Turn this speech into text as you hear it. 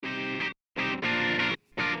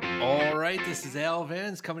right, this is Al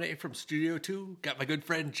Vans coming at you from Studio 2. Got my good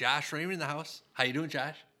friend Josh Raymond in the house. How you doing,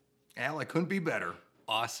 Josh? Al, I couldn't be better.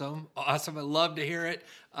 Awesome. I love to hear it.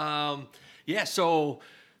 So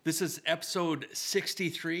this is episode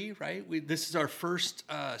 63, right? This is our first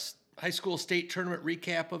high school state tournament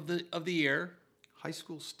recap of the year. High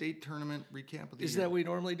school state tournament recap of the Isn't year. that what we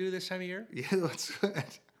normally do this time of year? Yeah, that's good.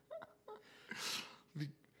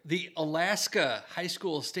 The Alaska high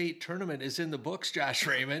school state tournament is in the books, Josh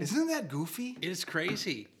Raymond. Isn't that goofy? It is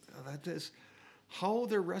crazy. That is how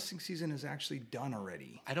their wrestling season is actually done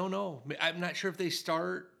already. I don't know. I'm not sure if they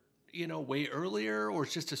start, way earlier or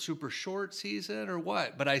it's just a super short season or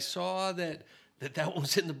what. But I saw that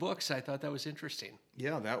was in the books. I thought that was interesting.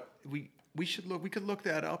 Yeah, that we should look. We could look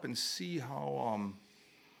that up and see how.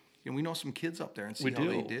 We know some kids up there and see how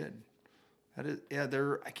they did. That is, yeah,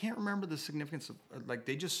 I can't remember the significance of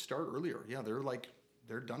they just start earlier. Yeah,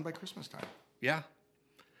 they're done by Christmas time. Yeah,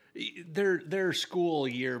 their school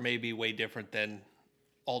year may be way different than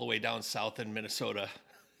all the way down south in Minnesota.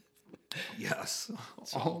 Yes,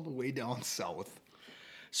 all the way down south.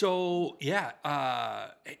 So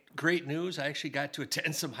great news. I actually got to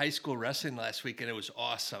attend some high school wrestling last week, and it was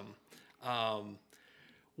awesome.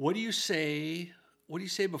 What do you say? What do you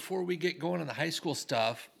say before we get going on the high school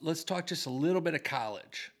stuff? Let's talk just a little bit of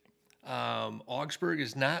college. Augsburg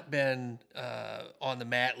has not been on the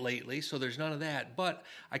mat lately, so there's none of that. But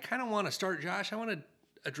I kind of want to start, Josh. I want to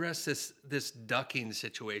address this ducking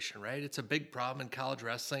situation, right? It's a big problem in college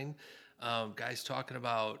wrestling. Guys talking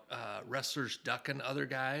about wrestlers ducking other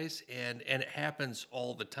guys, and it happens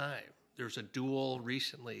all the time. There's a duel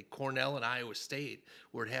recently, Cornell and Iowa State,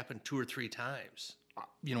 where it happened 2 or 3 times.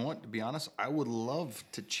 You know what? To be honest, I would love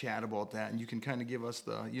to chat about that, and you can kind of give us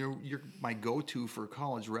you're my go-to for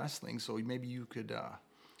college wrestling, so maybe you could.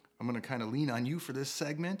 I'm going to kind of lean on you for this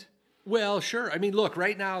segment. Well, sure. I mean, look,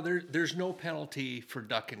 right now there's no penalty for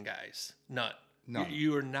ducking guys. None.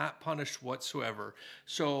 You are not punished whatsoever.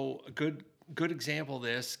 So a good example of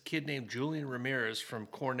this kid named Julian Ramirez from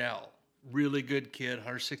Cornell, really good kid,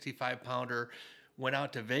 165-pounder, went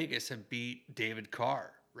out to Vegas and beat David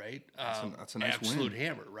Carr. Right? That's a nice absolute win.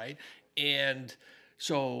 Hammer, right? And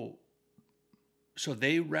so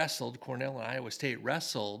they wrestled, Cornell and Iowa State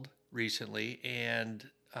wrestled recently, and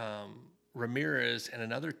Ramirez and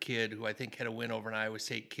another kid who I think had a win over an Iowa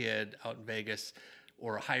State kid out in Vegas,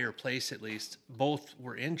 or a higher place at least, both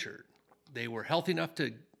were injured. They were healthy enough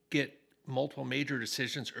to get multiple major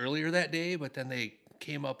decisions earlier that day, but then they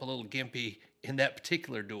came up a little gimpy in that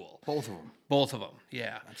particular duel. Both of them. Both of them,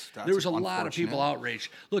 yeah. That's there was a lot of people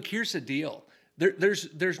outraged. Look, here's the deal.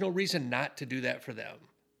 There's no reason not to do that for them.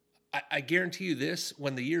 I guarantee you this,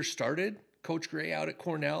 when the year started, Coach Gray out at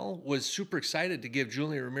Cornell was super excited to give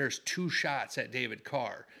Julian Ramirez 2 shots at David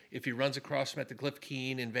Carr if he runs across him at the Cliff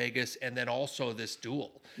Keen in Vegas, and then also this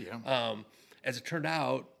duel. Yeah. As it turned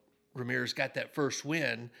out, Ramirez got that first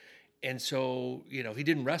win, and so, he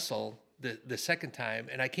didn't wrestle the second time,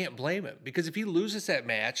 and I can't blame him, because if he loses that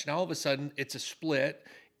match, now all of a sudden it's a split,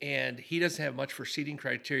 and he doesn't have much for seeding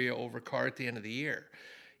criteria over Carr at the end of the year.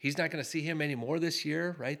 He's not going to see him anymore this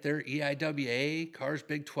year, right? They're EIWA, Carr's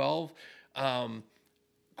Big 12.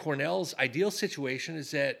 Cornell's ideal situation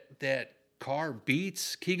is that Carr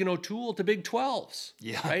beats Keegan O'Toole to Big 12s,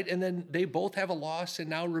 right? And then they both have a loss, and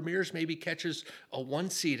now Ramirez maybe catches a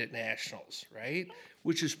 1 seed at Nationals, right?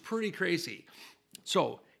 Which is pretty crazy.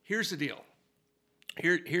 So here's the deal.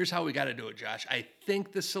 Here's how we got to do it, Josh. I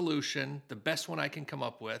think the solution, the best one I can come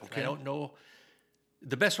up with, I don't know,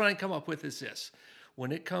 the best one I can come up with is this.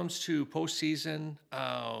 When it comes to postseason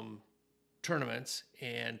tournaments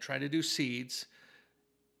and trying to do seeds,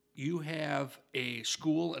 you have a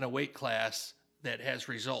school and a weight class that has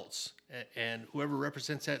results, and whoever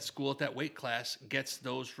represents that school at that weight class gets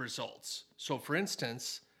those results. So, for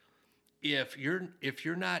instance, if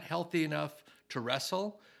you're not healthy enough to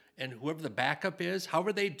wrestle, and whoever the backup is,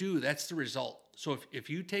 however they do, that's the result. So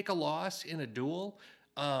if you take a loss in a duel,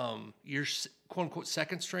 you're quote unquote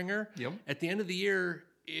second stringer. Yep. At the end of the year,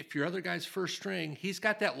 if your other guy's first string, he's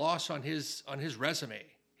got that loss on his resume.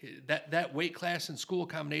 That weight class and school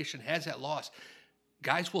combination has that loss.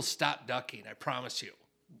 Guys will stop ducking, I promise you.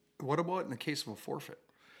 What about in the case of a forfeit?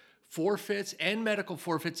 Forfeits and medical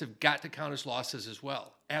forfeits have got to count as losses as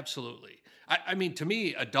well. Absolutely. I mean, to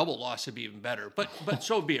me, a double loss would be even better, but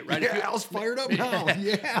so be it, right? Yeah, I was fired up now.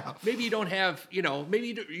 Yeah. Maybe you don't have,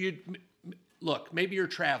 maybe maybe you're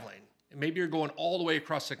traveling. Maybe you're going all the way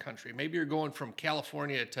across the country. Maybe you're going from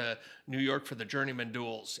California to New York for the journeyman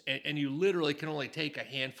duels, and you literally can only take a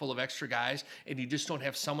handful of extra guys, and you just don't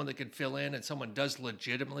have someone that can fill in, and someone does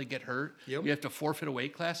legitimately get hurt. Yep. You have to forfeit a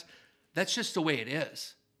weight class. That's just the way it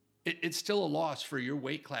is. It's still a loss for your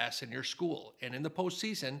weight class and your school. And in the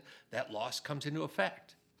postseason, that loss comes into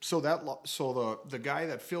effect. So the guy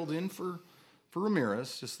that filled in for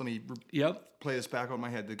Ramirez, just let me play this back out in my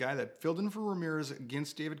head. The guy that filled in for Ramirez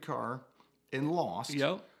against David Carr and lost.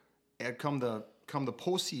 Yep. And come the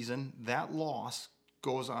postseason, that loss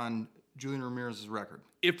goes on Julian Ramirez's record.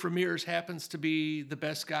 If Ramirez happens to be the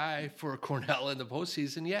best guy for Cornell in the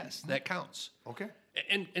postseason, yes, that counts. Okay.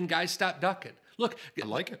 And guys stop ducking. Look, I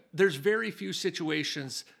like it. There's very few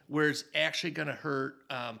situations where it's actually going to hurt.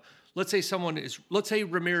 Let's say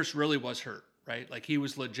Ramirez really was hurt, right? Like he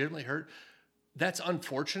was legitimately hurt. That's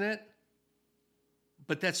unfortunate,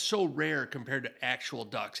 but that's so rare compared to actual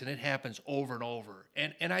ducks, and it happens over and over.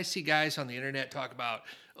 And I see guys on the internet talk about,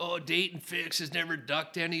 Dayton Fix has never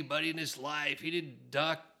ducked anybody in his life. He didn't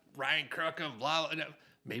duck Ryan Crookham, blah, blah.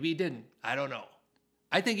 Maybe he didn't. I don't know.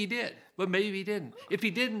 I think he did, but maybe he didn't. If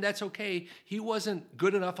he didn't, that's okay. He wasn't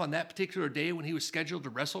good enough on that particular day when he was scheduled to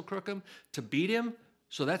wrestle Crookham to beat him,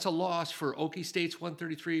 so that's a loss for Okie State's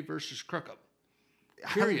 133 versus Crookham.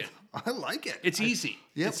 Period. I like it. It's easy.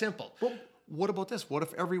 Yep. It's simple. Well, what about this? What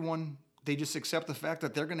if they just accept the fact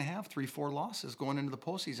that they're going to have 3-4 losses going into the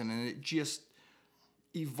postseason, and it just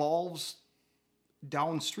evolves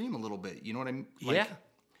downstream a little bit? You know what I mean?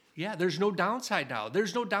 Yeah, there's no downside now.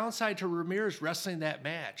 There's no downside to Ramirez wrestling that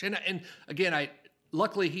match. And again,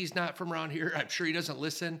 luckily he's not from around here. I'm sure he doesn't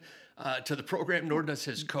listen to the program, nor does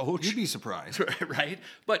his coach. You'd be surprised, right?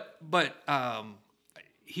 But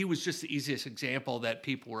he was just the easiest example that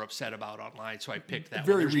people were upset about online, so I picked that.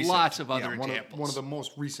 Very one. There's recent. Lots of other examples. One of the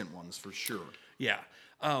most recent ones for sure. Yeah.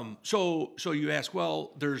 So you ask,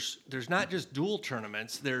 well, there's not just dual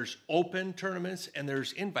tournaments, there's open tournaments and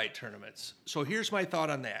there's invite tournaments. So here's my thought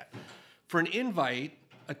on that. For an invite,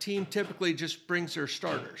 a team typically just brings their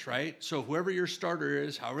starters, right? So whoever your starter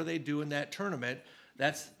is, however they do in that tournament,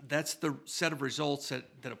 that's the set of results that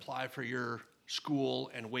apply for your school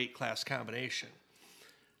and weight class combination.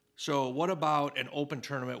 So what about an open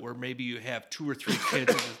tournament where maybe you have 2 or 3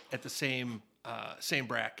 kids at the same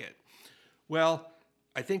bracket? Well,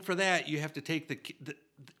 I think for that, you have to take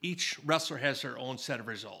each wrestler has their own set of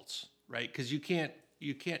results, right? Because you can't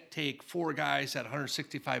take 4 guys at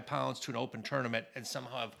 165 pounds to an open tournament and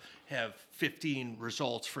somehow have 15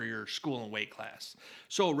 results for your school and weight class.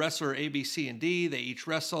 So wrestler A, B, C, and D, they each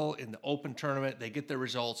wrestle in the open tournament. They get their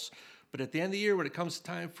results. But at the end of the year, when it comes to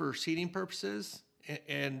time for seeding purposes,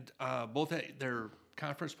 and both at their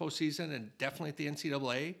conference postseason and definitely at the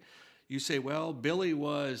NCAA, you say, well, Billy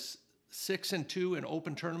was 6-2 in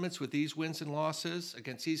open tournaments with these wins and losses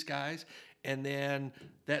against these guys, and then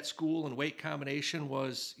that school and weight combination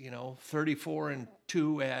was 34-2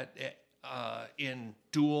 in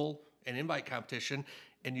dual and invite competition,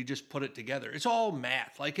 and you just put it together. It's all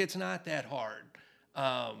math. Like, it's not that hard.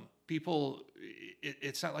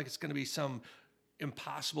 It's not like it's going to be some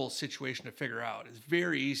impossible situation to figure out. It's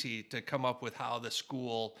very easy to come up with how the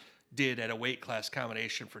school did at a weight class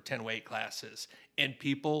combination for 10 weight classes, and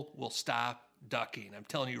people will stop ducking. I'm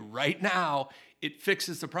telling you right now, it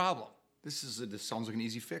fixes the problem. This sounds like an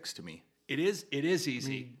easy fix to me. It is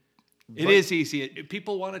easy. It is easy.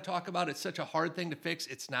 People want to talk about it's such a hard thing to fix.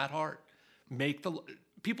 It's not hard.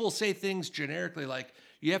 People say things generically like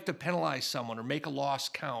you have to penalize someone or make a loss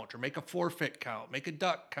count or make a forfeit count, make a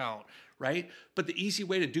duck count, right? But the easy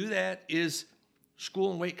way to do that is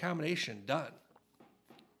school and weight combination, done.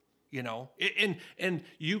 There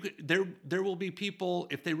will be people,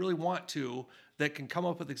 if they really want to, that can come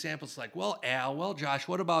up with examples like, well, Al, well, Josh,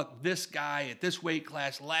 what about this guy at this weight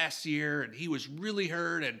class last year, and he was really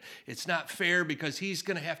hurt, and it's not fair because he's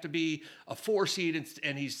going to have to be a 4 seed,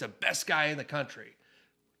 and he's the best guy in the country.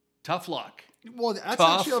 Tough luck. Well,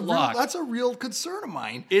 that's a real concern of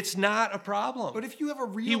mine. It's not a problem. But if you have a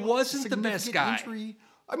real, he wasn't the best guy. Injury,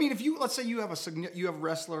 I mean, let's say you have a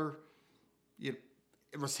wrestler,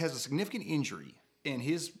 has a significant injury, and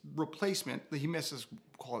his replacement, he misses,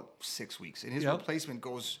 call it 6 weeks, and his replacement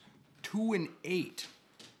goes 2-8,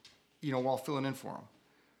 while filling in for him.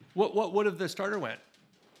 What if the starter went?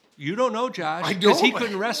 You don't know, Josh, because he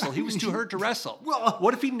couldn't wrestle. He was too hurt to wrestle. Well,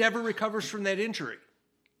 what if he never recovers from that injury?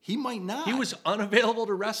 He might not. He was unavailable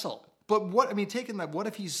to wrestle. But taking that, what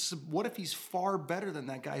if he's far better than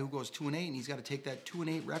that guy who goes 2-8, and he's got to take that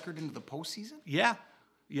 2-8 record into the postseason? Yeah.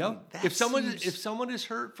 Yep. If someone is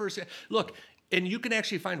hurt for look, and you can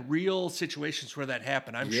actually find real situations where that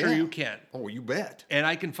happened. I'm sure you can. Oh, you bet. And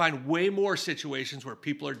I can find way more situations where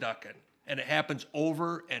people are ducking, and it happens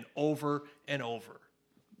over and over and over.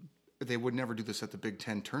 They would never do this at the Big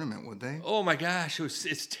Ten tournament, would they? Oh my gosh,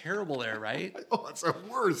 it's terrible there, right? Oh, it's the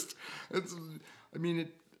worst.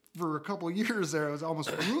 for a couple of years there, I was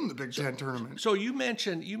almost ruined the Big Ten tournament. So you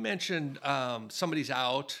mentioned somebody's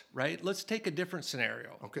out, right? Let's take a different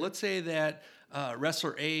scenario. Okay. Let's say that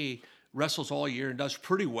wrestler A wrestles all year and does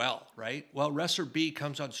pretty well, right? Well, wrestler B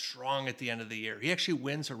comes on strong at the end of the year. He actually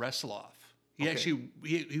wins a wrestle off.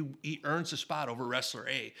 He earns a spot over wrestler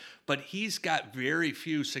A, but he's got very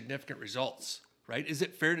few significant results, right? Is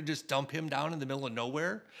it fair to just dump him down in the middle of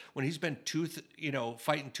nowhere when he's been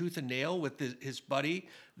fighting tooth and nail with his buddy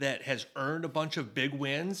that has earned a bunch of big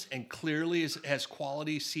wins and clearly has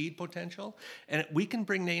quality seed potential? And we can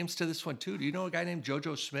bring names to this one too. Do you know a guy named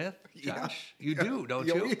JoJo Smith, Josh? Yeah. You do, don't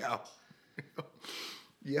you? Yeah.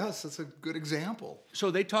 Yes, that's a good example.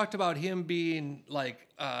 So they talked about him being like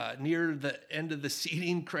near the end of the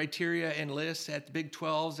seeding criteria and lists at the Big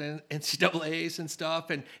 12s and NCAAs and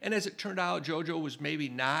stuff. And as it turned out, JoJo was maybe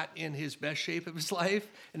not in his best shape of his life,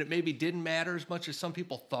 and it maybe didn't matter as much as some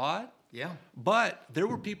people thought. Yeah. But there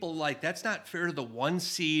were people like, that's not fair to the one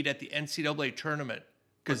seed at the NCAA tournament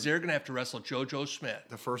because they're going to have to wrestle JoJo Smith.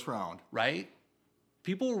 The first round. Right?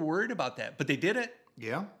 People were worried about that, but they did it.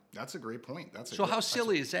 Yeah. That's a great point. How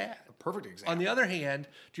silly is that? A perfect example. On the other hand,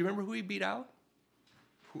 do you remember who he beat out?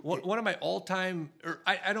 One of my all-time, or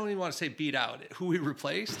I don't even want to say beat out, who he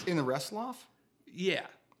replaced? In the wrestle-off? Yeah.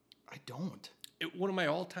 I don't. One of my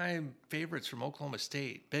all-time favorites from Oklahoma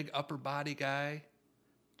State, big upper body guy,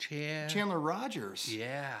 Chandler Rogers.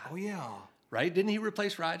 Yeah. Oh, yeah. Right? Didn't he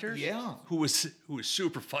replace Rogers? Yeah. Who was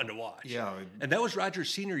super fun to watch. Yeah. And that was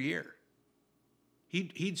Rogers' senior year.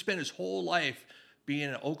 He'd spent his whole life being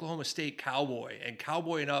an Oklahoma State cowboy and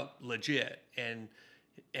cowboying up legit, and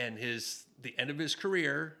the end of his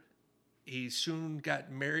career, he soon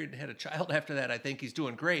got married and had a child after that. I think he's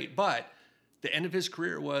doing great, but the end of his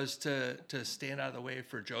career was to stand out of the way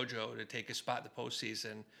for JoJo to take a spot in the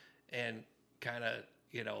postseason and kind of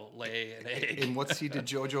lay an egg. And what seed did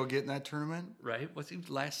JoJo get in that tournament? Right? Was he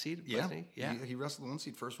last seed? Yeah. Wasn't he? Yeah. He wrestled the one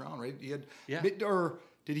seed first round, right? He had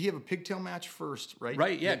did he have a pigtail match first, right?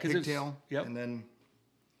 Right, yeah, because pigtail. Yep. And then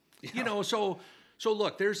so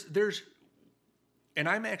look, there's and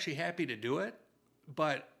I'm actually happy to do it,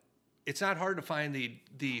 but it's not hard to find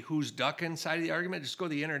the who's ducking side of the argument. Just go to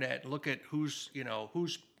the internet and look at who's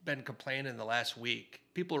been complaining in the last week.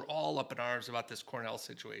 People are all up in arms about this Cornell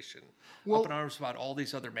situation. Up in arms about all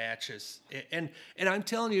these other matches. And I'm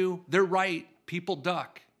telling you, they're right. People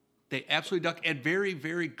duck. They absolutely duck, and very,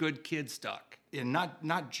 very good kids duck. And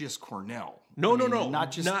not just Cornell.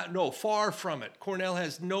 No. Far from it. Cornell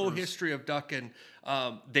has no history of ducking.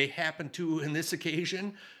 They happen to in this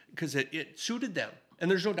occasion because it suited them, and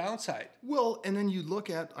there's no downside. Well, and then you look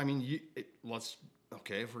at, we'll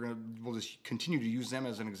just continue to use them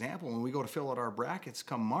as an example. When we go to fill out our brackets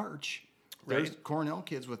come March, there's Cornell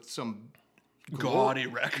kids with some gaudy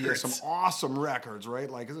records. Yeah, some awesome records, right?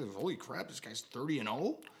 Like, holy crap, this guy's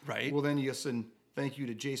 30-0. Right. Well, then you listen. Thank you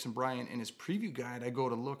to Jason Bryant and his preview guide. I go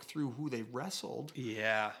to look through who they wrestled.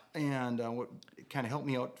 Yeah. And what kind of helped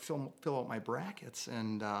me out fill out my brackets.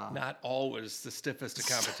 And not always the stiffest of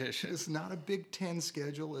competition. It's not a Big 10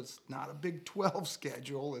 schedule. It's not a Big 12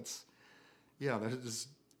 schedule. It's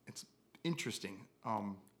interesting.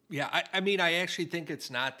 I actually think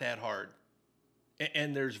it's not that hard.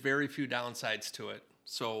 And there's very few downsides to it.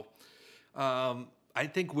 So I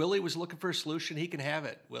think Willie was looking for a solution. He can have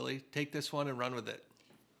it. Willie, take this one and run with it.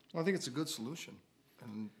 Well, I think it's a good solution.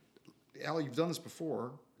 And Al, you've done this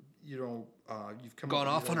before. You've gone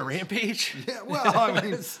off on a rampage. Yeah. Well,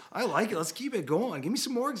 I like it. Let's keep it going. Give me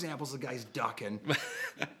some more examples of guys ducking.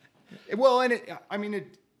 Well, and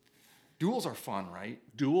duels are fun, right?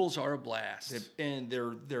 Duels are a blast, and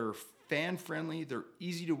they're fan friendly. They're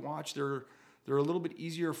easy to watch. They're a little bit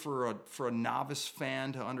easier for a novice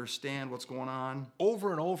fan to understand what's going on.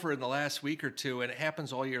 Over and over in the last week or two, and it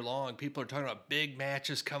happens all year long, people are talking about big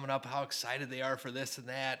matches coming up, how excited they are for this and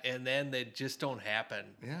that, and then they just don't happen.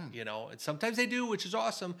 Yeah. And sometimes they do, which is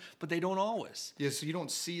awesome, but they don't always. Yeah, so you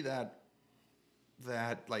don't see that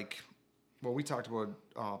we talked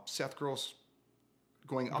about Seth Gross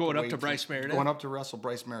going up to Bryce Meredith. Going up to wrestle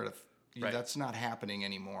Bryce Meredith. Right. That's not happening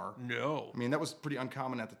anymore. No. That was pretty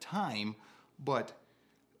uncommon at the time. But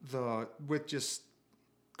with just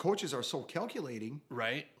coaches are so calculating,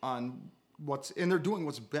 right, on and they're doing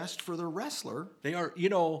what's best for their wrestler. They are,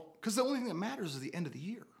 because the only thing that matters is the end of the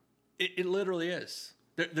year. It literally is.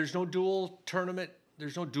 There's no dual tournament.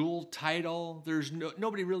 There's no dual title.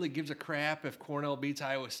 Nobody really gives a crap if Cornell beats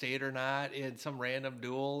Iowa State or not in some random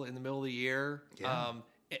duel in the middle of the year. Yeah.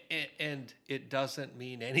 And it doesn't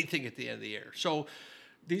mean anything at the end of the year. So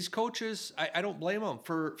these coaches, I don't blame them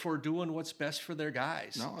for doing what's best for their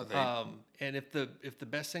guys. No, and if the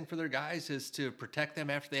best thing for their guys is to protect them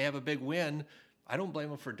after they have a big win, I don't blame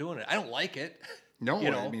them for doing it. I don't like it. No,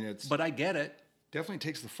 I mean but I get it. Definitely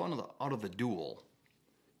takes the fun out of the duel.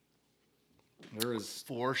 There is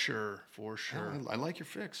for sure. Yeah, I like your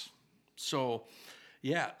fix. So,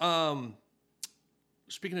 yeah.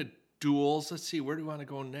 Speaking of duels, let's see, where do we want to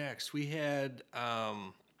go next? We had, I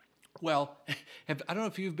don't know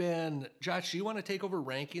if you've been, Josh, do you want to take over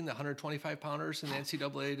ranking the 125 pounders in the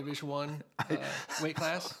NCAA Division I weight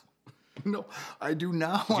class? No, I do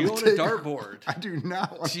not want to take. Do you own a dartboard? I do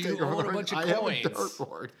not want to take. Do you own a bunch of coins? I have a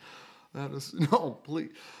dartboard. That is, no,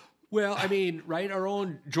 please. Well, I mean, right, our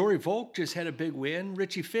own Jory Volk just had a big win.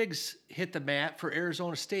 Richie Figs hit the mat for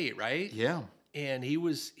Arizona State, right? Yeah. And he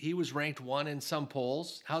was ranked 1 in some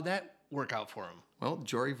polls. How'd that work out for him? Well,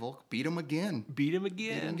 Jory Volk beat him again.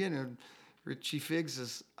 And Richie Figs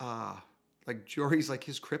is Jory's like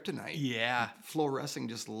his kryptonite. Yeah. Flow Wrestling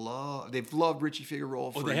they've loved Richie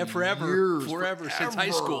Figueroa for they have forever. Years, forever since high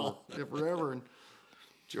school. Yeah, forever. And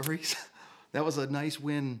Jory's, that was a nice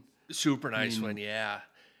win. Super nice win, yeah.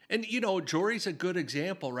 And, Jory's a good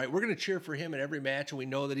example, right? We're going to cheer for him in every match, and we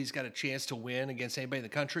know that he's got a chance to win against anybody in the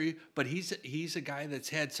country. But he's a guy that's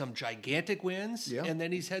had some gigantic wins, and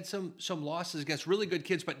then he's had some losses against really good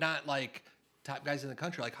kids, but not like top guys in the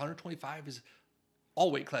country. Like 125 is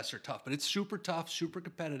all weight classes are tough, but it's super tough, super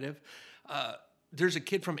competitive. There's a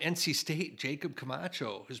kid from NC State, Jacob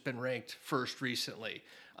Camacho, who's been ranked first recently,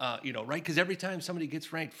 right? Because every time somebody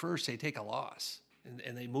gets ranked first, they take a loss,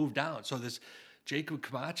 and they move down. So this Jacob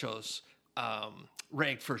Camacho's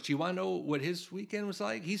ranked first. Do you want to know what his weekend was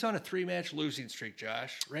like? He's on a 3-match losing streak,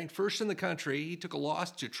 Josh. Ranked first in the country. He took a loss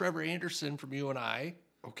to Trevor Anderson from UNI.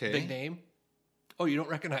 Okay. Big name. Oh, you don't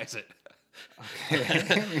recognize it.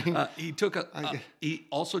 Okay. He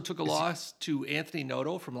also took a loss to Anthony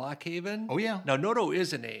Noto from Lock Haven. Oh, yeah. Now, Noto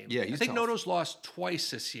is a name. Yeah, he's I think tough. Noto's lost twice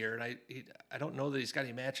this year, and I don't know that he's got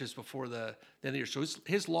any matches before the end of the year. So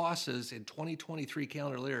his losses in 2023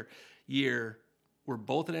 calendar year were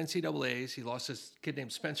both at NCAAs. He lost this kid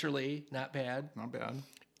named Spencer Lee, not bad. Not bad.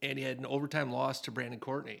 And he had an overtime loss to Brandon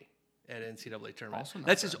Courtney at NCAA tournament. Also not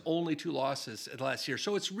That's bad. his only 2 losses at last year.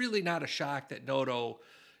 So it's really not a shock that Noto,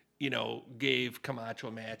 gave Camacho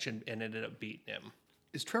a match and ended up beating him.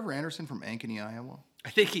 Is Trevor Anderson from Ankeny, Iowa?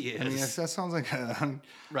 I think he is. I mean, that sounds like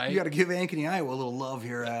right. You got to give Ankeny, Iowa a little love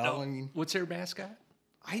here, Al. No. I mean, What's their mascot?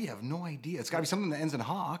 I have no idea. It's got to be something that ends in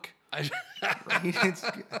hawk. Right?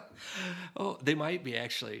 They might be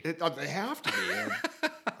actually. They have to be.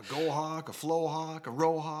 A go hawk, a flow hawk, a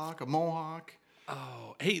row hawk, a mohawk.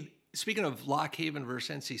 Oh, hey, speaking of Lock Haven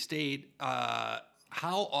versus NC State,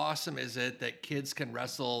 how awesome is it that kids can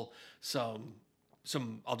wrestle some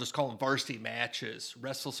I'll just call them varsity matches,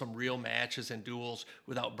 wrestle some real matches and duels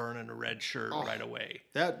without burning a red shirt right away?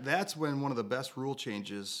 That's when one of the best rule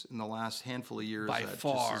changes in the last handful of years. By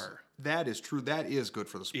far. That is true. That is good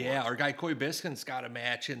for the sport. Yeah, our guy Coy Biskin's got a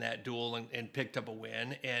match in that duel and picked up a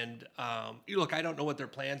win. And look, I don't know what their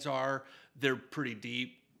plans are. They're pretty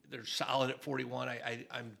deep. They're solid at 41.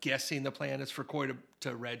 I'm guessing the plan is for Coy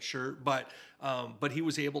to red shirt, but he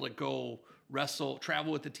was able to go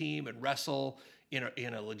travel with the team and wrestle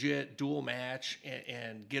in a legit dual match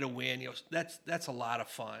and get a win. That's a lot of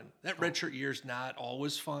fun. That redshirt year is not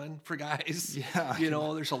always fun for guys. Yeah.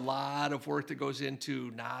 There's a lot of work that goes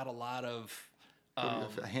into not a lot of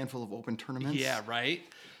a handful of open tournaments. Yeah, right.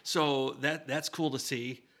 So that's cool to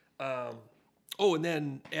see. And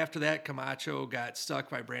then after that, Camacho got stuck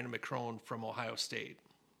by Brandon McCrone from Ohio State.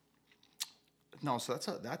 No, so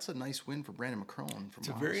that's a nice win for Brandon McCrone. It's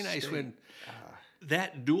a very nice win.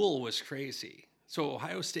 That duel was crazy. So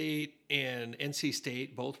Ohio State and NC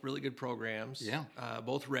State, both really good programs. Yeah.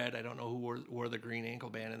 Both red. I don't know who wore the green ankle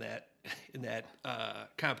band in that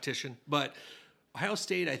competition. But Ohio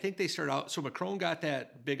State, I think they started out. So McCrone got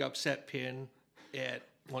that big upset pin at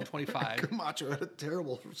 125. Camacho had a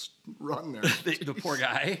terrible run there. the poor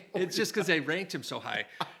guy. It's just because they ranked him so high.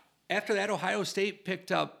 After that, Ohio State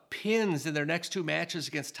picked up pins in their next 2 matches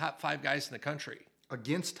against top 5 guys in the country.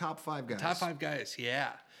 Against top 5 guys. Top 5 guys,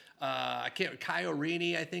 yeah. Kai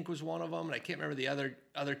Orini, I think, was one of them, and I can't remember the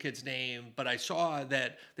other kid's name, but I saw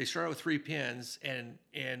that they started with 3 pins, and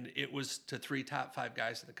it was to 3 top 5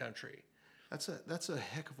 guys in the country. That's a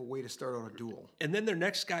heck of a way to start out a duel. And then their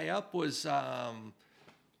next guy up was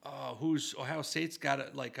who's Ohio State's got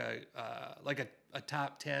a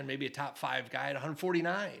top 10, maybe a top 5 guy at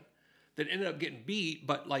 149 that ended up getting beat,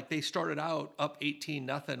 but they started out up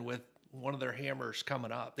 18-0 with one of their hammers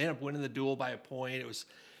coming up. They ended up winning the duel by a point.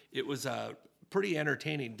 It was a pretty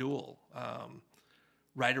entertaining duel.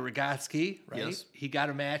 Ryder Rogotsky, right? Yes. He got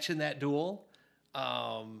a match in that duel.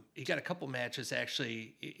 He got a couple matches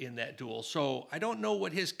actually in that duel. So I don't know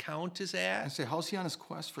what his count is at. I say, how's he on his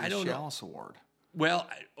quest for the Chalice Award? Well,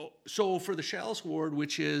 so for the Chalice Award,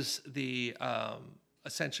 which is the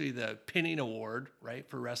essentially the pinning award, right,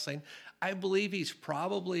 for wrestling, I believe he's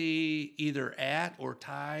probably either at or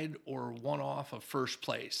tied or one off of first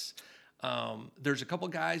place. There's a couple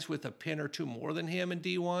guys with a pin or two more than him in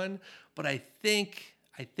D1, but I think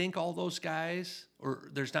all those guys, or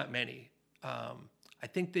there's not many. I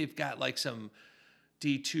think they've got like some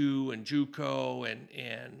D2 and JUCO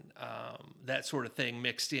and that sort of thing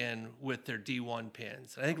mixed in with their D1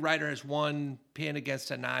 pins. I think Ryder has one pin against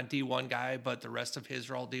a non-D1 guy, but the rest of his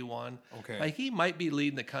are all D1. Okay. Like he might be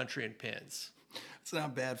leading the country in pins. It's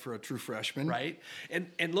not bad for a true freshman. Right?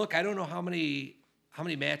 And look, I don't know how many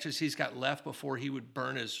matches he's got left before he would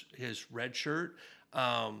burn his red shirt.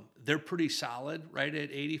 They're pretty solid, right,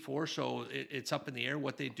 at 84, so it's up in the air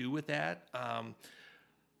what they do with that.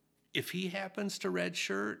 If he happens to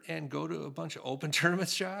redshirt and go to a bunch of open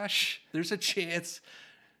tournaments, Josh, there's a chance.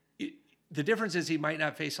 The difference is he might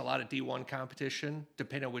not face a lot of D1 competition,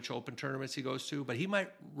 depending on which open tournaments he goes to, but he might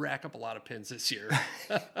rack up a lot of pins this year.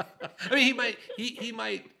 I mean, he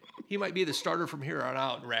might be the starter from here on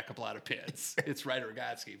out and rack up a lot of pins. It's Ryder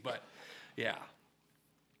Rogotsky, but yeah.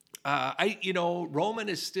 Roman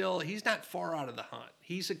is still, he's not far out of the hunt.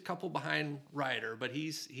 He's a couple behind Ryder, but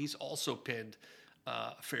he's also pinned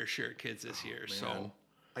a fair share of kids this year. Man.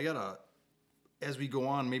 So as we go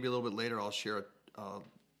on, maybe a little bit later, I'll share a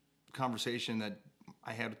conversation that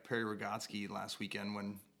I had with Perry Rogotsky last weekend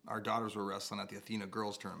when our daughters were wrestling at the Athena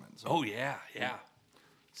girls tournament. So yeah.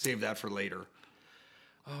 Save that for later.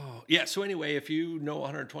 Oh, yeah. So anyway, if you know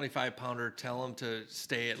a 125-pounder, tell him to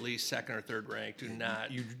stay at least second or third ranked. Do not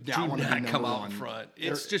come out in front.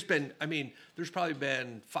 It's just been, there's probably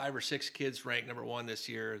been 5 or 6 kids ranked number 1 this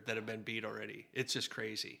year that have been beat already. It's just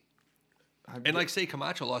crazy. And like say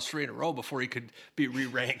Camacho lost 3 in a row before he could be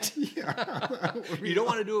re-ranked. Yeah. You don't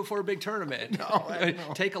want to do it for a big tournament. No.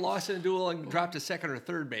 Take a loss in a duel and drop to second or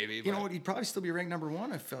third maybe. You know what? He'd probably still be ranked number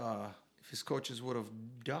 1 if his coaches would have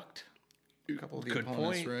ducked a couple of the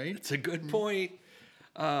opponents, point. Right? It's a good point.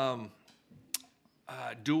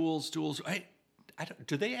 Duels.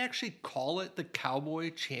 Do they actually call it the Cowboy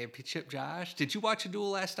Championship, Josh? Did you watch a duel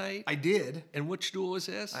last night? I did. And which duel was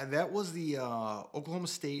this? That was the Oklahoma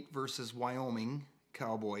State versus Wyoming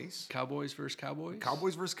Cowboys. Cowboys versus Cowboys?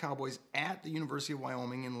 Cowboys versus Cowboys at the University of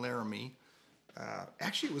Wyoming in Laramie.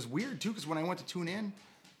 Actually, it was weird, too, because when I went to tune in,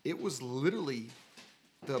 it was literally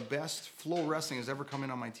the best flow wrestling has ever come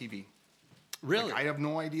in on my TV. Really? Like, I have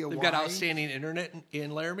no idea why. They've got outstanding internet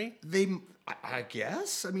in Laramie? I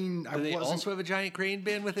guess. Do they also have a giant grain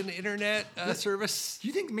bin with an internet service? Do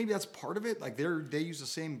you think maybe that's part of it? Like they use the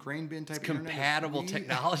same grain bin type of internet? Compatible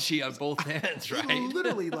technology on both ends, right?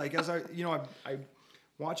 Literally, like as I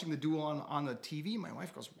watching the duel on the TV, my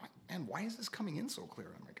wife goes, why is this coming in so clear?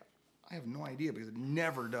 I'm like, I have no idea because it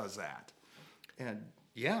never does that. And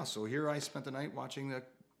yeah, so here I spent the night watching the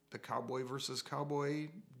Cowboy versus Cowboy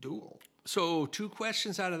duel. So 2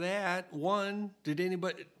 questions out of that. 1, did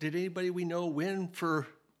anybody we know win for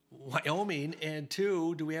Wyoming? And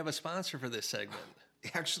 2, do we have a sponsor for this segment?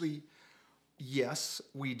 Actually, yes,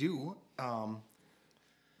 we do. We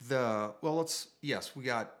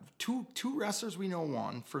got two wrestlers we know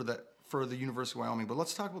won for the University of Wyoming. But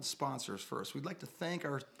let's talk about the sponsors first. We'd like to thank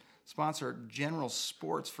our sponsor, General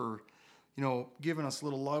Sports, for giving us a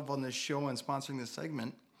little love on this show and sponsoring this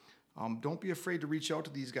segment. Don't be afraid to reach out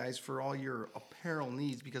to these guys for all your apparel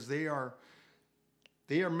needs because they are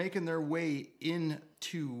making their way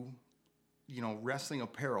into wrestling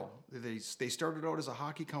apparel. They started out as a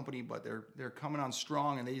hockey company, but they're coming on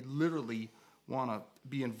strong and they literally want to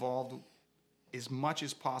be involved as much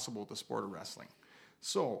as possible with the sport of wrestling.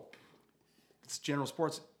 So it's General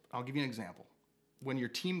Sports. I'll give you an example. When your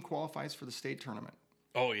team qualifies for the state tournament.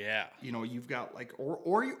 Oh yeah. You've got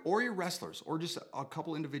or your wrestlers or just a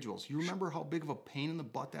couple individuals. You remember how big of a pain in the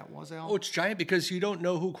butt that was, Al? Oh, it's giant because you don't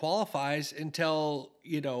know who qualifies until,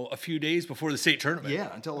 a few days before the state tournament.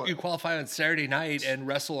 Yeah, until you qualify on Saturday night and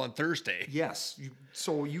wrestle on Thursday. Yes.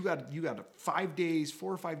 So you got 5 days,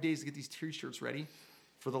 4 or 5 days to get these t-shirts ready.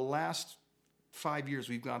 For the last 5 years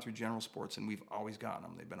we've gone through General Sports and we've always gotten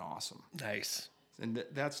them. They've been awesome. Nice. And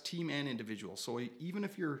that's team and individual. So even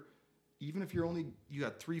if you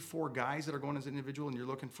got 3-4 guys that are going as an individual and you're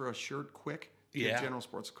looking for a shirt quick, give General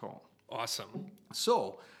Sports a call. Awesome.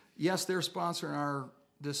 So, yes, they're sponsoring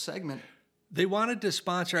this segment, They wanted to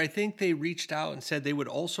sponsor. I think they reached out and said they would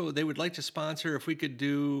like to sponsor if we could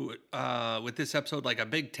do with this episode like a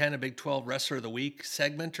Big 10, a Big 12 Wrestler of the Week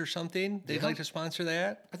segment or something. They'd like to sponsor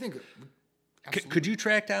that. I think. Could you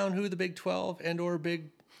track down who the Big 12 and or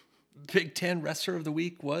Big 10 Wrestler of the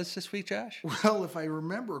Week was this week, Josh? Well, if I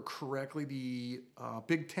remember correctly, the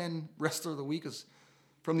Big 10 Wrestler of the Week is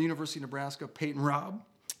from the University of Nebraska, Peyton Robb.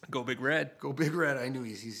 Go Big Red. Go Big Red. I knew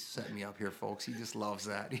he's setting me up here, folks. He just loves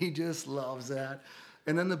that. He just loves that.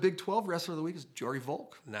 And then the Big 12 Wrestler of the Week is Jory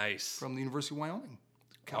Volk. Nice. From the University of Wyoming.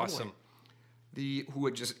 Cowboy. Awesome. Who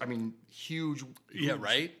had just, huge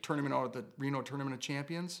tournament out at the Reno Tournament of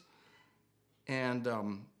Champions. And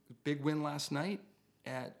big win last night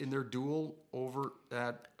in their duel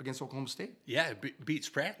against Oklahoma State. Yeah,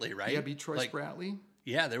 beat Spratley, right? Yeah, beat Troy Spratley.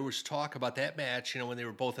 Yeah, there was talk about that match, when they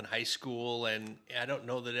were both in high school, and I don't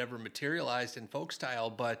know that it ever materialized in folk style,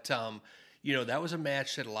 but, that was a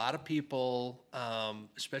match that a lot of people,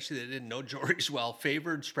 especially that didn't know Jory's well,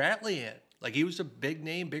 favored Spratley in. Like, he was a big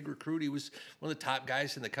name, big recruit. He was one of the top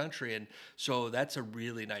guys in the country, and so that's a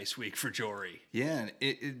really nice week for Jory. Yeah,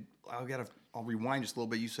 and I'll rewind just a little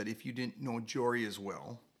bit. You said if you didn't know Jory as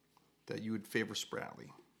well, that you would favor Spratley.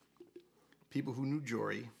 People who knew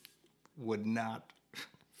Jory would not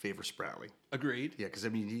favor Spratley. Agreed. Yeah, because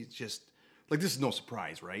he's just this is no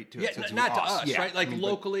surprise, right? Not to us, right? Like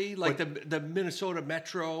locally, the Minnesota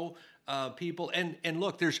Metro people, and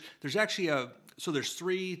look, there's actually there's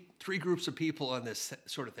three groups of people on this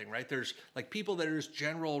sort of thing, right? There's like people that are just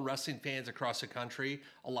general wrestling fans across the country.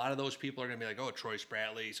 A lot of those people are going to be like, oh, Troy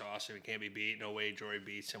Spratley's awesome. He can't be beat. No way Jory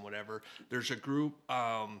beats him, whatever. There's a group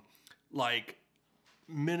like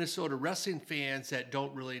Minnesota wrestling fans that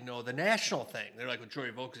don't really know the national thing. They're like, well,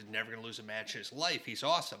 Jory Volk is never going to lose a match in his life. He's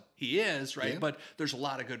awesome. He is, right? Yeah. But there's a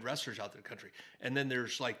lot of good wrestlers out there in the country. And then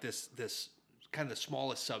there's like this kind of the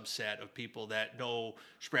smallest subset of people that know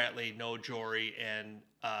Spratley, know Jory, and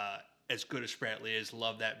as good as Spratley is,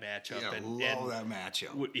 love that matchup. Yeah, love that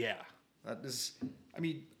matchup. Yeah. That is,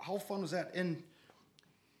 how fun was that? And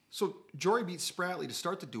so Jory beats Spratley to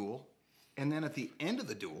start the duel, and then at the end of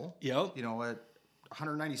the duel, at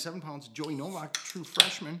 197 pounds, Joey Novak, true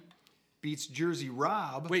freshman, beats Jersey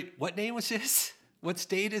Robb. Wait, what name was this? What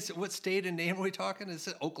state and name are we talking? Is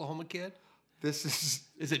it Oklahoma kid? Is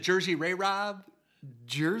it Jersey Ray Robb?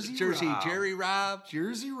 Jersey Robb. Jerry Robb?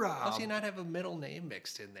 Jersey Robb. How does he not have a middle name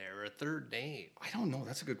mixed in there or a third name? I don't know.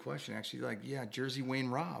 That's a good question, actually. Jersey Wayne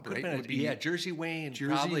Robb, right? Jersey Wayne.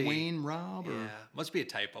 Wayne Robb? Yeah, must be a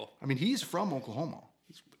typo. He's from Oklahoma.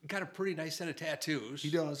 He's got a pretty nice set of tattoos.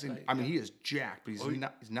 He does. And, he is jacked, but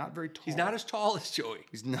he's not very tall. He's not as tall as Joey.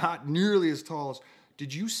 He's not nearly as tall as...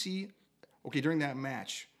 Did you see... Okay, during that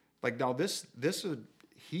match,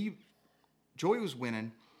 Joey was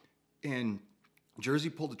winning, and Jersey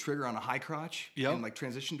pulled the trigger on a high crotch and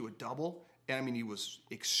transitioned to a double. And he was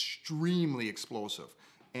extremely explosive.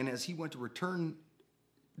 And as he went to return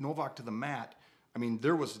Novak to the mat,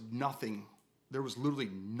 there was nothing. There was literally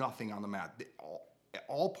nothing on the mat.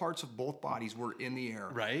 All parts of both bodies were in the air.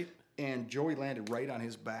 Right. And Joey landed right on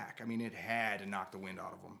his back. It had to knock the wind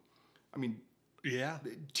out of him. Yeah.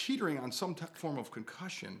 Teetering on some form of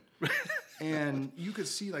concussion. And you could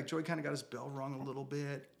see, Joey kind of got his bell rung a little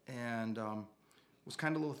bit and was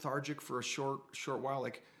kind of lethargic for a short while.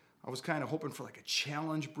 I was kind of hoping for, a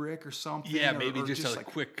challenge brick or something. Yeah, maybe just a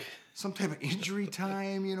quick... Some type of injury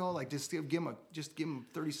time, just give him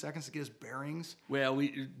 30 seconds to get his bearings. Well,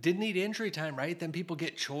 we didn't need injury time, right? Then people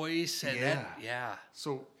get choice. And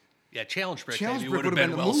So... Yeah, challenge brick maybe would have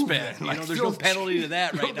been well spent. There's no penalty to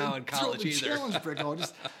that right now in college either. Challenge brick,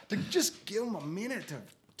 just give him a minute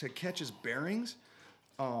to catch his bearings.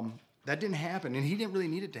 That didn't happen, and he didn't really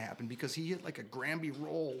need it to happen because he hit a Granby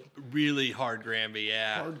roll. Really hard Granby,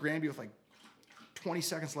 yeah. Hard Granby with 20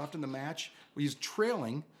 seconds left in the match. He's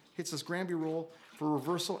trailing, hits this Granby roll for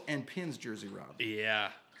reversal and pins Jersey Robb. Yeah.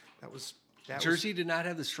 Jersey did not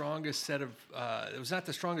have the strongest set of. It was not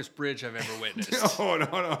the strongest bridge I've ever witnessed. No. I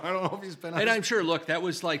don't know if he's been. And I'm sure. Look, that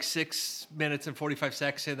was 6 minutes and 45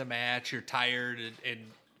 seconds in the match. You're tired, and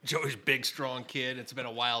Joey's big, strong kid. It's been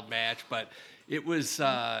a wild match, but it was.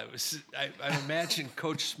 I imagine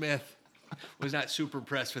Coach Smith was not super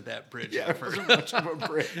impressed with that bridge effort. It wasn't much of a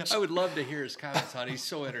bridge. I would love to hear his comments on it. He's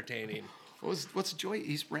so entertaining. What's Joey?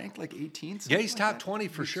 He's ranked 18th? Yeah, he's top 20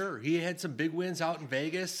 for sure. He had some big wins out in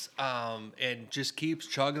Vegas and just keeps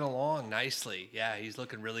chugging along nicely. Yeah, he's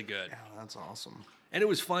looking really good. Yeah, that's awesome. And it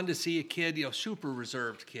was fun to see a kid, super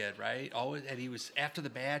reserved kid, right? Always, and he was, after the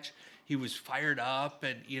match, he was fired up.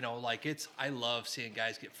 And, I love seeing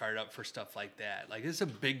guys get fired up for stuff like that. It's a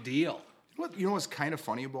big deal. You know what's kind of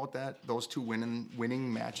funny about that? Those two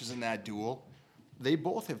winning matches in that duel, they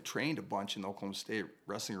both have trained a bunch in the Oklahoma State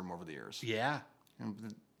wrestling room over the years. Yeah.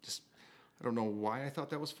 And I don't know why I thought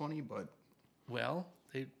that was funny, but... Well,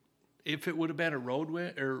 if it would have been a road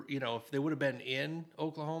win, or, if they would have been in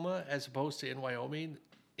Oklahoma as opposed to in Wyoming,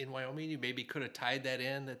 you maybe could have tied that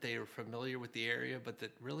in, that they were familiar with the area, but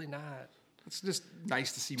that really not. It's just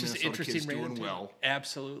nice to see Minnesota kids doing well.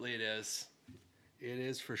 Absolutely it is. It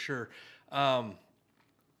is for sure. I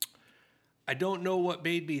don't know what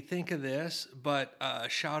made me think of this, but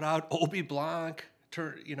shout out Obi Blanc,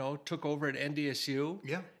 took over at NDSU.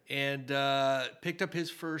 Yeah. And picked up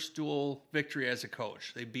his first dual victory as a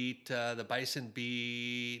coach. They beat the Bison.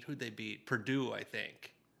 Who'd they beat? Purdue, I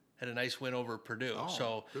think. Had a nice win over Purdue. Oh,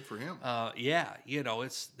 so good for him. Yeah,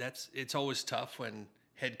 it's always tough when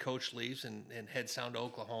head coach leaves and heads down to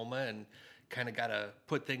Oklahoma and kind of got to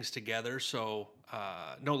put things together. So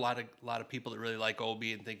know a lot of people that really like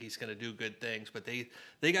Obi and think he's going to do good things. But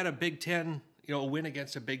they got a Big Ten, a win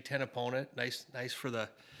against a Big Ten opponent. Nice for the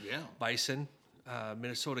Bison.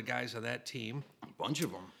 Minnesota guys on that team. A bunch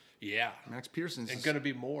of them. Yeah. Max Peterson's... And going to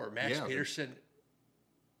be more. Max Peterson,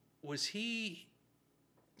 was he...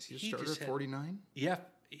 Is he a starter at 49? Yeah.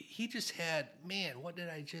 He just had... Man, what did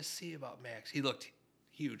I just see about Max? He looked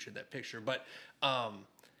huge in that picture. But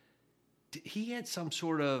he had some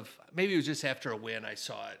sort of... Maybe it was just after a win I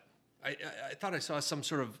saw it. I thought I saw some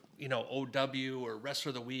sort of, OW or Wrestler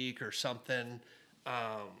of the Week or something.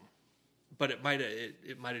 But it might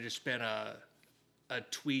have just been a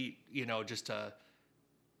tweet, just a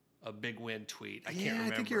big win tweet. I can't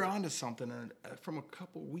remember. I think you're onto something from a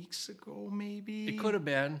couple weeks ago, maybe. It could have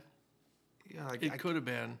been. Yeah, it could have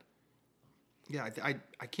been. Yeah,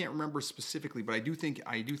 I can't remember specifically, but I do think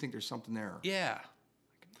there's something there. Yeah.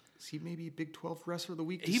 Is he maybe a Big 12 Wrestler of the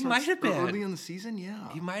Week? He might have been early in the season.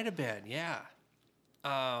 Yeah, he might have been. Yeah.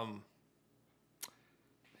 Yeah.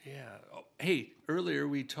 Oh, hey, earlier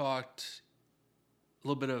we talked a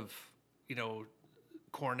little bit of,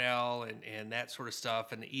 Cornell and that sort of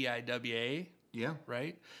stuff and the EIWA. Yeah.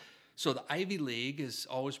 Right? So the Ivy League has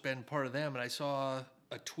always been part of them. And I saw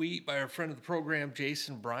a tweet by our friend of the program,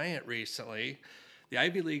 Jason Bryant, recently. The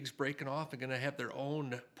Ivy League's breaking off and going to have their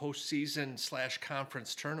own postseason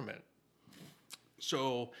 /conference tournament.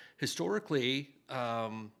 So historically,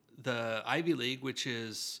 the Ivy League, which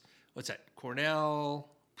is, what's that? Cornell,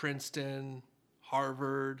 Princeton,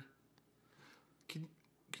 Harvard. Can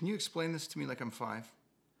you explain this to me like I'm 5?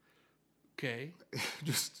 Okay.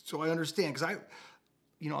 Just so I understand, because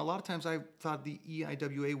a lot of times I thought the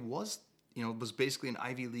EIWA was basically an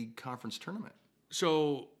Ivy League conference tournament.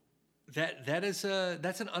 So that's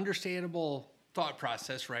an understandable thought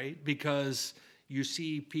process, right? Because you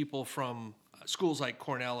see people from schools like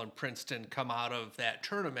Cornell and Princeton come out of that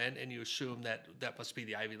tournament, and you assume that must be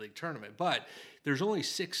the Ivy League tournament. But there's only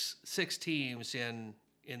six teams in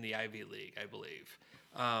the Ivy League, I believe.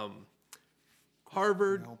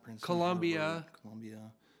 Harvard, Columbia,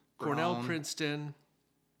 Cornell, Princeton,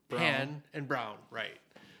 Penn, and Brown, right.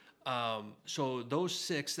 So those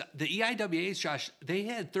 6, the EIWAs, Josh, they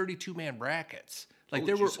had 32-man brackets. Like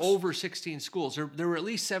there were over 16 schools. There were at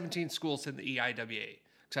least 17 schools in the EIWA.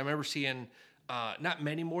 Because I remember seeing not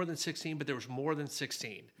many more than 16, but there was more than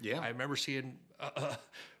 16. Yeah. I remember seeing a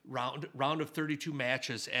round of 32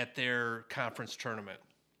 matches at their conference tournament.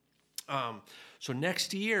 So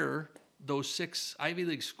next year, those 6 Ivy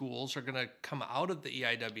League schools are going to come out of the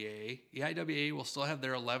EIWA. EIWA will still have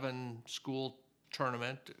their 11-school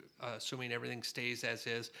tournament, assuming everything stays as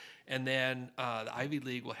is. And then the Ivy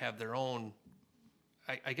League will have their own,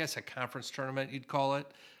 I guess, a conference tournament, you'd call it.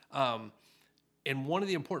 And one of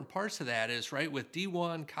the important parts of that is, right, with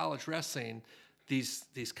D1 college wrestling,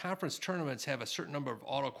 these conference tournaments have a certain number of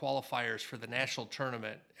auto qualifiers for the national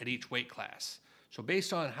tournament at each weight class. So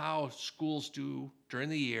based on how schools do during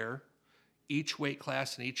the year, each weight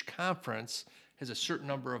class and each conference has a certain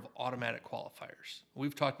number of automatic qualifiers.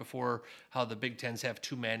 We've talked before how the Big Tens have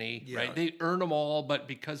too many, right? They earn them all, but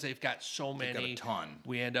because they've got so many, got a ton.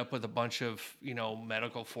 We end up with a bunch of,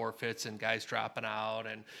 medical forfeits and guys dropping out.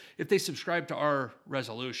 And if they subscribe to our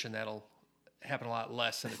resolution, that'll happen a lot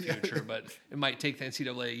less in the future, but it might take the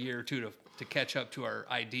NCAA a year or two to catch up to our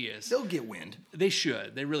ideas. They'll get wind. They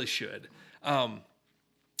should. They really should.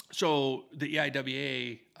 So the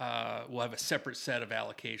EIWA will have a separate set of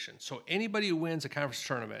allocations. So anybody who wins a conference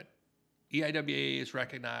tournament, EIWA is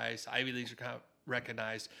recognized, Ivy Leagues are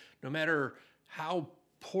recognized. No matter how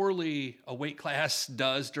poorly a weight class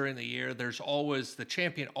does during the year, the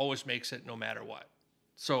champion always makes it no matter what.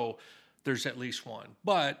 So there's at least one.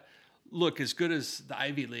 But look, as good as the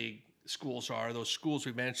Ivy League schools are, those schools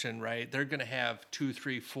we mentioned, right? They're going to have 2,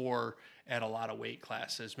 3, 4 at a lot of weight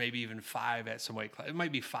classes, maybe even 5 at some weight class. It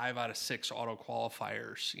might be 5 out of 6 auto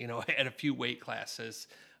qualifiers, at a few weight classes.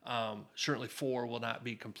 Certainly 4 will not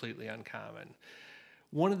be completely uncommon.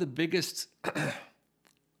 One of the biggest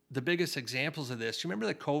examples of this, you remember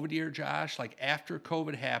the COVID year, Josh? Like after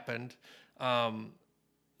COVID happened,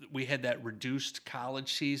 we had that reduced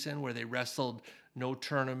college season where they wrestled no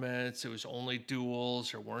tournaments. It was only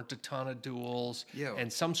duels. There weren't a ton of duels. Yeah.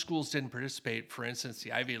 And some schools didn't participate. For instance,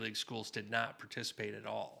 the Ivy League schools did not participate at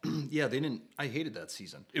all. Yeah, they didn't. I hated that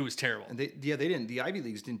season. It was terrible. And they didn't. The Ivy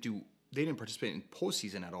Leagues they didn't participate in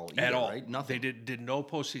postseason at all either, at all. Right? Nothing. They did no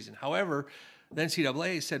postseason. However, the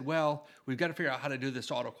NCAA said, well, we've got to figure out how to do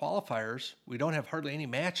this auto qualifiers. We don't have hardly any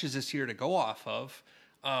matches this year to go off of.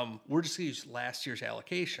 We're just going to use last year's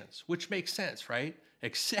allocations, which makes sense, right?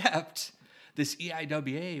 Except this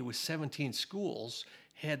EIWA with 17 schools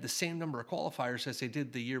had the same number of qualifiers as they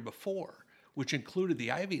did the year before, which included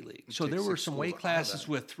the Ivy League. So there were some weight classes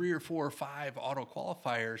with 3 or 4 or 5 auto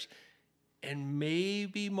qualifiers, and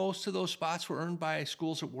maybe most of those spots were earned by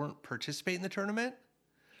schools that weren't participating in the tournament.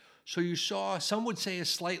 So you saw, some would say, a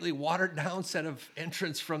slightly watered down set of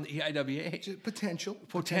entrants from the EIWA.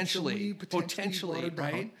 Potentially,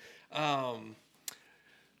 right?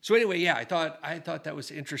 So anyway, yeah, I thought that was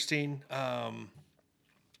interesting. I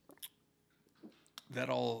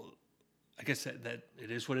guess that it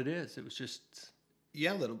is what it is. It was just,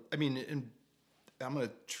 yeah, and I'm gonna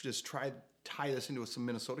just tie this into some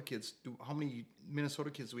Minnesota kids. How many Minnesota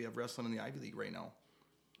kids do we have wrestling in the Ivy League right now?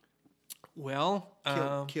 Well,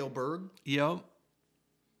 Cale Berg. Yep.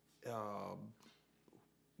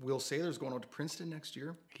 Will Saylor's going out to Princeton next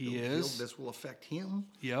year. He is. This will affect him.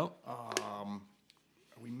 Yep. Are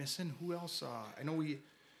we missing? Who else? I know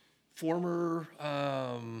former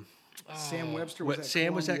Sam Webster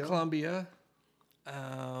was at Columbia.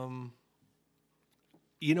 I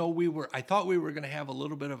thought we were going to have a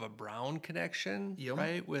little bit of a Brown connection,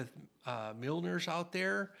 right, with Milner's out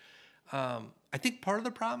there. I think part of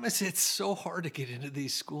the problem is it's so hard to get into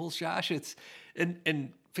these schools, Josh.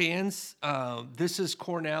 And fans, this is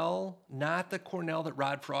Cornell, not the Cornell that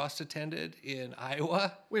Rod Frost attended in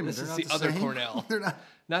Iowa. Wait a minute, this is the other Cornell. They're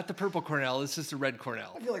not the purple Cornell. This is the red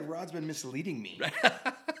Cornell. I feel like Rod's been misleading me.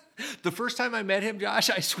 The first time I met him, Josh,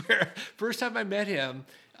 I swear,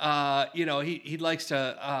 he likes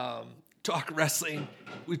to talk wrestling.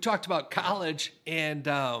 We talked about college, and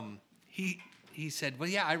he said, well,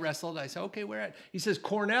 yeah, I wrestled. I said, okay, where at? He says,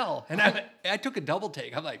 Cornell. And I took a double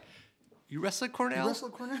take. I'm like, you wrestle at Cornell? You wrestle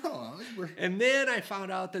at Cornell. And then I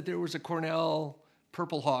found out that there was a Cornell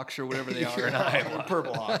Purple Hawks or whatever they are in Iowa.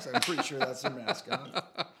 Purple Hawks. I'm pretty sure that's their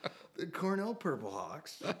mascot. The Cornell Purple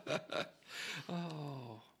Hawks.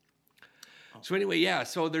 Oh. So anyway, yeah.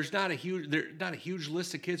 So there's not a huge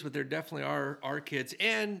list of kids, but there definitely are kids.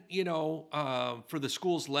 And for the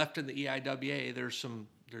schools left in the EIWA, there's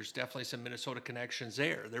definitely some Minnesota connections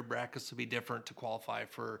there. Their brackets will be different to qualify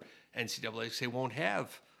for NCAA because they won't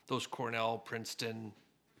have those Cornell, Princeton,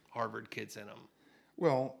 Harvard kids in them.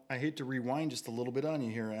 Well, I hate to rewind just a little bit on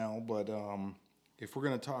you here, Al, but if we're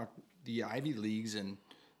going to talk the Ivy Leagues and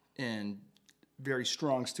very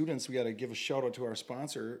strong students, we got to give a shout out to our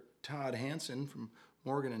sponsor, Todd Hansen from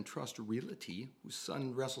Morgan and Trust Realty, whose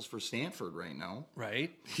son wrestles for Stanford right now.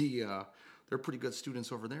 Right. They're pretty good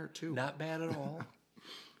students over there too. Not bad at all.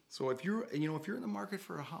 So if you're in the market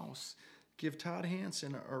for a house, give Todd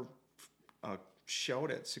Hansen a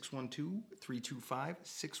shout at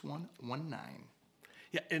 612-325-6119.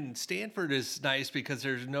 Yeah, and Stanford is nice because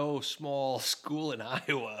there's no small school in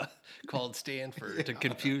Iowa called Stanford to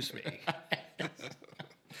confuse me.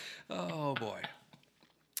 Oh, boy.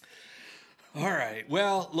 All right.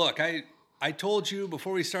 Well, look, I told you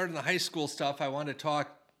before we started the high school stuff, I wanted to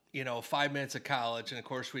talk, 5 minutes of college. And, of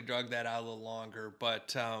course, we drug that out a little longer.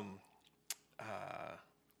 But some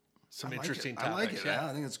interesting topics. I like it. Yeah,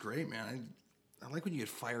 I think it's great, man. I like when you get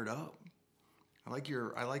fired up.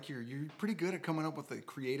 You're pretty good at coming up with the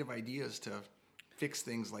creative ideas to fix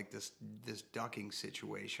things like this ducking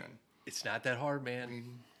situation. It's not that hard,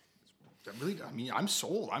 man. I'm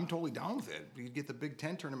sold. I'm totally down with it. We could get the Big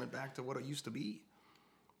Ten tournament back to what it used to be.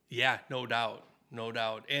 Yeah, no doubt.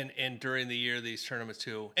 And during the year, these tournaments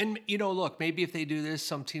too. And, look, maybe if they do this,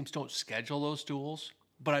 some teams don't schedule those duels.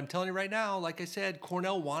 But I'm telling you right now, like I said,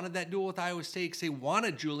 Cornell wanted that duel with Iowa State because they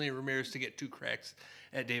wanted Julian Ramirez to get 2 cracks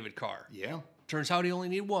at David Carr. Yeah. Turns out he only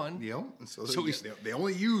needed 1. Yeah. So they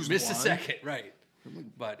only used missed one. a second, right.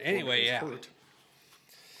 But anyway, yeah. Hurt.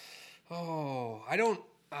 Oh, I don't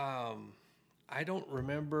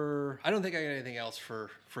remember. I don't think I got anything else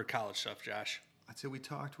for college stuff, Josh. I'd say we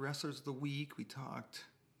talked Wrestlers of the Week. We talked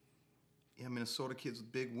Minnesota kids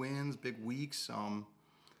with big wins, big weeks. All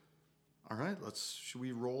right, should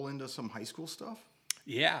we roll into some high school stuff?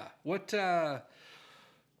 Yeah. What do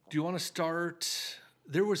you want to start?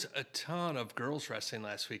 There was a ton of girls wrestling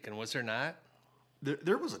last weekend, was there not?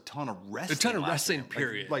 There was a ton of wrestling. A ton of wrestling,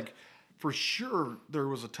 period. Like, for sure, there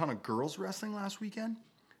was a ton of girls wrestling last weekend.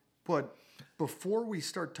 But before we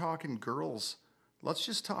start talking girls, let's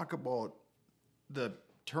just talk about the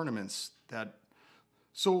tournaments that.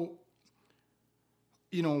 So,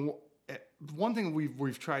 one thing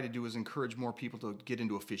we've tried to do is encourage more people to get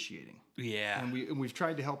into officiating. Yeah. And we've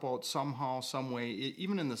tried to help out somehow, some way,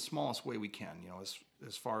 even in the smallest way we can.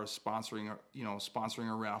 As far as sponsoring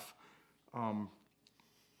a ref.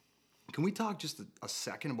 Can we talk just a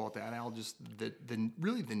second about that, Al? Just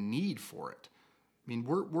really the need for it. I mean,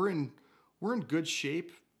 we're in good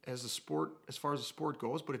shape as far as the sport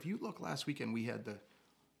goes. But if you look last weekend, we had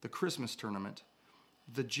the Christmas tournament,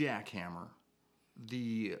 the Jackhammer,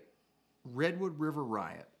 the Redwood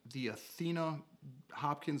Riot, the Athena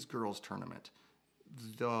Hopkins girls tournament,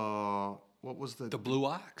 the Blue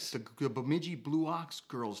Ox, the Bemidji Blue Ox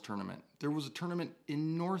girls tournament. There was a tournament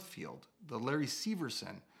in Northfield, the Larry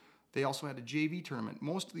Severson. They also had a JV tournament.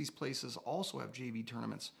 Most of these places also have JV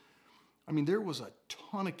tournaments. I mean, there was a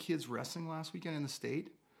ton of kids wrestling last weekend in the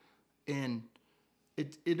state, and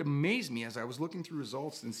it amazed me as I was looking through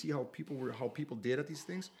results and see how people did at these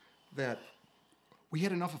things, that we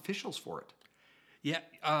had enough officials for it. Yeah.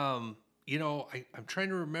 I'm trying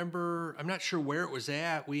to remember. I'm not sure where it was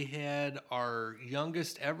at. We had our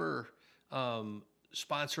youngest ever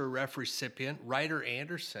sponsor ref recipient, Ryder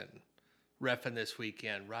Anderson, reffing this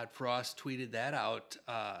weekend. Rod Frost tweeted that out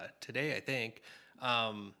today, I think.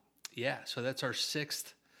 So that's our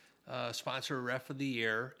 6th sponsor ref of the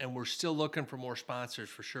year, and we're still looking for more sponsors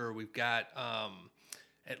for sure. We've got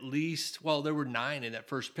at least, there were 9 in that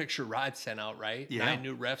first picture Rod sent out, right? Yeah. 9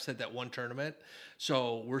 new refs at that one tournament.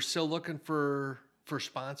 So we're still looking for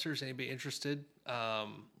sponsors. Anybody interested?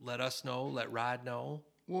 Let us know. Let Rod know.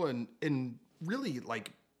 Well, and really,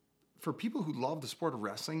 like, for people who love the sport of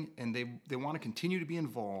wrestling and they want to continue to be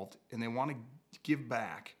involved and they want to give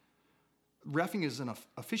back,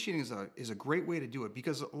 officiating is a great way to do it,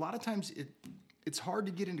 because a lot of times it's hard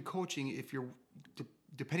to get into coaching if you're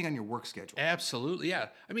depending on your work schedule. Absolutely, yeah.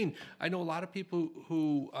 I mean, I know a lot of people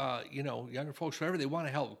who younger folks, whatever, they want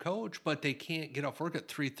to help coach, but they can't get off work at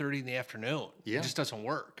 3:30 in the afternoon. Yeah. It just doesn't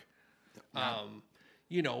work.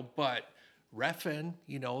 Yeah. But reffing,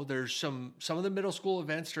 there's some of the middle school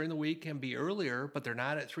events during the week can be earlier, but they're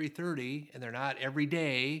not at 3:30 and they're not every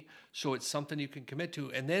day. So it's something you can commit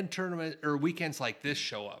to. And then tournament or weekends like this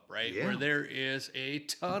show up, right? Yeah. Where there is a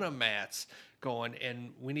ton of mats going,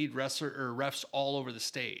 and we need refs all over the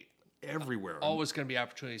state. Everywhere. Always going to be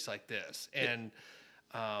opportunities like this. And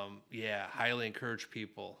highly encourage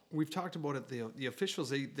people. We've talked about it. The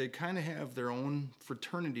officials, they kind of have their own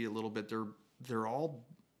fraternity a little bit. They're all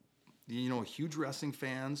huge wrestling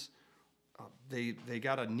fans. They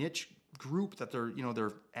got a niche group that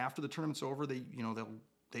they're after the tournament's over,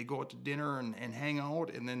 they go out to dinner and hang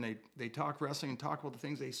out, and then they talk wrestling and talk about the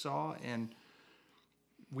things they saw, and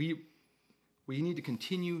we need to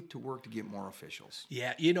continue to work to get more officials.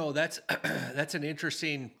 Yeah, that's an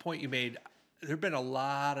interesting point you made. There've been a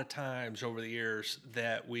lot of times over the years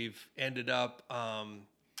that we've ended up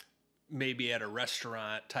maybe at a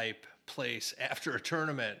restaurant type place after a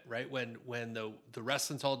tournament, right? When the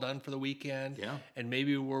wrestling's all done for the weekend. Yeah. And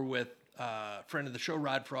maybe we're with a friend of the show,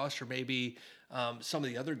 Rod Frost, or maybe some of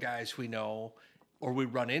the other guys we know, or we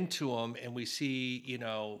run into them and we see,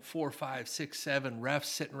 4, 5, 6, 7 refs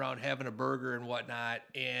sitting around having a burger and whatnot,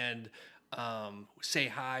 and say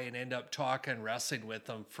hi and end up talking wrestling with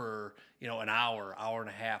them for, an hour and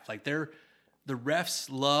a half. Like the refs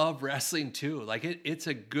love wrestling too. Like it's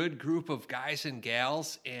a good group of guys and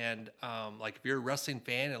gals. And like if you're a wrestling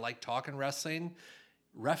fan and like talking wrestling,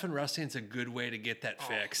 reffing wrestling is a good way to get that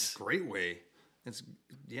fix. Great way. It's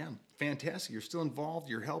fantastic. You're still involved.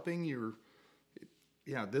 You're helping.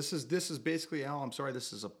 This is basically, Al, I'm sorry,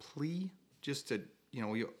 this is a plea just to,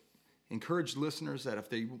 you encourage listeners that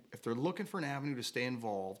if they're looking for an avenue to stay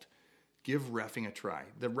involved, give reffing a try.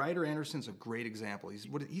 The Ryder Anderson's a great example.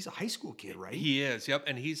 He's a high school kid, right? He is, yep.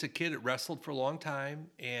 And he's a kid that wrestled for a long time,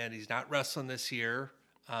 and he's not wrestling this year,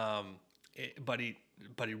 but he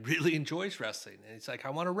really enjoys wrestling. And he's like, I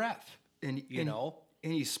want to ref, and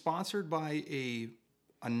he's sponsored by a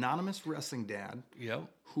anonymous wrestling dad. Yep.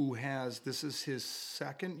 Who this is his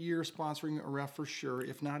 2nd year sponsoring a ref for sure,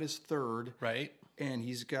 if not his 3rd. Right. And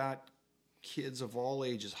he's got kids of all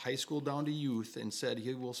ages, high school down to youth, and said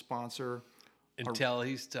he will sponsor Until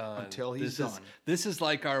he's done. This is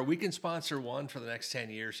like we can sponsor one for the next 10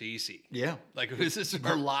 years easy. Yeah. Like this is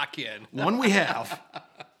our lock-in. One we have.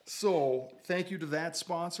 So thank you to that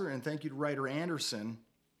sponsor, and thank you to Ryder Anderson.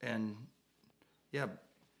 And yeah,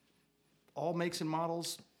 all makes and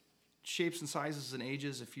models, shapes and sizes and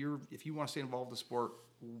ages. If you want to stay involved in the sport,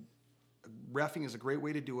 reffing is a great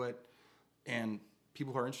way to do it. And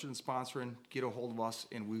people who are interested in sponsoring, get a hold of us,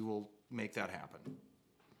 and we will make that happen.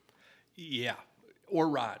 Yeah. Or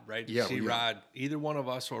Rod, right? Yeah. See Rod, either one of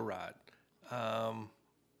us or Rod.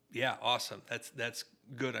 Yeah, awesome. That's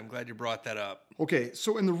good. I'm glad you brought that up. Okay,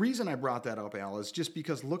 so and the reason I brought that up, Al, is just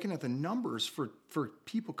because looking at the numbers for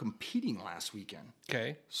people competing last weekend.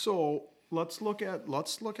 Okay. So let's look at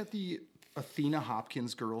the Athena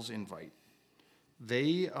Hopkins girls invite.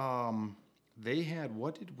 They had,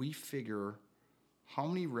 what did we figure? How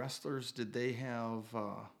many wrestlers did they have?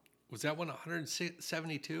 Was that one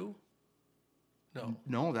 172?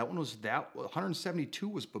 No, that one was 172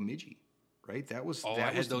 was Bemidji, right? That was. Oh,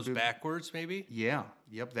 I had those backwards, maybe. Yeah,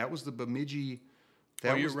 yep. That was the Bemidji.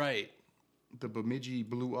 You're right. The Bemidji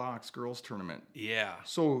Blue Ox girls tournament. Yeah.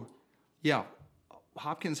 So, yeah,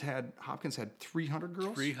 Hopkins had 300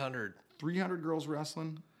 girls. 300 girls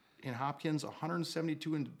wrestling in Hopkins,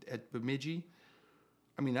 172 at Bemidji.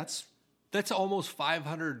 I mean, that's almost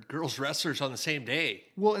 500 girls wrestlers on the same day.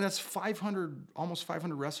 Well, and that's almost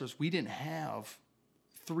 500 wrestlers we didn't have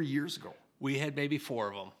 3 years ago. We had maybe 4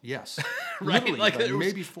 of them. Yes. Right? Like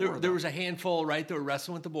maybe 4 There was a handful, right, that were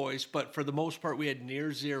wrestling with the boys, but for the most part, we had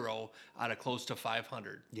near zero out of close to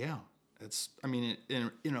 500. Yeah. It's, I mean,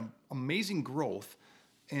 in an amazing growth.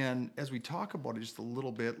 And as we talk about it just a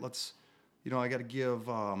little bit, I got to give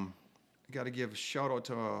a shout out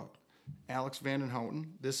to Alex Vandenhouten.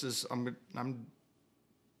 This was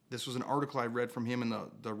an article I read from him in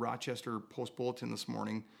the Rochester Post Bulletin this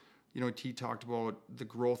morning. He talked about the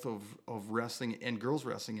growth of wrestling and girls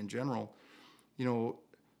wrestling in general.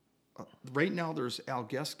 Right now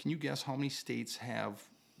can you guess how many states have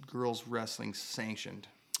girls wrestling sanctioned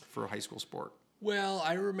for a high school sport? Well,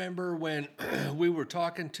 I remember when we were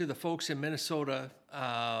talking to the folks in Minnesota,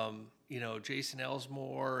 Jason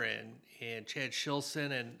Elsmore and Chad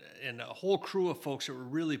Shilson and a whole crew of folks that were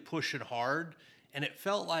really pushing hard. And it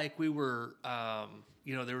felt like we were, there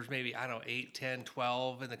was maybe, 8, 10,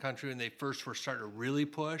 12 in the country when they first were starting to really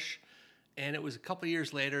push. And it was a couple of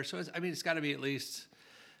years later. So, it's got to be at least,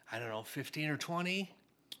 15 or 20.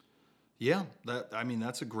 Yeah,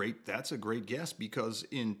 that's a great guess, because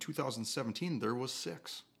in 2017 there was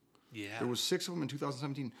 6. Yeah. There was 6 of them in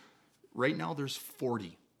 2017. Right now there's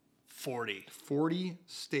 40. 40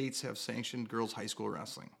 states have sanctioned girls high school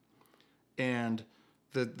wrestling. And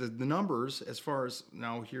the numbers, as far as,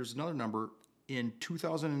 now here's another number, in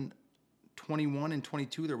 2021 and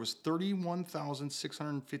 22 there was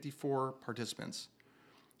 31,654 participants.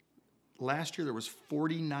 Last year there was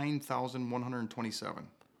 49,127.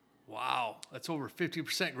 Wow, that's over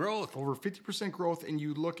 50% growth. Over 50% growth, and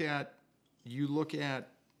you look at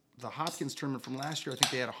the Hopkins tournament from last year. I think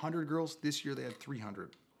they had 100 girls. This year they had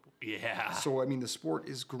 300. Yeah. So the sport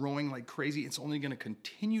is growing like crazy. It's only going to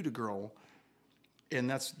continue to grow, and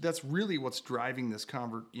that's really what's driving this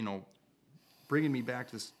bringing me back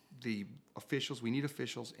to the officials. We need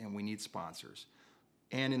officials and we need sponsors.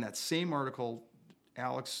 And in that same article,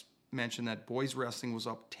 Alex mentioned that boys wrestling was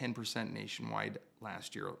up 10% nationwide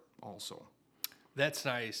last year also. That's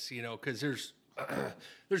nice, because there's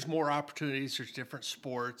more opportunities. There's different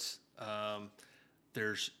sports.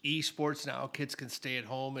 There's esports now. Kids can stay at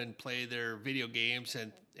home and play their video games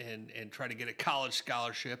and try to get a college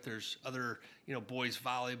scholarship. There's other, boys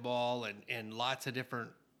volleyball and lots of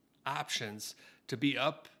different options. To be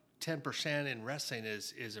up 10% in wrestling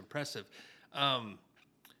is impressive.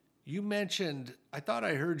 You mentioned, I thought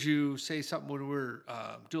I heard you say something when we were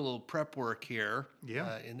doing a little prep work here.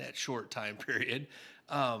 Yeah. In that short time period.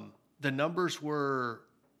 The numbers were,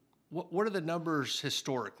 what are the numbers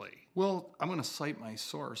historically? Well, I'm going to cite my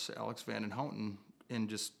source, Alex Vandenhouten, and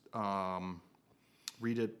just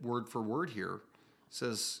read it word for word here. It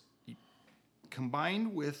says,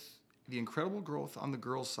 combined with the incredible growth on the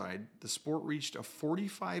girls' side, the sport reached a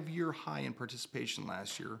 45-year high in participation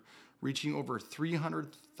last year, reaching over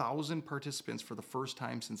 300,000 participants for the first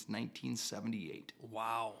time since 1978.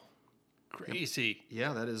 Wow. Crazy.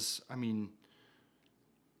 Yeah, that is,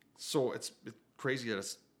 so it's crazy that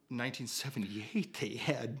it's 1978 they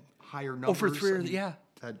had higher numbers. Over 300, yeah.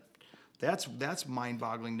 That's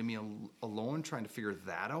mind-boggling to me alone, trying to figure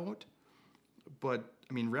that out. But,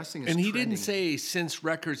 wrestling is And he trending. didn't say since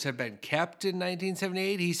records have been kept in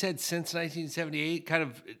 1978. He said since 1978, kind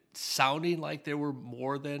of sounding like there were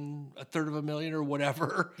more than a third of a million or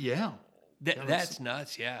whatever. Yeah. That's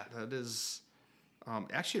nuts. Yeah. That is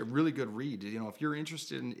actually a really good read. You know, if you're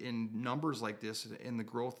interested in numbers like this, in the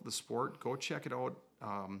growth of the sport, go check it out.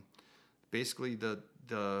 Basically,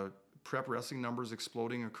 the prep wrestling numbers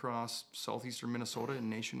exploding across southeastern Minnesota and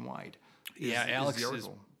nationwide. Alex has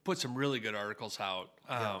put some really good articles out.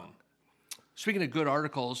 Speaking of good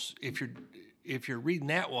articles, if you're reading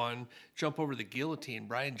that one, jump over to the Guillotine.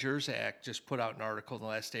 Brian Jerzak just put out an article in the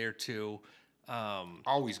last day or two.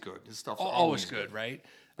 Always good. His stuff's always good, right?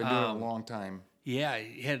 Been doing it a long time. Yeah,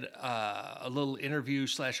 he had a little interview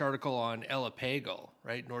 / article on Ella Pagel,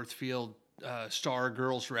 right? Northfield star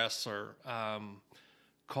girls wrestler,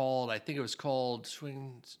 I think it was called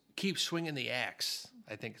Keep Swinging the Axe.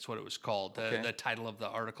 I think it's what it was called, the title of the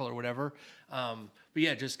article or whatever. But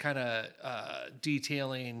yeah, just kind of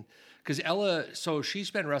detailing, because Ella, so she's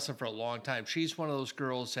been wrestling for a long time. She's one of those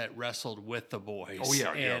girls that wrestled with the boys. Oh,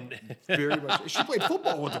 yeah. And very much. She played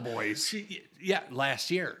football with the boys. Last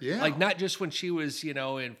year. Yeah. Like, not just when she was,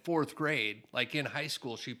 in fourth grade. Like, in high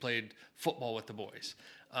school, she played football with the boys.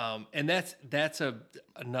 And that's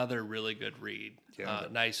another really good read. Yeah,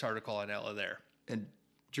 nice article on Ella there. And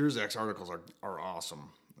Jerzak's articles are awesome.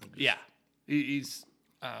 Yeah. He's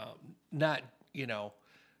not,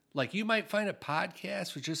 like you might find a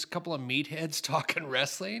podcast with just a couple of meatheads talking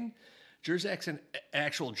wrestling. Jerzak's an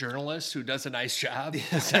actual journalist who does a nice job.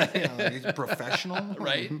 He's a professional.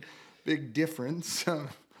 Right. Big difference.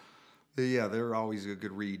 They're always a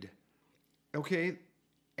good read. Okay,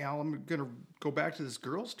 Al, I'm going to go back to this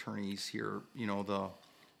girls' tourneys here.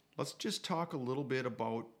 Let's just talk a little bit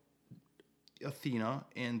about Athena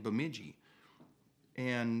and Bemidji.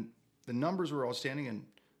 And the numbers were outstanding, and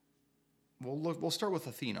we'll start with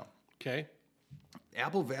Athena. Okay.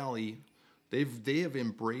 Apple Valley, they have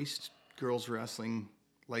embraced girls wrestling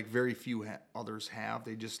like very few others have.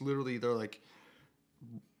 They just literally, they're like,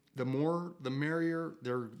 the more the merrier.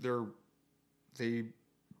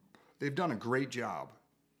 They've done a great job,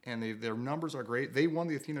 and their numbers are great. They won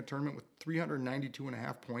the Athena tournament with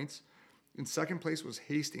 392.5 points. In second place was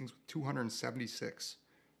Hastings with 276.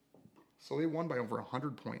 So they won by over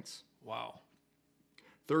 100 points. Wow.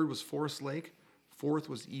 Third was Forest Lake. Fourth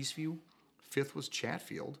was Eastview. Fifth was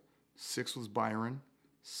Chatfield. Sixth was Byron.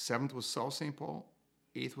 Seventh was South St. Paul.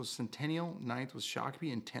 Eighth was Centennial. Ninth was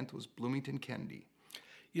Shakopee. And 10th was Bloomington Kennedy.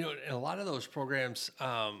 And a lot of those programs,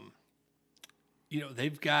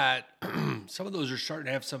 they've got, some of those are starting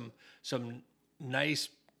to have some nice,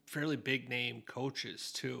 fairly big name coaches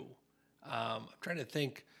too. I'm trying to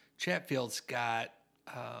think. Chatfield's got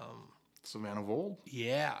Savannah Vold.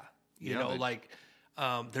 Yeah.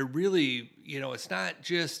 They're really, it's not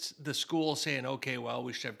just the school saying, okay, well,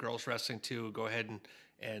 we should have girls wrestling too. Go ahead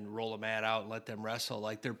and roll a mat out and let them wrestle.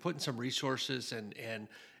 Like, they're putting some resources and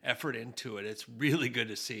effort into it. It's really good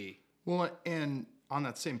to see. Well, and on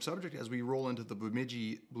that same subject, as we roll into the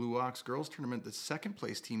Bemidji Blue Ox girls tournament, the second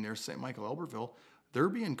place team there, St. Michael Albertville, they're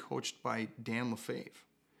being coached by Dan Lefebvre.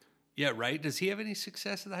 Yeah, right. Does he have any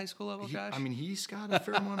success at the high school level, Josh? He's got a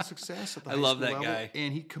fair amount of success at the high school level. I love that guy.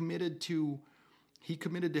 And he committed to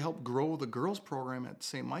help grow the girls program at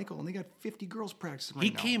St. Michael, and they got 50 girls practicing right now.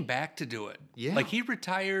 He came back to do it. Yeah. Like, he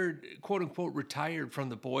retired, quote unquote, retired from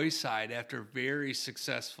the boys' side after a very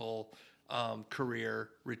successful career,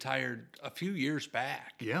 retired a few years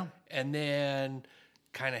back. Yeah. And then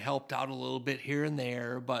kind of helped out a little bit here and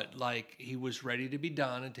there, but like, he was ready to be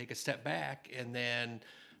done and take a step back. And then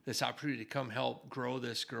this opportunity to come help grow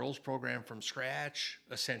this girls program from scratch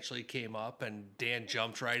essentially came up, and Dan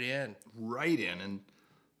jumped right in. And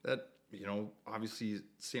that, obviously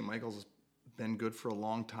St. Michael's has been good for a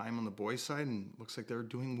long time on the boys' side, and looks like they're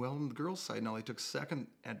doing well on the girls' side. Now, they took second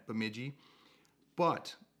at Bemidji,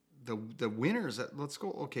 but the winners, let's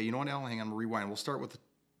go. Okay, you know what, Alan, hang on, rewind. We'll start with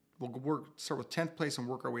 10th place and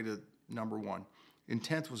work our way to number one. In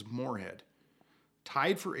 10th was Moorhead.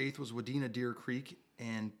 Tied for 8th was Wadena Deer Creek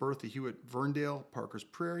and Bertha Hewitt Verndale, Parker's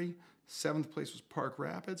Prairie. 7th place was Park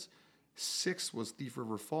Rapids. 6th was Thief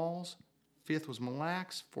River Falls. 5th was Mille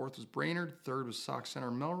Lacs. 4th was Brainerd. 3rd was Sauk Center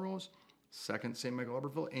Melrose. 2nd, St. Michael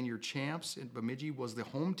Albertville. And your champs in Bemidji was the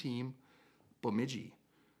home team, Bemidji.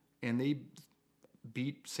 And they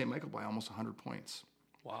beat St. Michael by almost 100 points.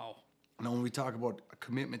 Wow. Now, when we talk about a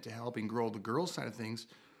commitment to helping grow the girls' side of things,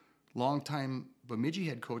 longtime Bemidji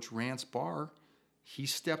head coach Rance Barr, he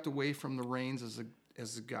stepped away from the reins as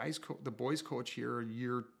the boys' coach here a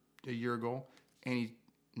year ago, and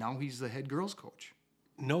now he's the head girls' coach.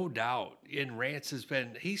 No doubt. And Rance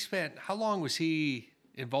how long was he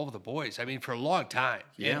involved with the boys? I mean, for a long time.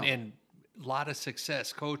 Yeah. And a lot of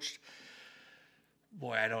success. Coached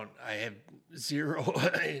boy, I have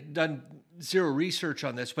done zero research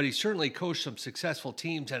on this, but he certainly coached some successful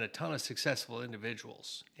teams and a ton of successful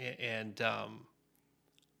individuals. And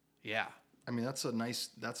yeah. I mean, that's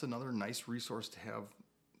another nice resource to have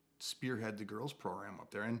spearhead the girls program up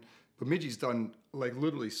there. And Bemidji's done, like,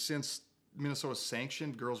 literally since Minnesota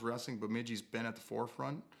sanctioned girls wrestling, Bemidji's been at the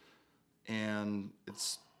forefront. And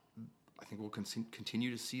I think we'll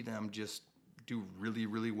continue to see them just do really,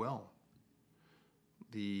 really well.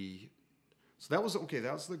 So that was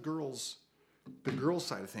the girls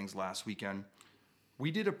side of things last weekend. We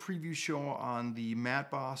did a preview show on the Matt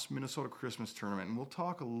Boss Minnesota Christmas tournament, and we'll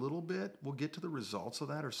talk a little bit. We'll get to the results of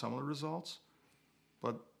that, or some of the results.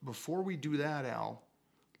 But before we do that, Al,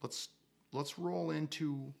 let's roll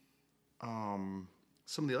into some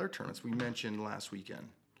of the other tournaments we mentioned last weekend.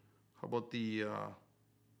 How about the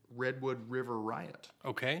Redwood Riot?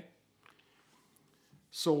 Okay.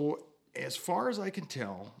 So, as far as I can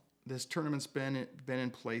tell, this tournament's been in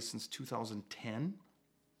place since 2010.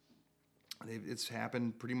 It's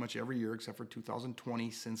happened pretty much every year except for 2020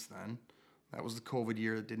 since then. That was the COVID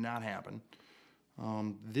year. It did not happen.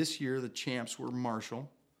 This year, the champs were Marshall.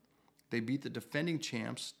 They beat the defending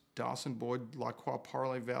champs, Dawson Boyd, La Croix,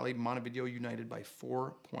 Parlay Valley, Montevideo United by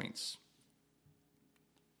 4 points.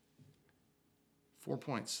 4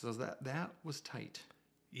 points. So that was tight.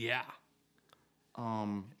 Yeah.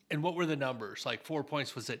 And what were the numbers? Like 4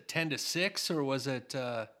 points, was it 10-6 or was it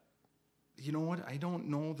You know what? I don't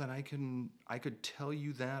know that I could tell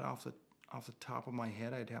you that off the top of my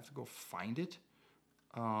head. I'd have to go find it.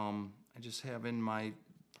 I just have in my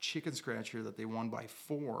chicken scratch here that they won by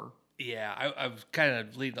 4. Yeah, I've kind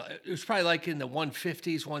of leading. It was probably like in the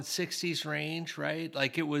 150s, 160s range, right?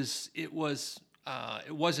 Like it wasn't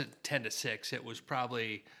 10-6. It was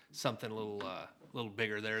probably something a little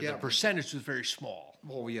bigger there. Yeah. The percentage was very small.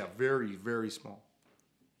 Oh yeah, very, very small.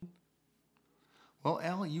 Well,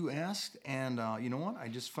 Al, you asked, and you know what? I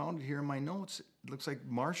just found it here in my notes. It looks like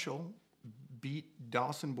Marshall beat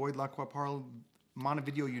Dawson Boyd La Croix Parle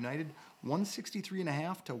Montevideo United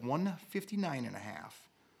 163.5 to 159.5.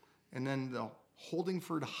 And then the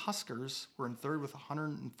Holdingford Huskers were in third with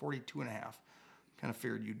 142.5. Kind of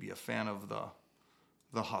figured you'd be a fan of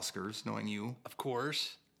the Huskers, knowing you. Of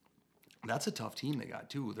course. That's a tough team they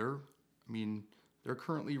got, too. They're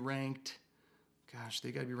currently ranked,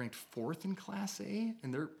 they got to be ranked 4th in Class A.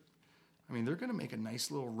 And they're going to make a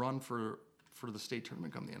nice little run for the state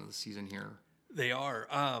tournament come the end of the season here. They are.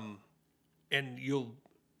 And you'll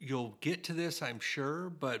get to this, I'm sure,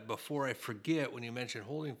 but before I forget, when you mentioned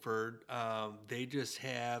Holdingford,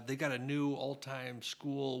 they got a new all-time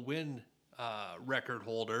school win record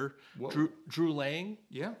holder, Drew Lang.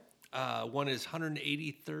 Yeah. Won his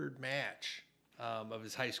 183rd match of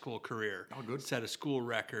his high school career. Oh, good. Set a school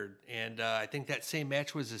record, and I think that same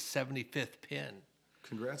match was his 75th pin.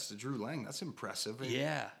 Congrats to Drew Lang. That's impressive.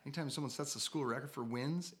 Yeah. Anytime someone sets the school record for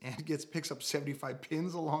wins and picks up 75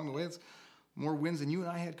 pins along the way, it's more wins than you and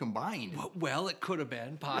I had combined. Well, it could have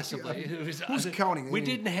been possibly. Yeah. Who's counting? We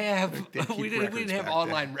didn't have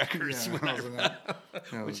online records, yeah,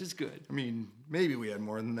 which is good. Maybe we had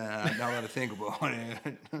more than that. Now that I think about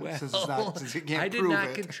it, well, since it can't I did prove not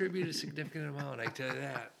it. contribute a significant amount. I tell you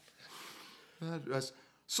that.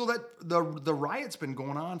 So that the riot's been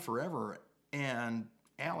going on forever, and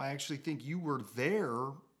Al, I actually think you were there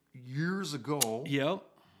years ago. Yep.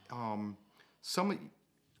 Some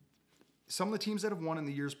of the teams that have won in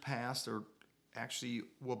the years past are actually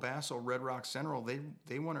Wabasso Red Rock Central.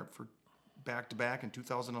 They won it for back-to-back in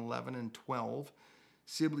 2011 and 12.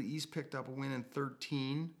 Sibley East picked up a win in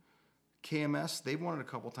 13. KMS, they've won it a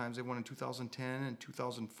couple times. They won in 2010 and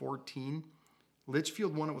 2014.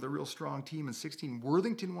 Litchfield won it with a real strong team in 16.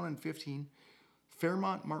 Worthington won in 15.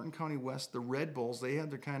 Fairmont, Martin County West, the Red Bulls, they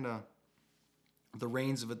had their kind of the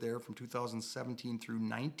reins of it there from 2017 through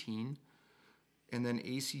 19. And then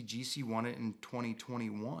ACGC won it in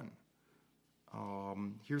 2021.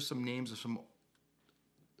 Here's some names of some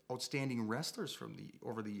outstanding wrestlers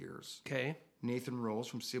over the years. Okay. Nathan Rose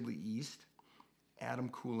from Sibley East. Adam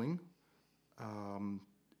Cooling.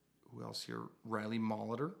 Who else here? Riley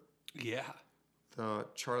Molitor. Yeah. The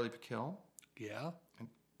Charlie Piquel. Yeah. And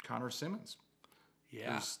Connor Simmons.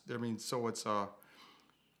 Yeah. So it's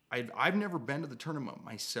I've never been to the tournament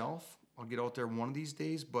myself. I'll get out there one of these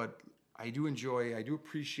days, but I do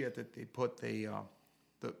appreciate that they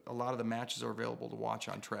a lot of the matches are available to watch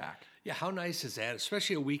on track. Yeah, how nice is that?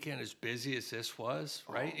 Especially a weekend as busy as this was,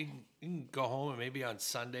 right? You can go home and maybe on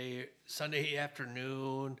Sunday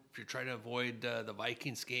afternoon, if you're trying to avoid the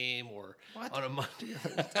Vikings game, or on a Monday.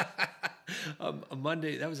 A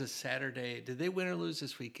Monday, that was a Saturday. Did they win or lose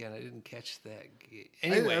this weekend? I didn't catch that game.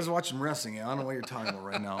 Anyway. I was watching wrestling. I don't know what you're talking about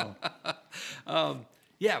right now.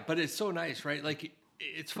 Yeah, but it's so nice, right? Like,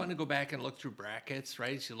 it's fun to go back and look through brackets,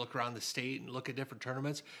 right? So you look around the state and look at different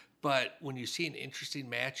tournaments. But when you see an interesting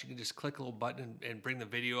match, you can just click a little button and bring the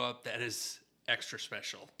video up. That is extra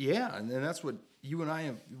special. Yeah, and then that's what you and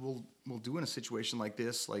I will do in a situation like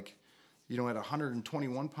this. Like, at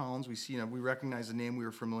 121 pounds, we recognize the name we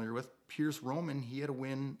were familiar with. Pierce Roman, he had a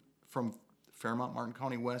win from Fairmont, Martin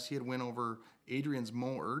County West. He had a win over Adrian's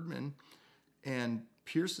Mo Erdman. And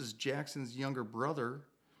Pierce is Jackson's younger brother,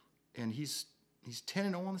 and he's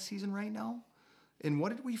 10-0 on the season right now. And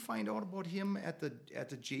what did we find out about him at the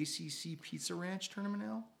JCC Pizza Ranch tournament,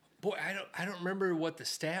 Al? Boy, I don't remember what the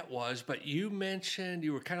stat was, but you mentioned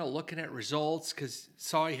you were kind of looking at results because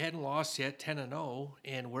saw he hadn't lost yet, 10-0.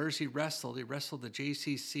 And where's he wrestled? He wrestled the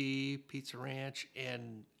JCC Pizza Ranch,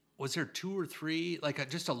 and was there 2 or 3, like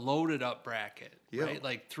just a loaded up bracket, right?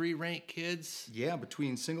 Like 3 ranked kids? Yeah,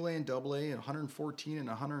 between single A and double A, and 114 and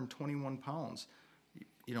 121 pounds.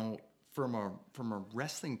 From a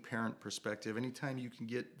wrestling parent perspective, anytime you can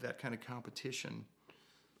get that kind of competition,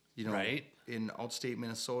 right, in outstate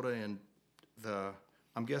Minnesota, and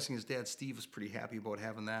I'm guessing his dad Steve was pretty happy about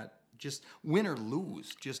having that, just win or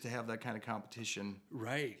lose, just to have that kind of competition,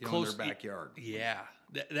 right, in their backyard. Yeah,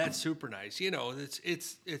 that's super nice.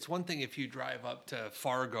 It's one thing if you drive up to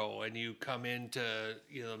Fargo and you come into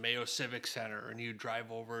the Mayo Civic Center and you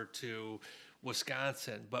drive over to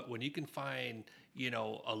Wisconsin, but when you can find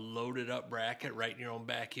a loaded up bracket right in your own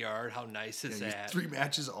backyard, how nice is that? 3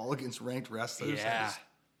 matches all against ranked wrestlers. Yeah. That was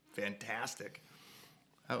fantastic.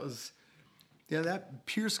 That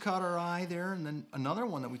Pierce caught our eye there. And then another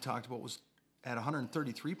one that we talked about was at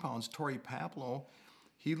 133 pounds, Torrey Paplow.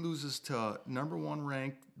 He loses to number 1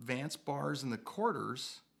 ranked Vance Bars in the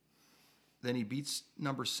quarters. Then he beats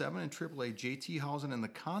number 7 in AAA, JT Housen, in the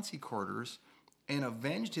Concy quarters, and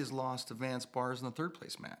avenged his loss to Vance Bars in the 3rd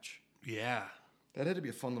place match. Yeah. That had to be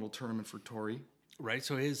a fun little tournament for Torrey. Right,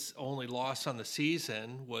 so his only loss on the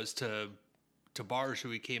season was to Bars, who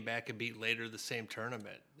he came back and beat later the same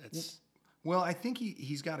tournament. Well, I think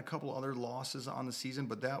he's got a couple other losses on the season,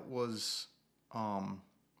 but that was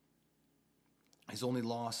his only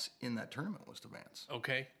loss in that tournament was to Vance.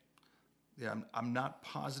 Okay. Yeah, I'm not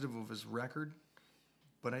positive of his record,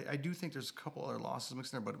 but I do think there's a couple other losses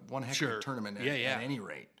mixed in there, but one heck of a tournament at any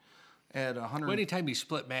rate. At 100. Well, anytime you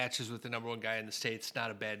split matches with the number 1 guy in the state, it's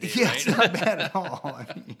not a bad day, yeah, right? It's not bad at all.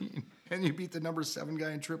 And you beat the number 7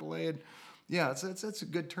 guy in AAA. And yeah, it's a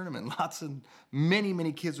good tournament.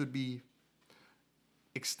 Many kids would be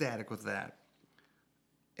ecstatic with that.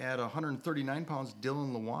 At 139 pounds,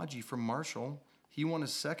 Dylan Lawaji from Marshall, he won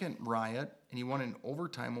his 2nd Riot, and he won in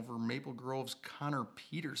overtime over Maple Grove's Connor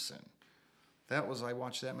Peterson. I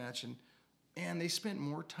watched that match, and they spent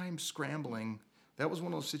more time scrambling. That was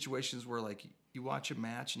one of those situations where, like, you watch a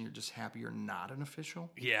match and you're just happy you're not an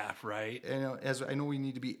official. Yeah, right. And as I know, we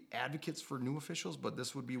need to be advocates for new officials, but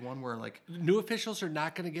this would be one where, like, new officials are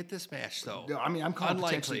not going to get this match, though. I mean, I'm calling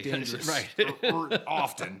potentially dangerous, right? or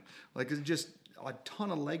often, like, it's just a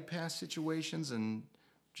ton of leg pass situations and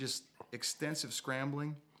just extensive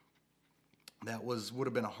scrambling. That would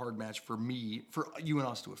have been a hard match for you and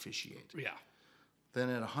us to officiate. Yeah. Then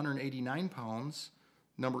at 189 pounds.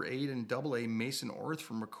 Number 8 in AA, Mason Orth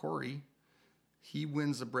from McCrory. He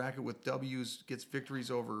wins the bracket with W's, gets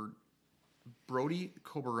victories over Brody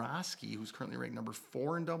Koborowski, who's currently ranked number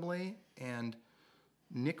 4 in AA, and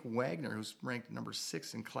Nick Wagner, who's ranked number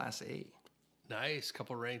 6 in Class A. Nice.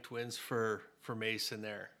 Couple ranked wins for Mason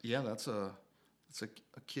there. Yeah, that's a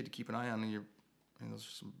kid to keep an eye on. Those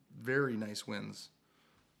are some very nice wins.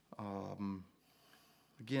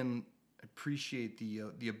 Again, appreciate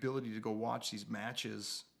the ability to go watch these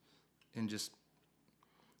matches and just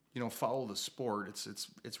follow the sport.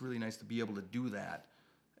 It's really nice to be able to do that.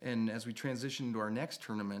 And as we transition into our next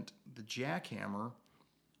tournament, the Jackhammer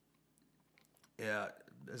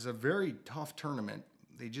is a very tough tournament.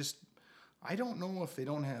 I don't know if they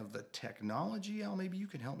don't have the technology. Al, maybe you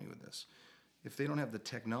can help me with this. If they don't have the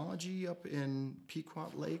technology up in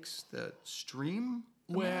Pequot Lakes that stream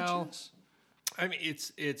the matches. I mean,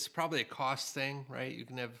 it's probably a cost thing, right? You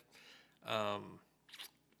can have,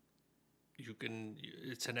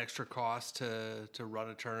 it's an extra cost to run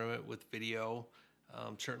a tournament with video,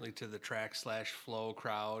 certainly to the track/flow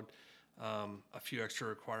crowd. a few extra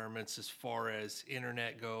requirements as far as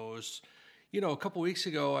internet goes. A couple weeks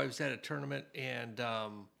ago, I was at a tournament and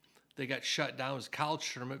they got shut down. It was a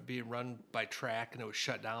college tournament being run by track, and it was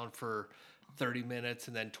shut down for 30 minutes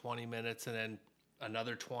and then 20 minutes and then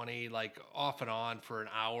another 20, like off and on for an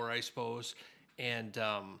hour, I suppose. And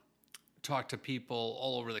talked to people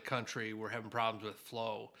all over the country. We're having problems with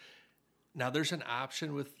flow. Now, there's an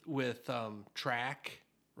option with track,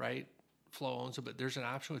 right? Flow owns it, but there's an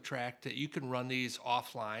option with track that you can run these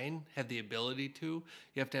offline, have the ability to.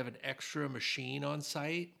 You have to have an extra machine on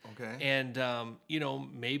site. Okay. And,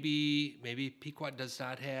 maybe Pequot does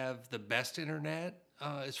not have the best internet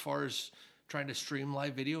as far as trying to stream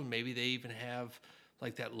live video. And maybe they even have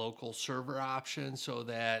like that local server option so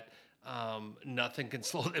that nothing can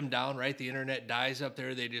slow them down, right? The internet dies up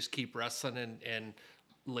there. They just keep wrestling and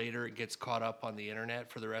later it gets caught up on the internet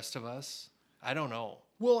for the rest of us. I don't know.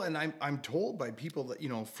 Well, and I'm told by people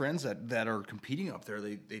that, friends that are competing up there,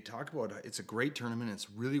 they talk about it's a great tournament.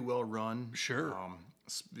 It's really well run. Sure.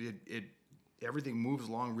 Everything moves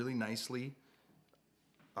along really nicely.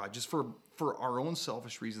 Just for our own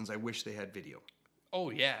selfish reasons, I wish they had video.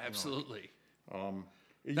 Oh yeah, absolutely.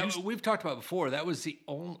 We've talked about before. That was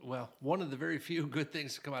one of the very few good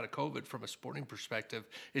things to come out of COVID from a sporting perspective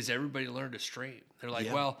is everybody learned to stream. They're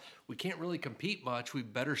like, well, we can't really compete much. We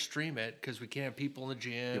better stream it because we can't have people in the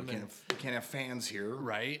gym. We can't have fans here.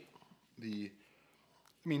 Right.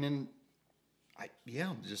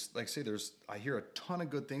 Just like I say, I hear a ton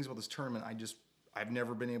of good things about this tournament. I've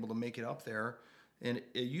never been able to make it up there. And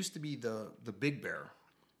it used to be the Big Bear.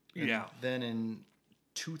 And then in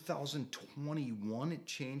 2021, it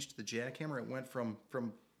changed to the Jackhammer. It went from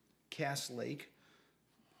Cass Lake.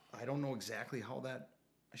 I don't know exactly how that.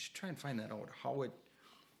 I should try and find that out.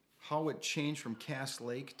 How it changed from Cass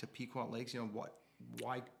Lake to Pequot Lakes.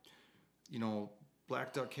 Why?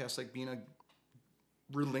 Black Duck Cass Lake being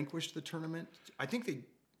relinquished the tournament. I think they.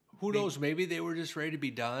 Who knows? Maybe they were just ready to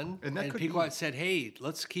be done, and Pequot said, "Hey,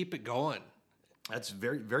 let's keep it going." That's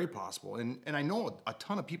very, very possible. And I know a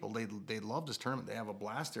ton of people, they love this tournament. They have a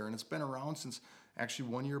blast there. And it's been around since actually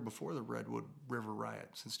 1 year before the Redwood River Riot,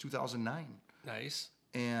 since 2009. Nice.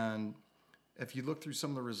 And if you look through some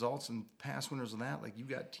of the results and past winners of that, like you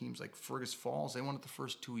got teams like Fergus Falls, they won it the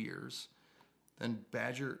first 2 years. Then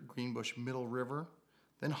Badger, Greenbush, Middle River.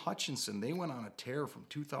 Then Hutchinson, they went on a tear from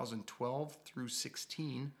 2012 through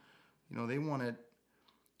 16. They won it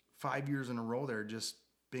 5 years in a row there, just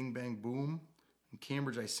bing, bang, boom. In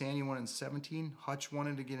Cambridge, Isani won it in 17. Hutch won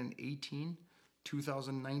it again in 18.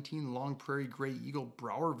 2019, Long Prairie Gray Eagle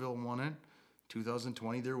Browerville won it.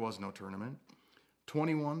 2020, there was no tournament.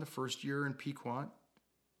 21, the first year in Pequot,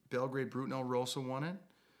 Belgrade Brute El Rosa won it.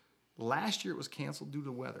 Last year, it was canceled due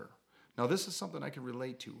to weather. Now, this is something I can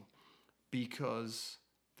relate to because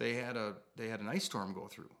they had an ice storm go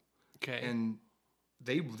through. Okay. And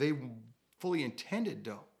they fully intended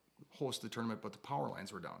to host the tournament, but the power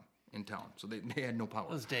lines were down in town, so they had no power.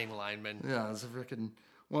 Those dang linemen. Yeah, it was a freaking.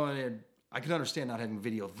 Well, I can understand not having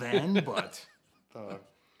video then, but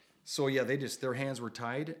so yeah, their hands were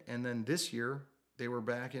tied, and then this year they were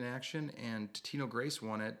back in action, and Totino Grace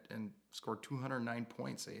won it and scored 209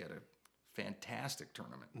 points. They had a fantastic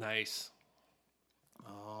tournament. Nice.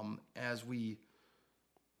 As we,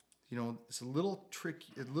 it's a little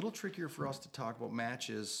trickier for us to talk about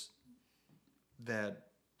matches that.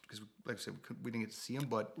 Because, like I said, we didn't get to see him,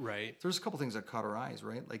 but there's a couple things that caught our eyes,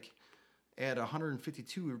 right? Like at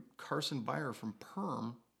 152, Carson Beyer from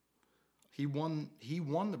Perm, he won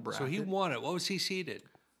the bracket. So he won it. What was he seeded?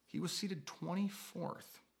 He was seeded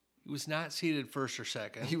 24th. He was not seeded first or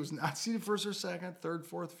second. He was not seeded first or second, third,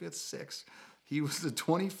 fourth, fifth, sixth. He was the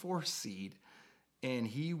 24th seed, and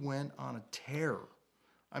he went on a tear.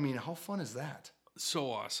 I mean, how fun is that?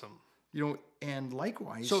 So awesome. And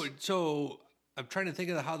likewise. So I'm trying to think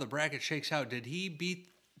of how the bracket shakes out. Did he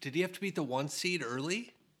have to beat the 1 seed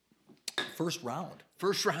early? First round.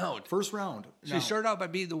 So he started out by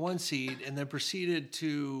beating the 1 seed and then proceeded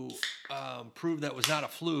to prove that was not a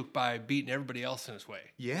fluke by beating everybody else in his way.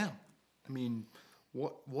 Yeah. I mean,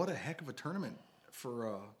 what a heck of a tournament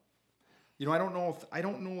for I don't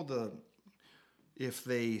know if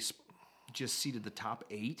they just seeded the top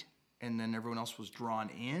 8 and then everyone else was drawn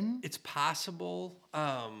in. It's possible.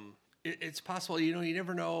 It's possible. You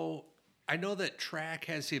never know. I know that track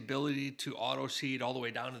has the ability to auto seed all the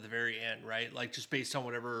way down to the very end, right? Like just based on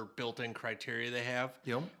whatever built-in criteria they have.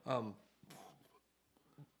 Yep.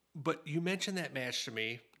 But you mentioned that match to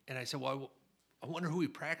me, and I said, well, I wonder who he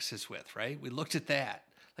practices with, right? We looked at that.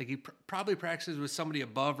 Like he probably practices with somebody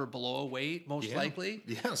above or below a weight, most likely.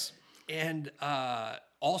 Yes. And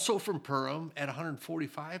Also from Perham at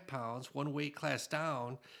 145 pounds, one weight class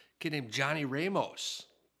down, a kid named Johnny Ramos.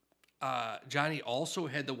 Johnny also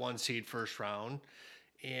had the 1 seed first round,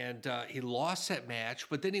 and he lost that match,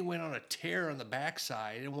 but then he went on a tear on the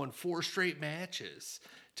backside and won 4 straight matches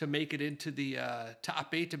to make it into the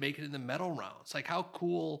top 8, to make it in the medal rounds. Like, how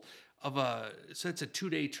cool so it's a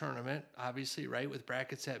 2-day tournament, obviously, right, with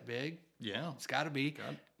brackets that big? Yeah. It's got to be.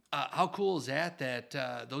 How cool is that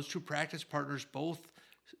those 2 practice partners both,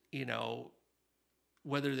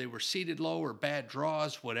 whether they were seated low or bad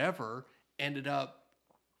draws, whatever, ended up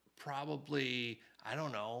probably, I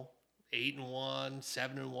don't know, 8-1,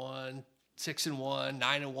 7-1, 6-1,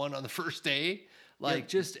 9-1 on the first day. Like,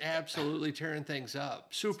 just absolutely tearing things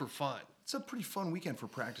up. Super fun. It's a pretty fun weekend for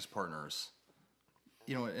practice partners.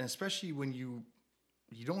 And especially when you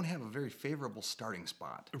don't have a very favorable starting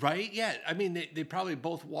spot. Right? Yeah. I mean, they probably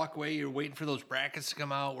both walk away. You're waiting for those brackets to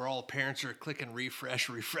come out where all the parents are clicking refresh.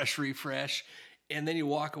 And then you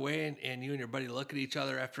walk away and you and your buddy look at each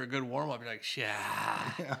other after a good warm-up. You're like,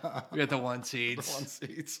 yeah. We got the 1 seeds. The 1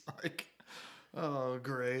 seeds. Like, oh,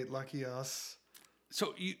 great. Lucky us.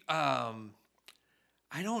 So you,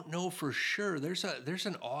 I don't know for sure. There's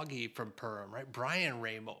an Augie from Perham, right? Brian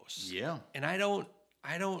Ramos. Yeah. And I don't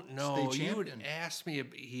know. State You would champion. ask me.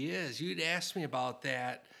 He is. You'd ask me about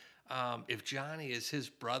that. If Johnny is his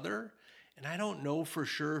brother, and I don't know for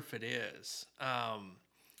sure if it is.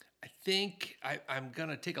 I think I'm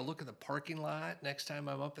gonna take a look at the parking lot next time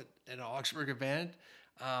I'm up at an Augsburg event.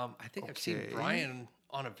 I think I've seen Brian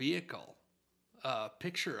on a vehicle.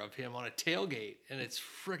 Picture of him on a tailgate, and it's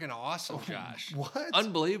freaking awesome, Josh. What?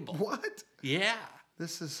 Unbelievable. What? Yeah.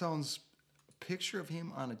 Sounds picture of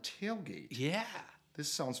him on a tailgate. Yeah.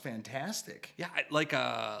 This sounds fantastic. Yeah, like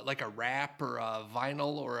a wrap or a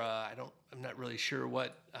vinyl or I'm not really sure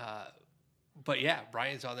what, but yeah,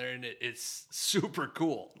 Brian's on there and it's super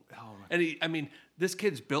cool. Oh, and this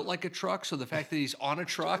kid's built like a truck, so the fact that he's on a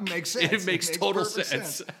truck makes sense. It makes total perfect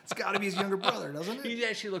sense. It's got to be his younger brother, doesn't it? He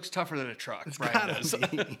actually looks tougher than a truck. It's Brian gotta does.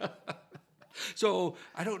 be. So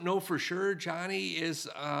I don't know for sure. Johnny is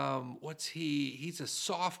what's he? He's a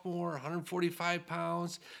sophomore, 145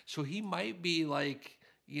 pounds. So he might be like,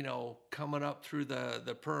 coming up through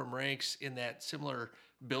the Perham ranks in that similar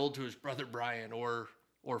build to his brother Brian or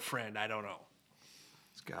friend. I don't know.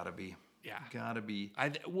 It's gotta be. Yeah, gotta be.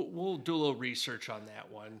 We'll do a little research on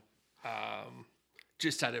that one,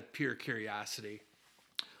 just out of pure curiosity.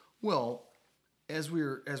 Well, as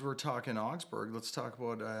we're talking Augsburg, let's talk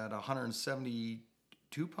about at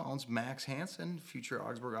 172 pounds, Max Hansen, future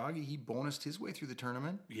Augsburg Augie. He bonused his way through the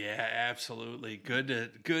tournament. Yeah, absolutely. Good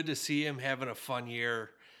to see him having a fun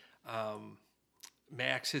year.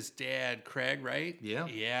 Max, his dad, Craig, right? Yeah.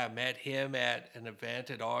 Yeah, met him at an event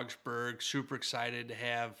at Augsburg. Super excited to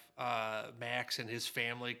have Max and his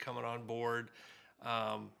family coming on board.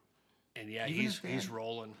 And yeah, he's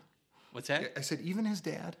rolling. What's that? I said, even his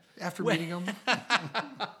dad, after meeting him?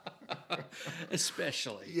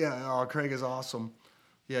 Especially. Yeah, Craig is awesome.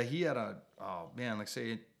 Yeah, he had like I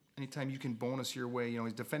say, anytime you can bonus your way,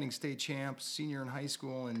 he's defending state champ, senior in high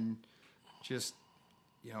school, and just,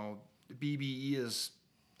 BBE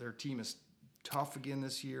their team is tough again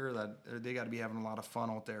this year. That they got to be having a lot of fun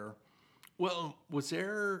out there. Well, was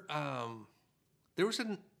there was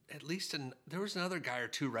another guy or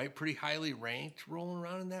two, right? Pretty highly ranked rolling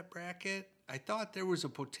around in that bracket. I thought there was a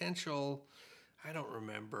potential. I don't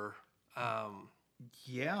remember.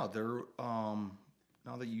 Yeah, there.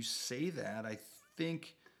 Now that you say that, I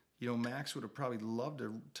think Max would have probably loved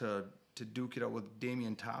to duke it out with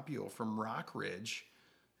Damian Tapio from Rock Ridge,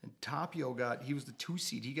 and Tapio he was the 2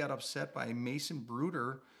 seed. He got upset by Mason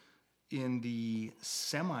Bruder in the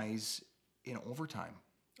semis in overtime.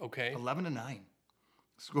 Okay, 11-9.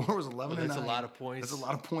 Score was 11-9. That's a lot of points. That's a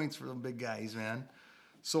lot of points for the big guys, man.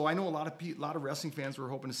 So I know a lot of wrestling fans were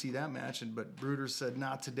hoping to see that match, but Bruder said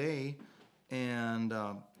not today. And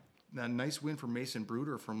a nice win for Mason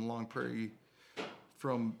Bruder from Long Prairie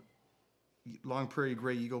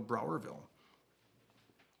Gray Eagle Browerville.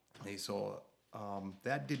 Okay, so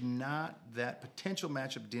that potential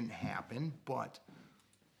matchup didn't happen, but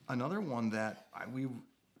another one that I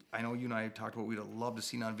know you and I talked about we'd have loved to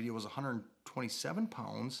see on video was 127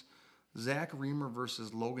 pounds, Zach Reamer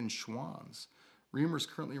versus Logan Schwanz. Reamer's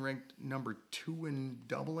currently ranked number 2 in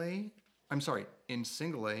in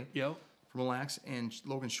single A. Yep. For Mille Lacs, and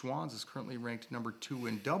Logan Schwanz is currently ranked number 2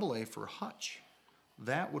 in double A for Hutch.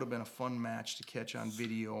 That would have been a fun match to catch on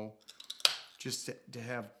video, just to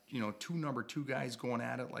have 2 number 2 guys going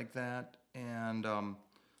at it like that, and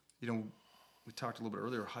we talked a little bit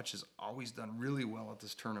earlier, Hutch has always done really well at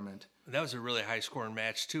this tournament. That was a really high scoring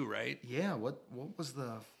match too, right? Yeah. What was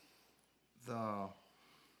the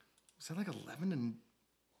was that like 11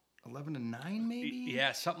 to 9 maybe?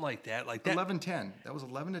 Yeah, something like that. Like that. 11-10. That was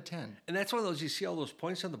 11-10. And that's one of those, you see all those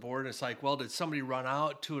points on the board, and it's like, well, did somebody run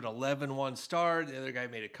out to an 11-1 start? The other guy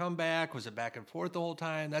made a comeback. Was it back and forth the whole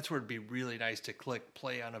time? That's where it'd be really nice to click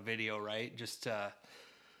play on a video, right? Just to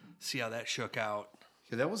see how that shook out.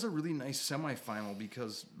 Yeah, that was a really nice semifinal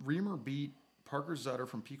because Reamer beat Parker Zutter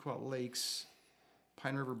from Pequot Lakes,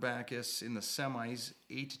 Pine River Bacchus in the semis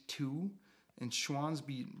 8-2, and Schwann's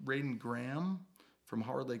beat Raiden Graham from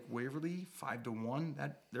Howard Lake Waverly 5-1.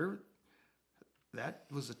 That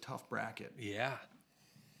was a tough bracket. Yeah.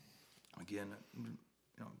 Again,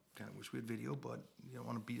 kind of wish we had video, but you don't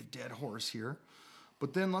want to beat a dead horse here.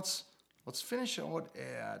 But then let's finish out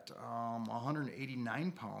at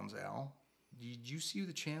 189 pounds, Al. Did you see who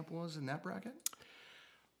the champ was in that bracket?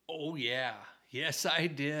 Oh, yeah. Yes, I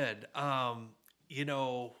did.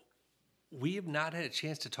 We have not had a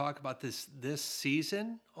chance to talk about this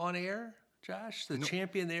season on air, Josh, the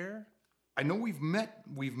champion there. I know we've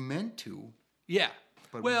meant to. Yeah.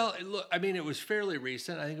 Well, look, I mean, it was fairly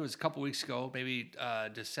recent. I think it was a couple weeks ago, maybe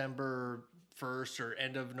December 1st or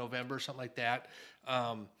end of November, something like that.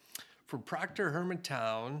 From Proctor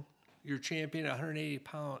Hermantown, your champion at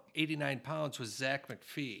 89 pounds was Zach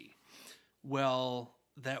McPhee. Well,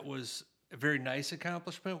 that was a very nice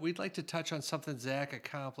accomplishment. We'd like to touch on something Zach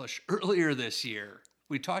accomplished earlier this year.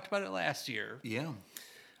 We talked about it last year. Yeah.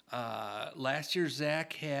 Last year,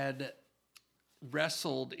 Zach had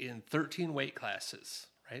wrestled in 13 weight classes,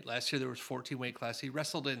 right? Last year, there was 14 weight classes. He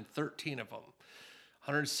wrestled in 13 of them,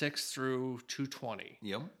 106 through 220.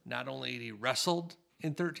 Yep. Not only did he wrestled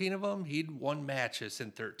in 13 of them, he'd won matches in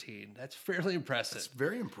 13. That's fairly impressive. That's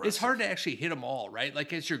very impressive. It's hard to actually hit them all, right?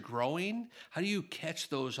 Like as you're growing, how do you catch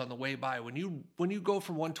those on the way by? When you go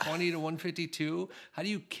from 120 to 152, how do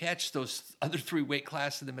you catch those other three weight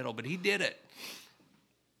classes in the middle? But he did it.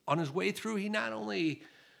 On his way through, he not only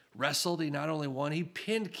wrestled, he not only won, he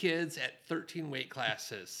pinned kids at 13 weight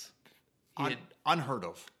classes. Unheard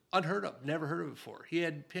of. Unheard of. Never heard of it before. He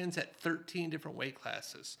had pins at 13 different weight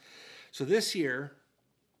classes. So this year,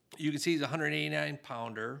 you can see he's a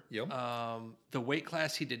 189-pounder. Yep. The weight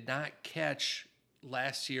class he did not catch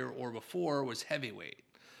last year or before was heavyweight,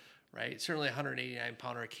 right? Certainly a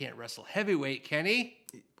 189-pounder can't wrestle heavyweight, can he?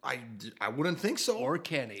 I wouldn't think so. Or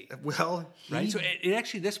can he? Well, right. So it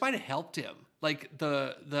actually, this might have helped him. Like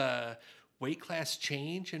the weight class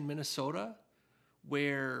change in Minnesota,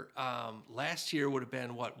 where last year would have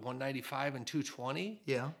been, 195 and 220?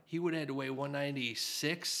 Yeah. He would have had to weigh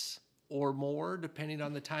 196 or more, depending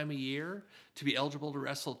on the time of year, to be eligible to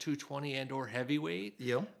wrestle 220 and or heavyweight.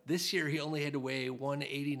 Yeah. This year, he only had to weigh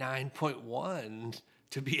 189.1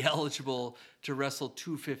 to be eligible to wrestle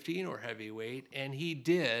 215 or heavyweight, and he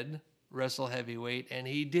did wrestle heavyweight, and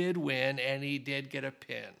he did win, and he did get a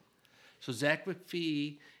pin. So Zach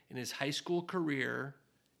McPhee, in his high school career,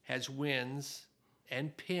 has wins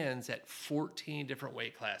and pins at 14 different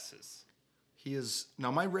weight classes. He is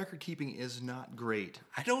now. My record keeping is not great.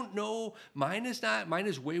 I don't know. Mine is not. Mine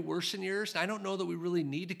is way worse than yours. I don't know that we really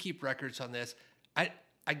need to keep records on this. I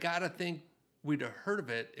gotta think we'd have heard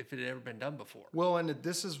of it if it had ever been done before. Well, and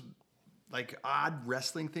this is like odd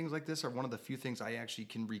wrestling things like this are one of the few things I actually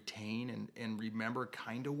can retain and remember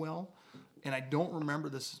kind of well. And I don't remember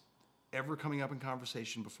this ever coming up in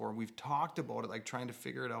conversation before. We've talked about it, like trying to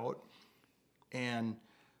figure it out. And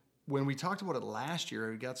when we talked about it last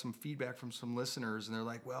year, we got some feedback from some listeners, and they're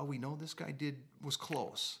like, well, we know this guy was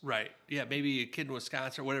close. Right. Yeah, maybe a kid in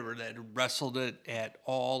Wisconsin or whatever that wrestled it at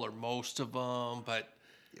all or most of them, but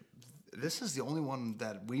this is the only one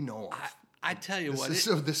that we know of. I tell you what.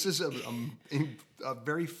 This is a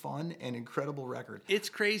very fun and incredible record. It's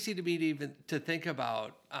crazy to me to think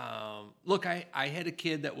about. Look, I had a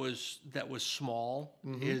kid that was small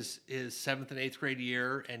his 7th and 8th grade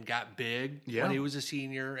year and got big when he was a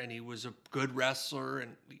senior, and he was a good wrestler.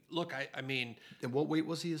 And look, I mean. And what weight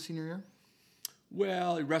was he his senior year?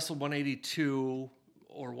 Well, he wrestled 182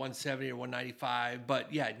 or 170 or 195,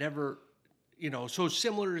 but yeah, never. So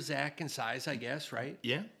similar to Zach in size, I guess, right?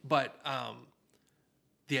 Yeah. But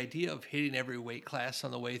the idea of hitting every weight class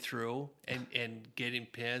on the way through and getting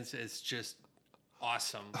pins is just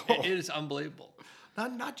awesome. Oh. It is unbelievable.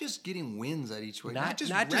 Not just getting wins at each weight. Not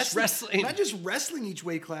just wrestling. Not just wrestling each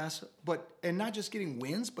weight class, and not just getting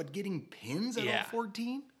wins, but getting pins at all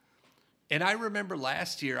 14. And I remember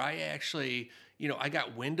last year, I actually, I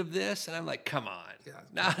got wind of this, and I'm like, come on.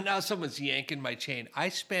 Yeah. Now someone's yanking my chain. I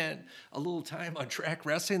spent a little time on track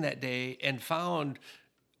wrestling that day and found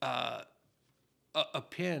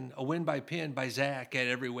a win by pin by Zach at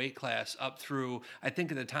every weight class up through, I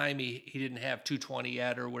think at the time he didn't have 220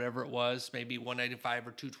 yet or whatever it was, maybe 195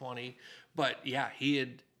 or 220. But yeah, he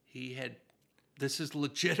had, this is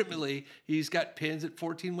legitimately, he's got pins at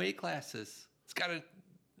 14 weight classes. It's got to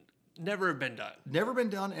never have been done. Never been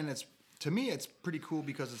done. And to me, it's pretty cool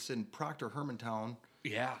because it's in Proctor, Hermantown.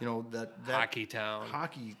 Yeah. You know, that hockey town.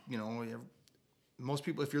 Hockey, you know, most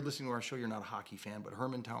people, if you're listening to our show, you're not a hockey fan, but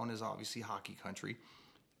Hermantown is obviously hockey country.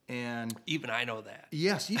 And even I know that.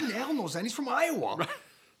 Yes, even Al knows that. And he's from Iowa. Right.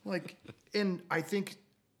 Like, and I think,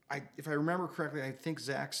 if I remember correctly, I think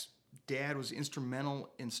Zach's dad was instrumental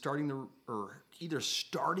in either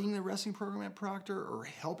starting the wrestling program at Proctor or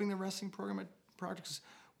helping the wrestling program at Proctor. Because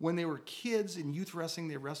when they were kids in youth wrestling,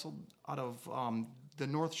 they wrestled out of the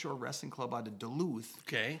North Shore Wrestling Club out of Duluth.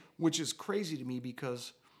 Okay. Which is crazy to me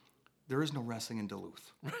because there is no wrestling in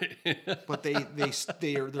Duluth. Right. But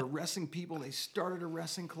they're wrestling people. They started a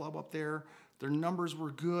wrestling club up there. Their numbers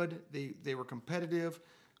were good. They were competitive.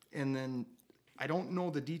 And then I don't know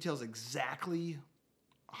the details exactly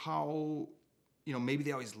how, you know, maybe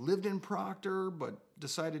they always lived in Proctor, but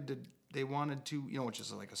decided they wanted to, you know, which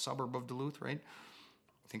is like a suburb of Duluth, right?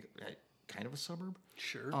 I think kind of a suburb.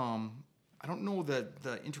 Sure. I don't know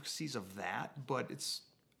the intricacies of that, but it's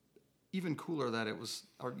even cooler that it was,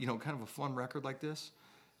 you know, kind of a fun record like this,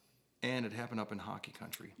 and it happened up in hockey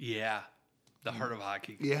country. Yeah, the heart of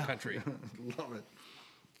hockey country. Love it.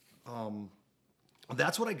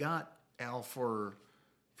 That's what I got, Al, for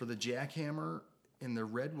the Jackhammer and the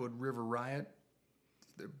Redwood Riot.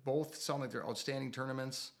 They both sound like they're outstanding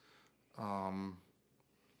tournaments.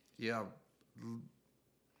 Yeah.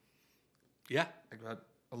 Yeah. I got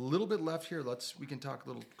a little bit left here. We can talk a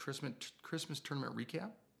little Christmas tournament recap.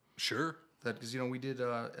 Sure. Because, you know, we did,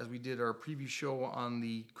 as we did our preview show on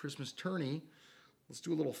the Christmas tourney, let's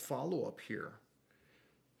do a little follow-up here.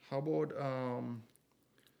 How about,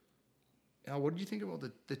 Al, what did you think about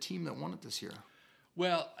the team that won it this year?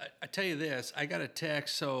 Well, I tell you this, I got a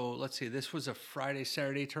text. So let's see, this was a Friday,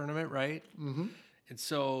 Saturday tournament, right? Mm-hmm. And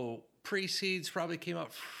so pre-seeds probably came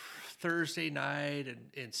out Thursday night,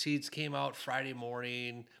 and seeds came out Friday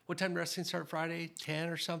morning. What time did wrestling start Friday? 10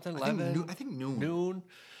 or something? 11? I think noon. Noon.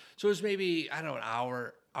 So it was maybe, I don't know, an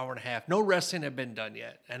hour and a half. No wrestling had been done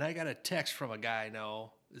yet. And I got a text from a guy I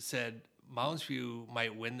know that said, Mounds View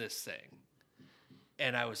might win this thing.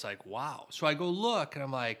 And I was like, wow. So I go look, and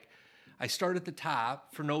I'm like, I start at the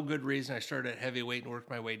top for no good reason. I started at heavyweight and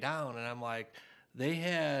worked my way down. And I'm like, they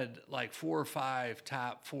had like 4 or 5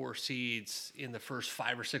 top 4 seeds in the first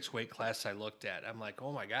 5 or 6 weight classes I looked at. I'm like,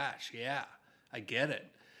 oh my gosh, yeah, I get it.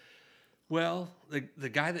 Well, the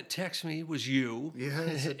guy that texted me was you.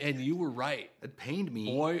 Yes. And you were right. It pained me.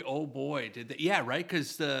 Boy, oh boy, did they. Yeah, right,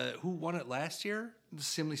 because who won it last year? The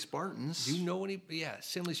Simley Spartans. Do you know any? Yeah,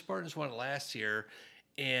 Simley Spartans won it last year.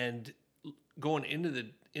 And going into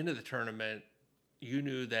the tournament, you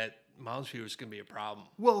knew that Mounds View was going to be a problem.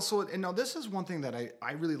 Well, and now this is one thing that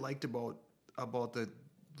I really liked about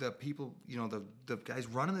the people, you know, the guys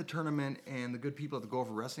running the tournament and the good people at the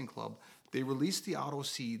Gopher Wrestling Club. They released the auto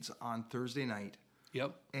seeds on Thursday night.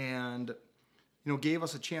 Yep. And, you know, gave me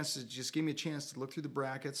a chance to look through the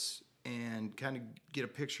brackets and kind of get a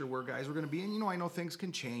picture where guys were going to be. And, you know, I know things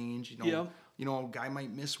can change. You know, a guy might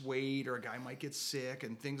miss weight or a guy might get sick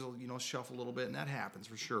and things will, you know, shuffle a little bit, and that happens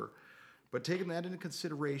for sure. But taking that into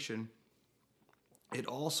consideration, it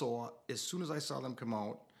also, as soon as I saw them come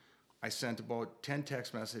out, I sent about 10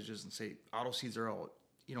 text messages and say, auto seeds are out.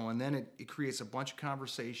 You know, and then it creates a bunch of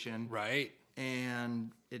conversation. Right.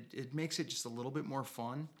 And it makes it just a little bit more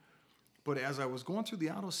fun. But as I was going through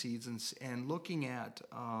the auto seeds and looking at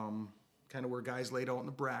kind of where guys laid out in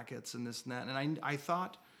the brackets and this and that, and I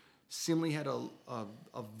thought Simley had a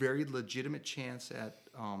very legitimate chance at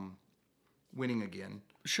winning again.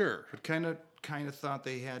 Sure. But kind of thought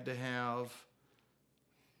they had to have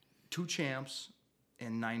 2 champs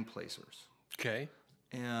and 9 placers. Okay.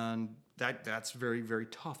 And that's very, very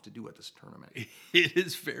tough to do at this tournament. It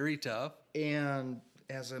is very tough. And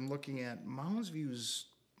as I'm looking at Mounds View's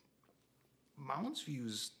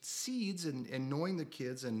seeds and knowing the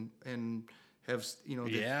kids and have, you know,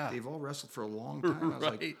 they've all wrestled for a long time. I was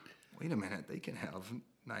like, wait a minute, they can have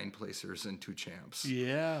 9 placers and 2 champs.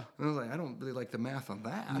 Yeah. And I was like, I don't really like the math on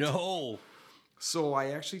that. No. So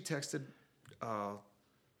I actually texted a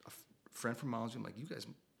friend from Mounds View. I'm like, you guys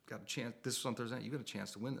got a chance. This was on Thursday night. You got a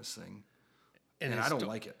chance to win this thing. And I don't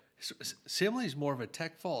like it. Simley's more of a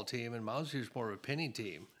tech fall team, and Mounds View's more of a pinning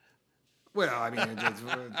team. Well, I mean, I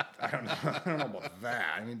don't know about that.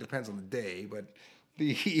 I mean, it depends on the day, but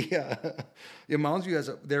Mounds View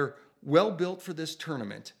they're well built for this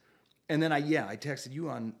tournament, And then I texted you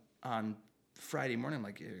on Friday morning. I'm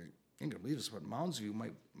like, you ain't gonna believe this, but Mounds View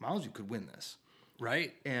could win this.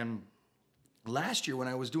 Right. And last year when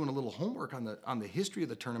I was doing a little homework on the history of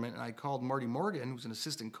the tournament, and I called Marty Morgan, who's an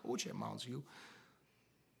assistant coach at Mounds View,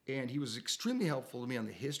 and he was extremely helpful to me on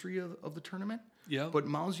the history of the tournament. Yeah. But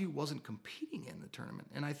Mounds View wasn't competing in the tournament.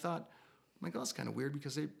 And I thought, my God, that's kind of weird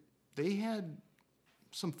because they had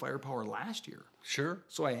some firepower last year. Sure.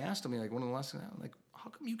 So I asked him, like, one of the last things, I'm like, how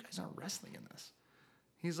come you guys aren't wrestling in this?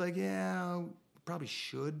 He's like, yeah, we probably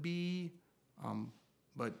should be.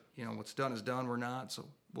 But, what's done is done. We're not. So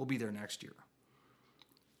we'll be there next year.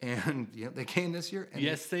 And they came this year. And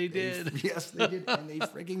yes, they did. Yes, they did. And they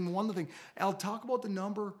freaking won the thing. I'll talk about the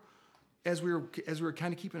number as we were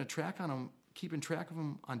kind of keeping track of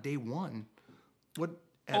them on day one.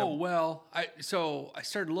 I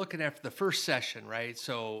started looking after the first session, right?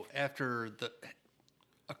 So after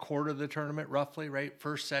a quarter of the tournament, roughly, right?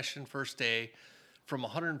 First session, first day, from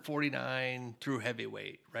 149 through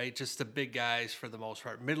heavyweight, right? Just the big guys for the most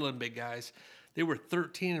part, middle and big guys. They were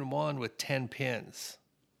 13-1 with 10 pins.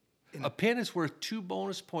 A pin is worth 2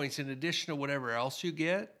 bonus points in addition to whatever else you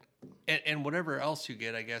get. And whatever else you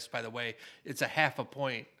get, I guess, by the way, it's a half a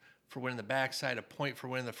point for winning the backside, a point for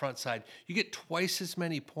winning the front side. You get twice as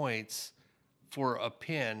many points for a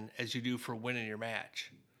pin as you do for winning your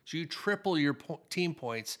match. So you triple your team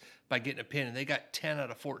points by getting a pin. And they got 10 out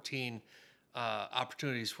of 14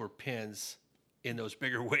 opportunities for pins in those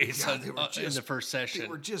bigger weights in the first session. They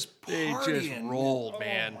were just partying. They just rolled,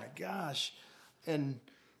 man. Oh, my gosh. And,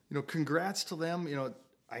 congrats to them.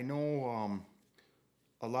 I know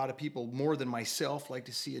a lot of people, more than myself, like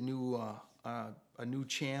to see a new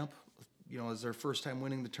champ, as their first time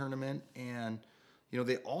winning the tournament. And,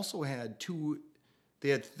 they also had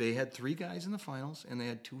they had 3 guys in the finals, and they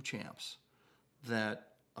had 2 champs. That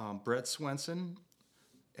Brett Swenson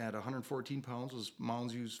at 114 pounds was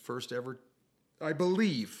Mounds View's first ever, I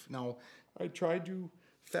believe. Now, I tried to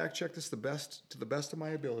fact check this to the best of my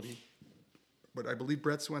ability, but I believe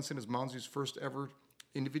Brett Swenson is Mounds View's first ever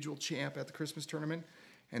individual champ at the Christmas tournament.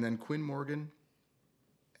 And then Quinn Morgan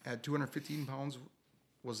at 215 pounds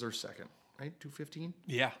was their second, right? 215?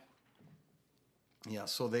 Yeah. Yeah,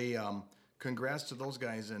 so they, congrats to those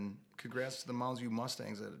guys, and congrats to the Mounds View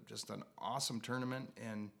Mustangs. That just an awesome tournament,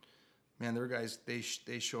 and man, their guys, they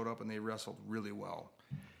showed up and they wrestled really well.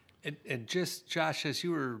 And just, Josh, as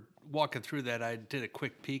you were walking through that, I did a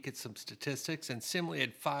quick peek at some statistics, and Simley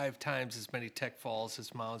had 5 times as many tech falls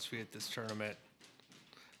as Mounds View at this tournament.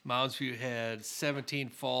 Mounds View had 17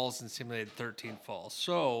 falls and Simley had 13 falls.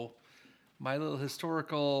 So my little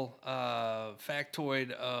historical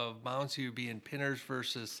factoid of Mounds View being pinners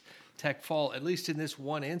versus tech fall, at least in this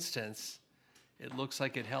one instance, it looks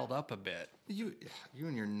like it held up a bit. You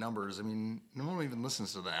and your numbers, I mean, no one even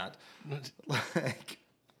listens to that. Like,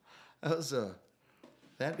 that was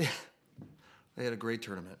they had a great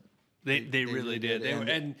tournament. They really did.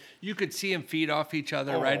 And you could see them feed off each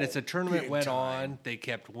other, right? As the tournament went on, they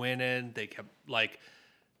kept winning. They kept,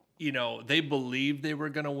 they believed they were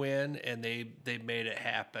going to win, and they made it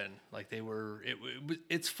happen. Like, they were.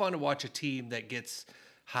 It's fun to watch a team that gets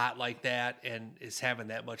hot like that and is having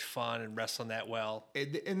that much fun and wrestling that well.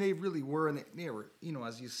 And they really were. And they were,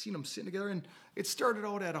 as you've seen them sitting together. And it started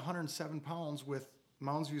out at 107 pounds with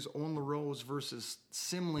Mounds View's Owen LaRose versus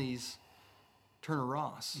Simley's Turner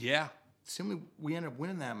Ross. Yeah. Simley, we ended up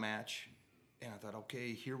winning that match, and I thought,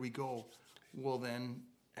 okay, here we go. Well, then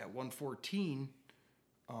at 114,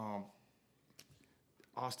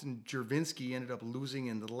 Austin Jervinsky ended up losing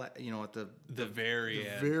in at the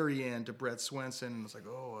very end to Brett Swenson, and it's like,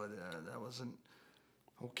 oh, that wasn't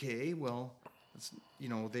okay. Well,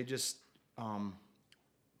 they just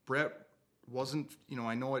Brett wasn't.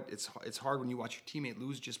 I know it's hard when you watch your teammate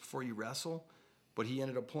lose just before you wrestle, but he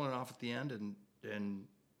ended up pulling it off at the end, and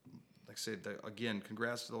like I said, again,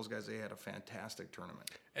 congrats to those guys. They had a fantastic tournament.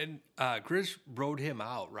 And Grizz rode him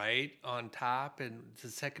out, right, on top in the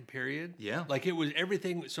second period. Yeah. Like, it was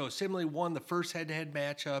everything. So Simley won the first head-to-head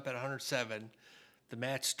matchup at 107. The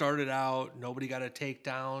match started out, nobody got a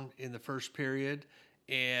takedown in the first period,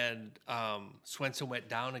 and Swenson went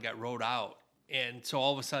down and got rode out. And so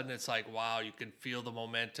all of a sudden it's like, wow, you can feel the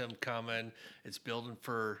momentum coming. It's building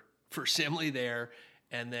for Simley there.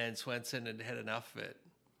 And then Swenson had enough of it.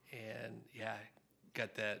 And, yeah,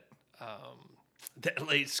 got that that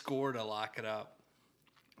late score to lock it up.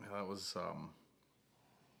 That was a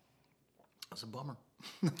bummer.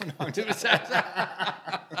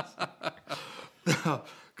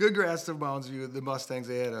 Congrats to Mounds View. The Mustangs,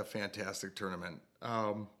 they had a fantastic tournament.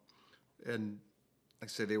 And like I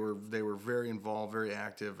said, they were very involved, very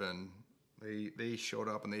active, and They showed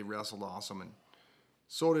up and they wrestled awesome, and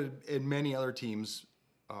so did many other teams.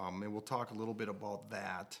 And we'll talk a little bit about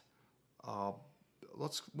that. Hang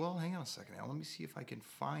on a second, Al. Let me see if I can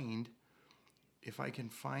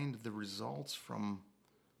find the results from.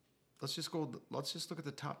 Let's just look at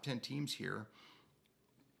the top 10 teams here.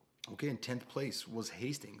 Okay, in 10th place was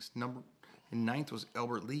Hastings. In 9th was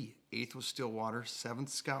Albert Lee. 8th was Stillwater. 7th,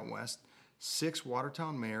 Scott West. 6th,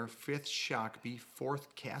 Watertown Mayor. 5th, Shakopee.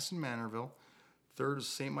 4th, Casson Manorville. 3rd was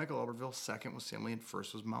St. Michael Albertville. 2nd was Simley. And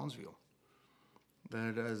 1st was Moundsville.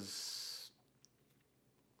 That is,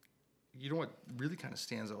 you know what really kind of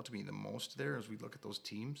stands out to me the most there as we look at those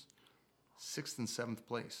teams? 6th and 7th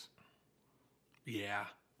place. Yeah.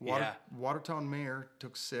 Watertown Mayor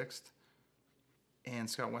took 6th. And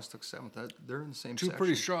Scott West took 7th. They're in the same Two section.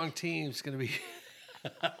 pretty strong teams going to be.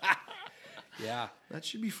 Yeah. That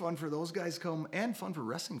should be fun for those guys and fun for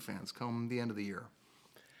wrestling fans come the end of the year.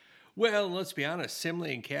 Well, let's be honest.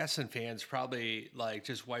 Simley and Casson fans probably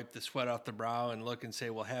just wipe the sweat off the brow and look and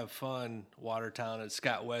say, well, have fun, Watertown and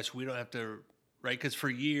Scott West. We don't have to, right? Because for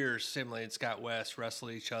years, Simley and Scott West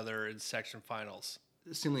wrestled each other in section finals.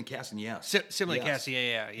 Simley and Casson, yes. Simley and Casson,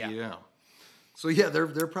 yeah. So, yeah,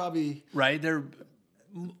 they're probably... Right, they're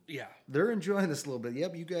enjoying this a little bit.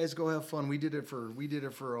 Yep, you guys go have fun. We did it for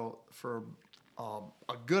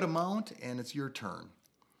a good amount, and it's your turn.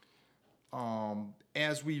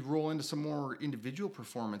 As we roll into some more individual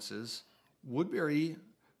performances, Woodbury,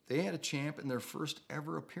 they had a champ in their first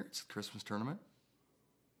ever appearance at the Christmas tournament.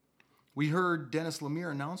 We heard Dennis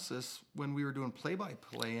Lemire announce this when we were doing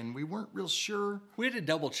play-by-play, and we weren't real sure. We had to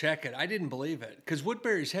double-check it. I didn't believe it because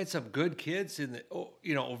Woodbury's had some good kids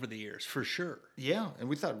over the years, for sure. Yeah, and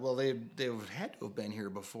we thought, well, they would have had to have been here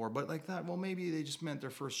before, but well, maybe they just meant their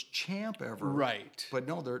first champ ever. Right. But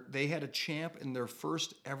no, they had a champ in their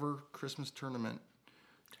first ever Christmas tournament.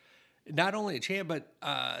 Not only a champ, but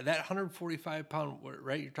that 145-pound,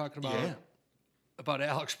 right, you're talking about? Yeah. About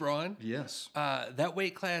Alex Braun? Yes. That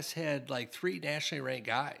weight class had 3 nationally ranked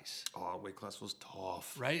guys. Oh, weight class was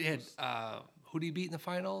tough. Right? It had, who did he beat in the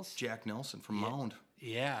finals? Jack Nelson from Mound.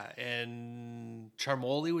 Yeah, and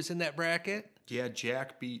Charmoli was in that bracket. Yeah,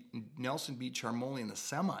 Nelson beat Charmoli in the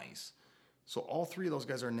semis. So all 3 of those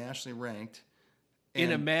guys are nationally ranked.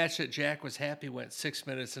 In a match that Jack was happy went 6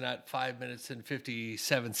 minutes and not 5 minutes and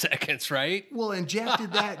 57 seconds, right? Well, and Jack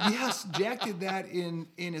did that. Yes, Jack did that in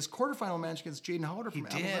his quarterfinal match against Jaden Howder from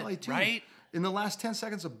Apple Valley too. Right? In the last 10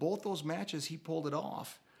 seconds of both those matches, he pulled it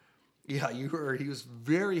off. Yeah, he was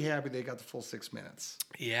very happy they got the full 6 minutes.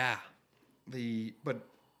 Yeah. But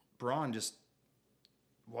Braun just,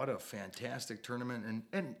 what a fantastic tournament.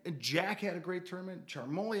 And Jack had a great tournament.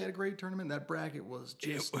 Charmoli had a great tournament. That bracket was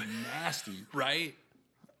just nasty. Right?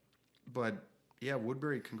 But, yeah,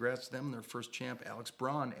 Woodbury, congrats to them, their first champ, Alex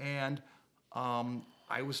Braun. And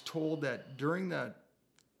I was told that during the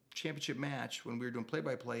championship match, when we were doing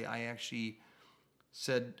play-by-play, I actually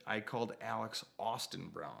said I called Alex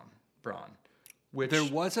Austin Braun. Which there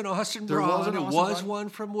was an Austin Braun. There was one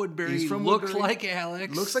from Woodbury. He's from Woodbury. Looks like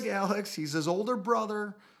Alex. Looks like Alex. He's his older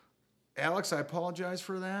brother. Alex, I apologize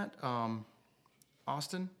for that.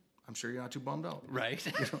 Austin, I'm sure you're not too bummed out. Right.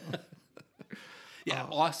 Yeah,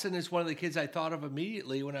 Austin is one of the kids I thought of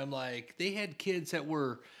immediately when I'm like, they had kids that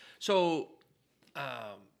were so,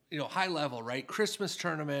 high level, right? Christmas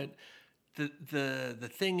tournament.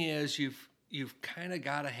 The thing is, you've kind of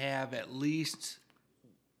got to have at least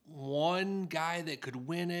one guy that could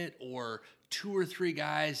win it or 2 or 3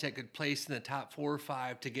 guys that could place in the top 4 or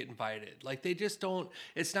 5 to get invited. They just don't,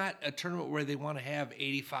 it's not a tournament where they want to have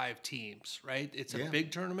 85 teams, right? It's a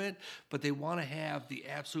big tournament, but they want to have the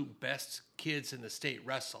absolute best kids in the state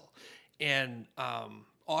wrestle. And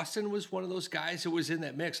Austin was one of those guys that was in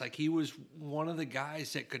that mix. He was one of the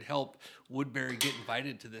guys that could help Woodbury get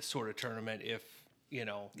invited to this sort of tournament if,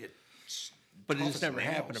 But it just never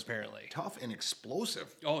happened, apparently. Tough and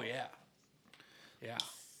explosive. Oh, yeah. Yeah.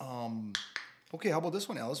 Okay, how about this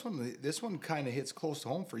one, Al? This one kind of hits close to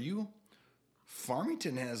home for you.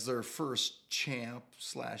 Farmington has their first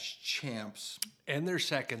champ/champs. And their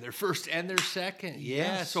second. Their first and their second. Yes.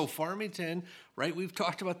 Yeah, so Farmington, right, we've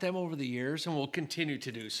talked about them over the years, and we'll continue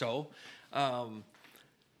to do so.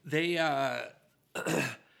 They've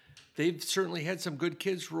certainly had some good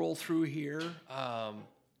kids roll through here.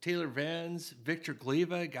 Taylor Venz, Victor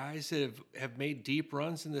Gleva, guys that have made deep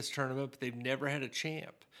runs in this tournament, but they've never had a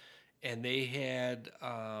champ. And they had,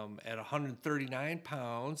 at 139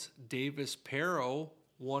 pounds, Davis Perro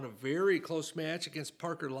won a very close match against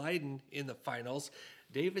Parker Leiden in the finals.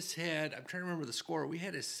 Davis had, I'm trying to remember the score, we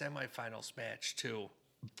had his semifinals match too.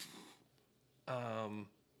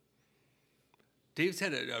 Dave's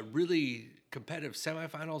had a really competitive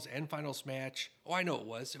semifinals and finals match. Oh, I know it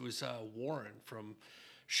was. It was Warren from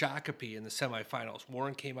Shakopee in the semifinals.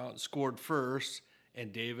 Warren came out and scored first,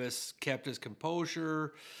 and Davis kept his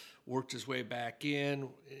composure, worked his way back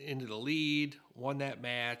into the lead, won that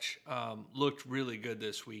match, looked really good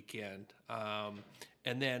this weekend.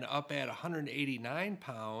 And then up at 189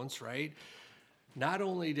 pounds, right, not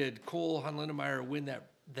only did Cole Lindemeyer win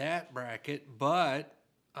that bracket, but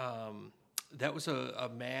that was a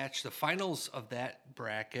match. The finals of that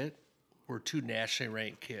bracket were two nationally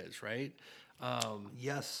ranked kids, right?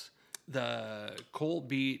 Yes. The Cole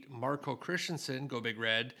beat Marco Christensen, go Big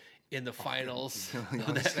Red, in the finals.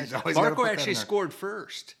 Marco actually scored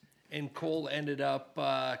first, and Cole ended up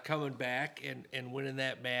coming back and winning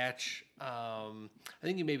that match. I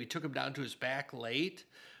think he maybe took him down to his back late,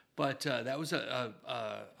 but that was a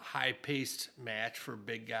high-paced match for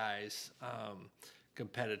big guys,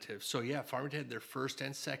 competitive. So, yeah, Farmington had their first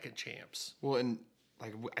and second champs. Well, and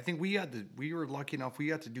I think we were lucky enough, we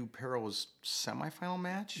got to do Perro's semifinal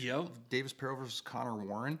match. Yep. Davis Perro versus Connor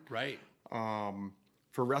Warren. Right.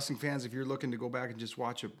 For wrestling fans, if you're looking to go back and just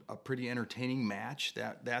watch a pretty entertaining match,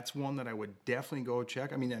 that's one that I would definitely go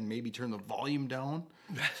check. I mean, and maybe turn the volume down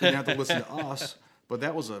so you don't have to listen to us. But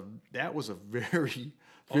that was a very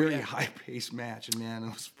high-paced match, and man,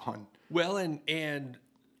 it was fun. Well, and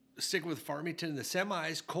sticking with Farmington in the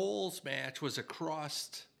semis, Cole's match was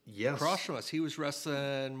across from us. He was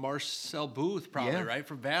wrestling Marcel Booth, probably, right,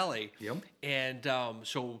 from Valley. Yep. And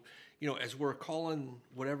so, as we're calling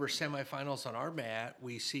whatever semifinals on our mat,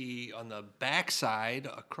 we see on the backside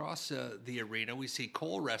across the arena, we see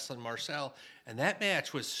Cole wrestling Marcel, and that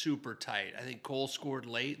match was super tight. I think Cole scored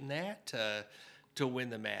late in that to win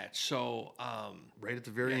the match. So right at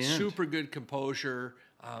the very end. Super good composure.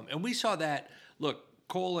 And we saw that. Look,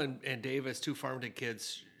 Cole and Davis, two Farmington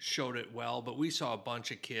kids, showed it well, but we saw a bunch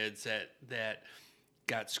of kids that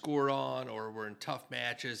got scored on or were in tough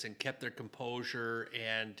matches and kept their composure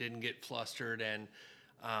and didn't get flustered and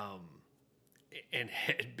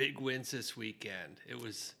had big wins this weekend. It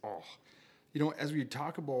was as we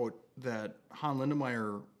talk about that Han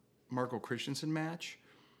Lindemeyer Marco Christensen match,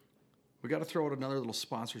 we got to throw out another little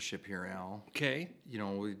sponsorship here, Al. Okay.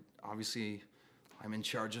 Obviously I'm in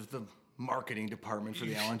charge of the marketing department for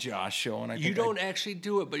the Al and Josh show, and you don't actually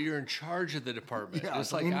do it, but you're in charge of the department. Yeah,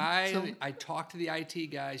 just like I talk to the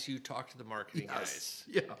IT guys, you talk to the marketing guys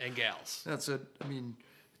and gals. That's it. I mean,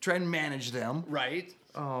 try and manage them. Right.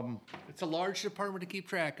 It's a large department to keep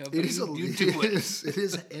track of. It is.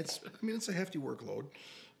 It's a hefty workload,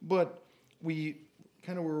 but we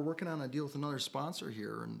kind of were working on a deal with another sponsor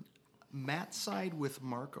here, and Matt Side with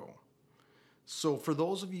Marco. So for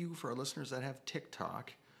those of you, for our listeners that have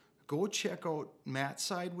TikTok, go check out Matt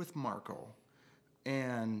Side with Marco.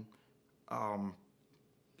 And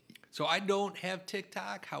so I don't have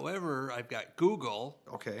TikTok. However, I've got Google.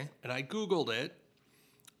 Okay. And I Googled it.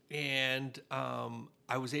 And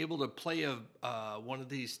I was able to play one of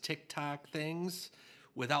these TikTok things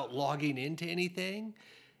without logging into anything.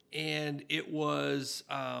 And it was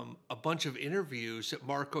a bunch of interviews that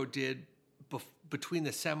Marco did between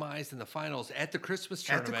the semis and the finals at the Christmas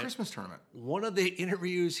tournament. One of the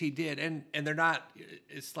interviews he did, and they're not,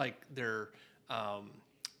 it's like they're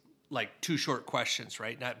like two short questions,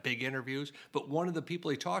 right? Not big interviews. But one of the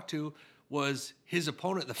people he talked to was his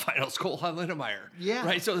opponent in the finals, Cole Lindemeyer. Yeah.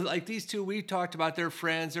 Right? So like these two, we talked about their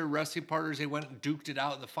friends, their wrestling partners. They went and duked it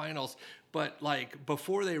out in the finals. But like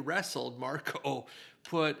before they wrestled, Marco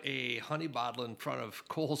put a honey bottle in front of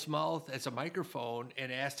Cole's mouth as a microphone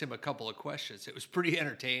and asked him a couple of questions. It was pretty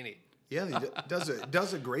entertaining. Yeah, he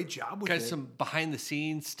does a great job with it. Got some behind the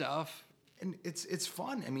scenes stuff. And it's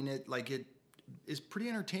fun. I mean, it is pretty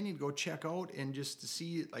entertaining to go check out and just to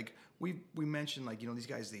see, like we mentioned, like, these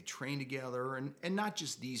guys, they train together and not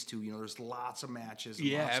just these two, there's lots of matches.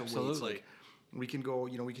 And lots absolutely. Of weights. Like, we can go,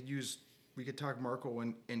 we could talk Marco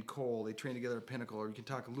and Cole, they train together at Pinnacle, or you can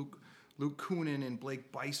talk Luke Coonan and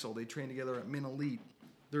Blake Beisel, they train together at Min Elite.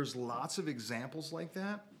 There's lots of examples like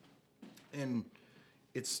that. And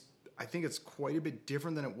I think it's quite a bit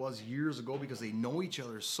different than it was years ago because they know each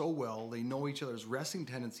other so well. They know each other's wrestling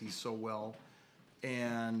tendencies so well.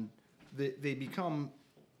 And they become,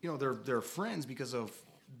 they're friends because of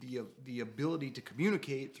the ability to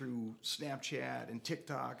communicate through Snapchat and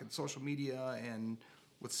TikTok and social media and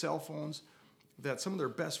with cell phones, that some of their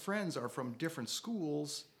best friends are from different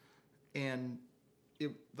schools. And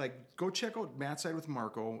go check out Matt Side with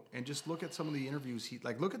Marco and just look at some of the interviews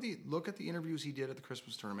look at the interviews he did at the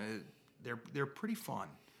Christmas tournament. They're pretty fun.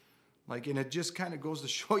 Like, and it just kind of goes to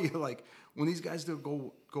show you, like, when these guys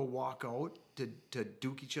go walk out to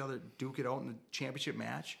duke it out in the championship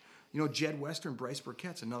match. You know, Jed Wester and Bryce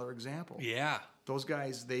Burkett's another example. Yeah. Those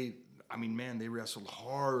guys, they wrestled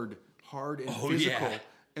hard and physical. Yeah.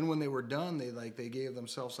 And when they were done, they gave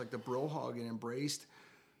themselves like the bro hug and embraced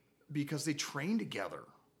because they trained together.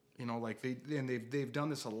 You know, like they've done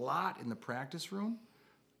this a lot in the practice room,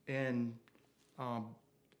 and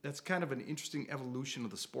that's kind of an interesting evolution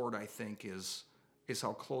of the sport. I think is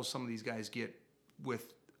how close some of these guys get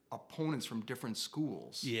with opponents from different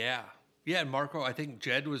schools. Yeah. Yeah, and Marco, I think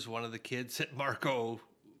Jed was one of the kids that Marco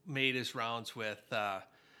made his rounds with.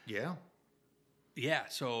 Yeah. Yeah,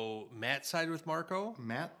 so Matt sided with Marco.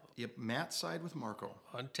 Matt sided with Marco.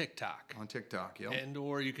 On TikTok. Yep. And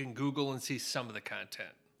or you can Google and see some of the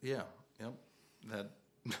content. Yeah, yep. That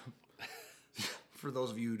for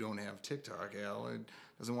those of you who don't have TikTok, Al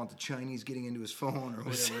doesn't want the Chinese getting into his phone or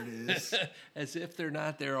whatever it is. As if they're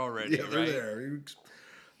not there already, yeah, they're there.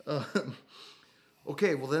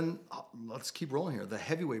 Okay, well then let's keep rolling here. The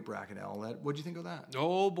heavyweight bracket, Al. What'd you think of that?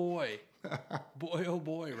 Oh boy, oh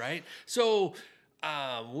boy, right? So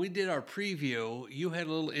we did our preview. You had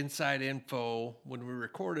a little inside info when we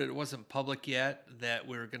recorded. It wasn't public yet that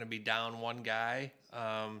we were going to be down one guy,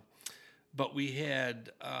 but we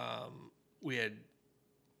had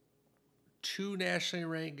two nationally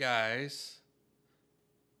ranked guys.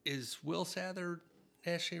 Is Will Sather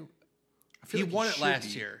nationally? He won it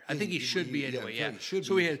last year. I think he should be anyway. Yeah.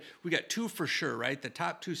 So we got two for sure, right? The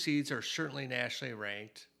top two seeds are certainly nationally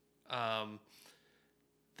ranked.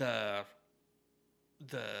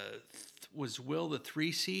 Was Will the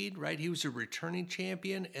 3 seed, right? He was a returning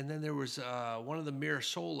champion, and then there was one of the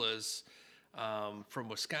Mirasolas from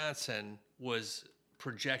Wisconsin was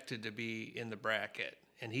projected to be in the bracket,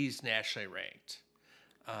 and he's nationally ranked.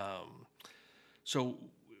 So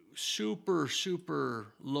super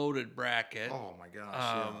loaded bracket. Oh my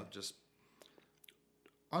gosh! Just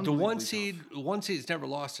the one seed's never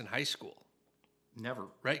lost in high school. Never.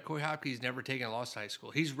 Right? Coy Hopke's never taken a loss in high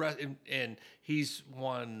school. He's won.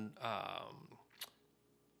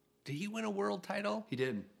 Did he win a world title? He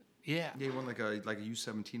did. Yeah. He won like a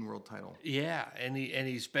U17 world title. Yeah, and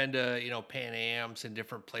he's been to Pan Ams and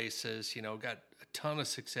different places. Got a ton of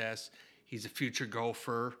success. He's a future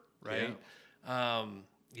gopher, right?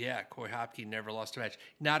 Yeah. Coy Hopke never lost a match.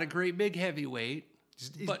 Not a great big heavyweight,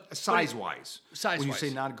 but size-wise. When you say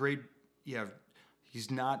size-wise. not great, yeah, he's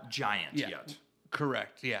not giant yet.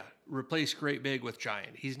 Correct, yeah. Replace great big with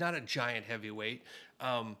giant. He's not a giant heavyweight,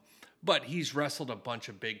 but he's wrestled a bunch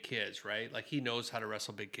of big kids, right? Like, he knows how to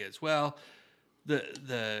wrestle big kids. Well,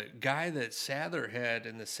 the guy that Sather had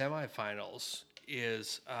in the semifinals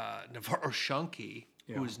is Navarro Shunky,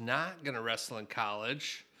 who's not going to wrestle in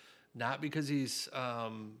college, not because he's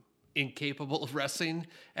incapable of wrestling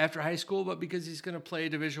after high school, but because he's going to play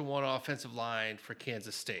Division I offensive line for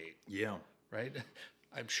Kansas State. Yeah. Right?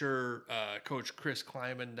 I'm sure Coach Chris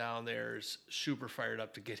Kleiman down there is super fired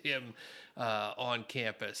up to get him on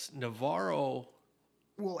campus. Navarro.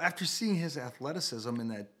 Well, after seeing his athleticism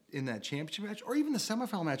in that championship match, or even the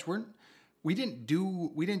semifinal match, we didn't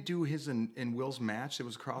do his and Will's match. It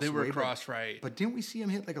was cross. They were cross right. But didn't we see him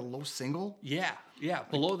hit like a low single? Yeah,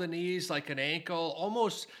 below the knees, like an ankle,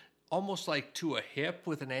 almost like to a hip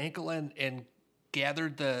with an ankle and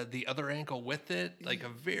gathered the other ankle with it, like a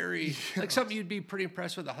very like something you'd be pretty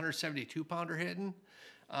impressed with a 172 pounder hitting.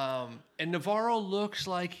 And Navarro looks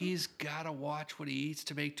like he's got to watch what he eats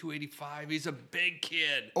to make 285. He's a big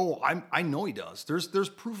kid. Oh, I know he does. There's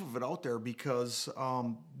proof of it out there because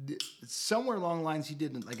somewhere along the lines he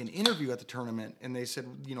did like an interview at the tournament, and they said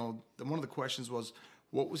one of the questions was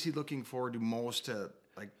what was he looking forward to most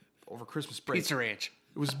like over Christmas break? Pizza Ranch.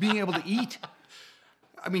 It was being able to eat.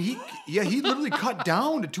 I mean, he literally cut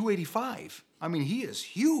down to 285. I mean, he is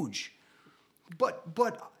huge, but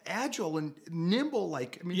agile and nimble.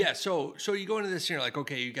 Like, I mean, yeah. So you go into this and you're like,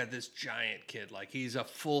 okay, you got this giant kid, like he's a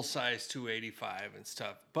full size 285 and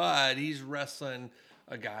stuff, but he's wrestling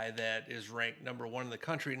a guy that is ranked number 1 in the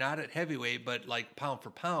country, not at heavyweight, but like pound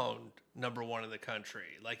for pound number 1 in the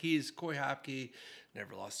country. Like, he's Coy Hopke,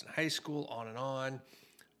 never lost in high school, on and on.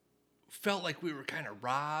 Felt like we were kind of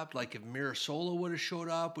robbed. Like, if Mirasola would have showed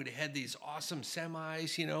up, we'd have had these awesome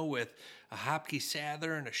semis, with a Hopke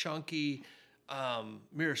Sather and a Shunky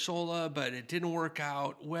Mirasola, but it didn't work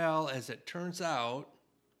out. Well, as it turns out,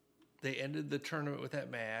 they ended the tournament with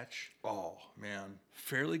that match. Oh, man.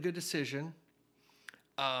 Fairly good decision.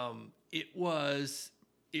 It was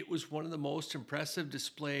one of the most impressive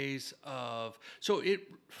displays of... So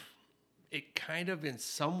it kind of in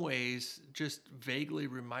some ways just vaguely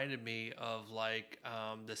reminded me of like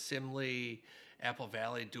the Simley Apple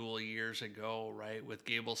Valley duel years ago, right, with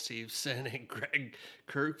Gable Steveson and Greg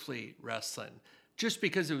Kirkfleet wrestling, just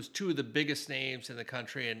because it was two of the biggest names in the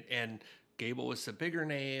country, and Gable was the bigger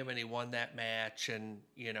name, and he won that match, and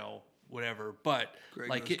whatever. But Greg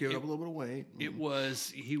like give up a little bit of weight. It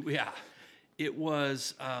was it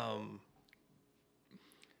was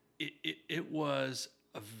it was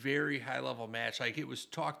a very high level match. Like it was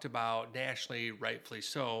talked about nationally, rightfully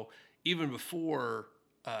so, even before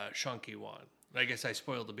Shunky won. I guess I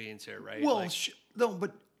spoiled the beans here, right? Well, no,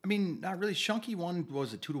 but I mean, not really. Shunky won,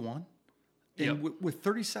 was it 2-1? And with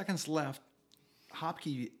 30 seconds left,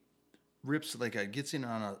 Hopke rips gets in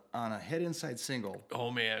on a head inside single.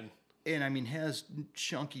 Oh man! And I mean, has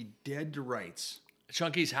Shunky dead to rights.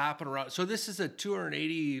 Shunky's hopping around. So this is a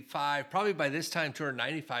 285, probably by this time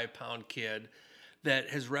 295 pound kid that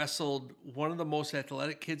has wrestled one of the most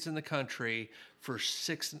athletic kids in the country for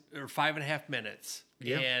 6 or 5.5 minutes.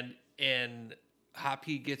 Yeah. And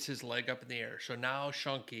Hopke gets his leg up in the air. So now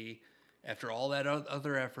Shunky, after all that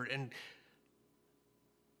other effort, and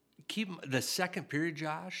keep the second period,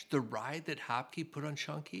 Josh, the ride that Hopke put on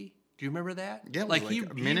Shunky. Do you remember that? Yeah, like he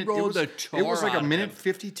rode the tar. It was like a minute him.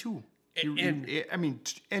 52. And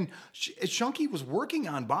Shunky was working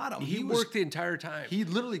on bottom. He worked the entire time. He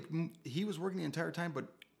was working the entire time, but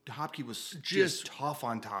Hopke was just tough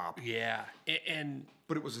on top. Yeah,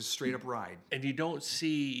 but it was a straight up ride. And you don't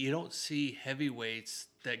see heavyweights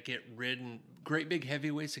that get ridden, great big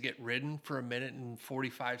heavyweights that get ridden for a minute and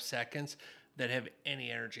 45 seconds that have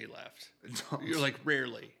any energy left. You're like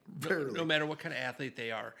rarely. No matter what kind of athlete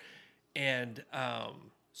they are. And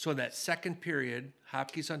so in that second period,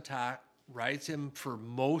 Hopke's on top, rides him for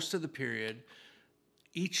most of the period.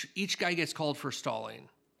 Each guy gets called for stalling,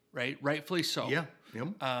 right? Rightfully so. Yeah. Yep.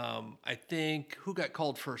 I think who got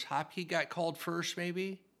called first? Hopke got called first,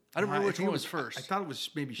 maybe. I don't remember which one was first. I thought it was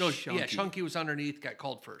maybe Shunky. Yeah, Shunky was underneath, got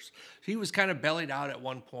called first. He was kind of bellied out at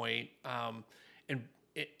one point, and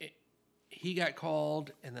he got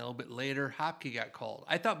called, and then a little bit later, Hopke got called.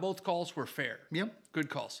 I thought both calls were fair. Yep. Good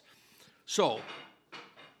calls. So,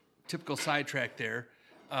 typical sidetrack there.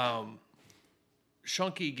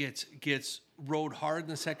 Shunky gets rode hard in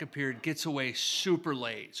the second period, gets away super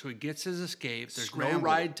late. So he gets his escape. There's no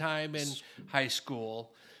ride time in high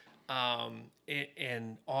school.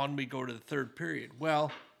 And on we go to the third period.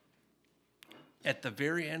 Well, at the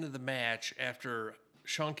very end of the match, after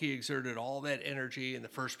Shunky exerted all that energy in the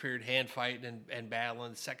first period, hand fighting and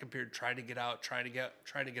battling, the second period trying to get out.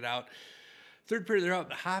 Third period, they're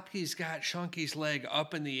up. Hopke's got Shunky's leg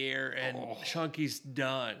up in the air, and Shunky's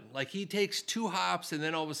done. Like, he takes 2 hops, and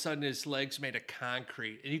then all of a sudden his leg's made of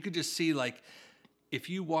concrete. And you could just see, like,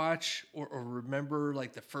 if you watch or remember,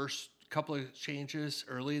 like, the first couple of changes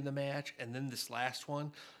early in the match, and then this last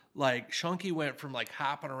one, like, Shunky went from, like,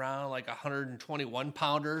 hopping around like a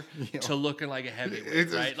 121-pounder to looking like a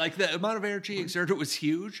heavyweight, right? Like, the amount of energy exerted was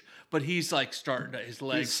huge, but he's, like, his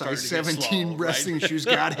legs starting to get 17 slow, wrestling right? shoes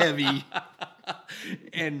got heavy.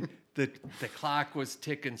 And the clock was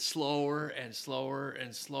ticking slower and slower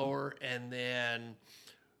and slower, and then,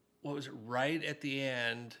 what was it, right at the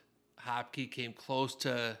end, Hopke came close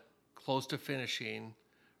to finishing,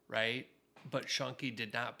 right? But Shunky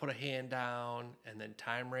did not put a hand down, and then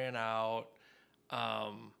time ran out.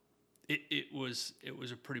 It was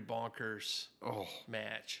a pretty bonkers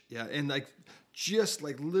match. Yeah, and just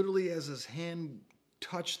literally as his hand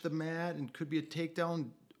touched the mat and could be a takedown,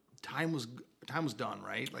 time was done,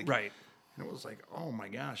 right? Right. And it was like, oh my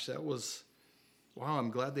gosh, that was wow. I'm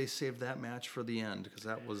glad they saved that match for the end, because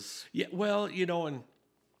that was Well, and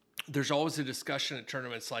there's always a discussion at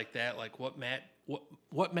tournaments like that, like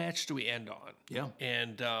what match do we end on? Yeah.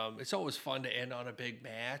 And it's always fun to end on a big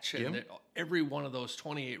match. And every one of those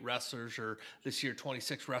 28 wrestlers, or this year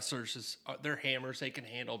 26 wrestlers, they're hammers. They can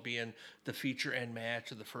handle being the feature end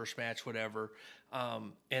match or the first match, whatever.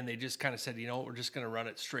 And they just kind of said, we're just going to run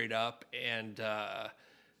it straight up. And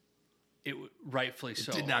it rightfully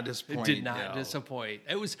so. It did not disappoint. It did not disappoint.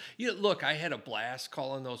 It was, look, I had a blast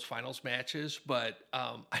calling those finals matches, but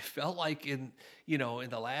I felt like in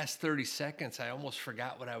the last 30 seconds, I almost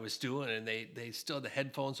forgot what I was doing, and they still had the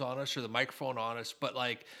headphones on us or the microphone on us, but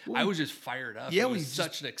I was just fired up. Yeah, it was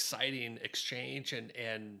such an exciting exchange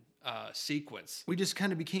and sequence. We just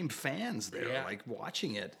kind of became fans there,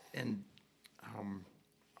 watching it. And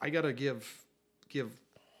I got to give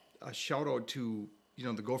a shout out to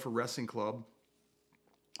the Gopher Wrestling Club.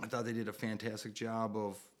 I thought they did a fantastic job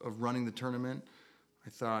of running the tournament. I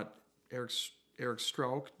thought Eric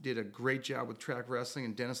Strauch did a great job with track wrestling,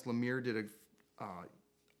 and Dennis Lemire did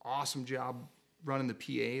awesome job running the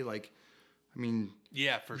PA. Like, I mean,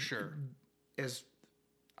 yeah, for sure. As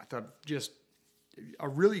I thought, just a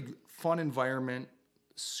really fun environment,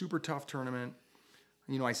 super tough tournament.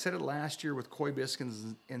 You know, I said it last year with Coy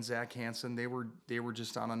Biskins and Zach Hansen. They were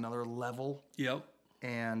just on another level. Yep.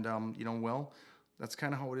 And you know, well, that's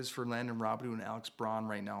kind of how it is for Landon Robidoux and Alex Braun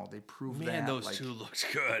right now. They proved that. Man, those two looked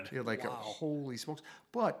good. Yeah, like holy smokes.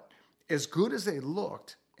 But as good as they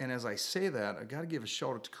looked, and as I say that, I got to give a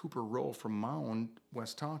shout out to Cooper Rowe from Mound,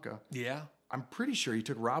 West Tonka. Yeah. I'm pretty sure he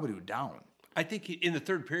took Robidoux down. I think in the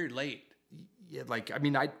third period late. Yeah, like, I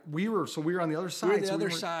mean, we were on the other side. We were on the other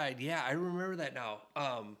side. Yeah, I remember that now.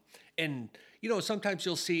 And, you know, sometimes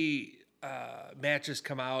you'll see matches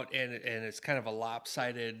come out and it's kind of a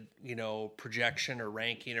lopsided, you know, projection or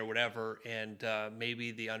ranking or whatever. And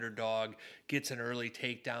maybe the underdog gets an early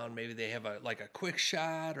takedown. Maybe they have a quick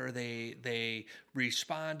shot, or they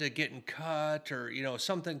respond to getting cut, or, you know,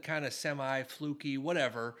 something kind of semi-fluky,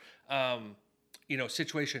 whatever, you know,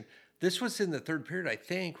 situation. This was in the third period, I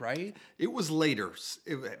think, right? It was later.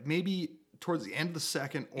 Maybe towards the end of the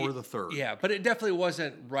second or the third. Yeah, but it definitely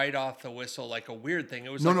wasn't right off the whistle like a weird thing.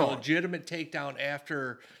 It was a legitimate takedown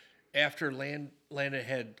after Landon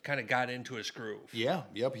had kind of got into his groove. Yeah,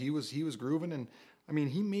 yep, he was grooving, and I mean,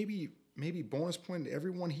 he maybe bonus point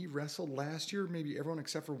everyone he wrestled last year, maybe everyone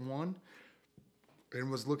except for one, and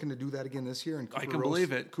was looking to do that again this year. And I can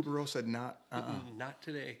believe it. Cooper Rowe said not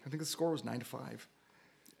today. I think the score was 9-5.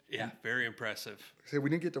 Yeah, very impressive. So we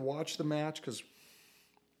didn't get to watch the match because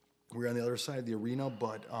we were on the other side of the arena,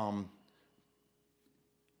 but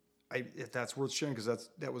if that's worth sharing, because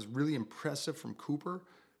that was really impressive from Cooper.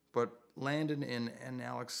 But Landon and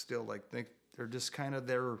Alex still, like, they're just kind of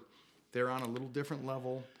they're on a little different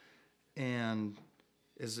level, and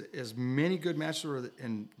as many good matches were.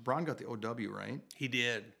 And Braun got the OW, right? He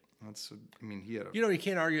did. He had you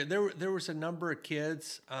can't argue. There was a number of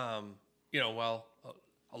kids.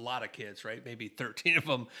 A lot of kids, right? Maybe 13 of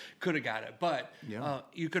them could have got it. But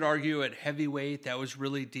you could argue at heavyweight, that was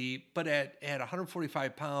really deep. But at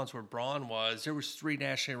 145 pounds, where Braun was, there was 3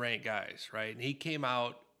 nationally ranked guys, right? And he came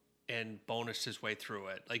out and bonused his way through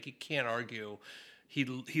it. Like, you can't argue. He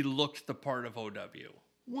looked the part of OW.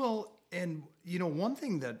 Well, and, you know, one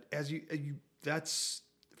thing that, that's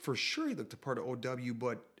for sure he looked the part of OW,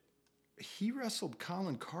 but he wrestled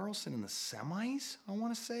Colin Carlson in the semis, I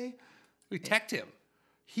want to say. We teched him.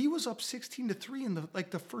 He was up 16-3 in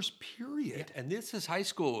the first period. Yeah, and this is high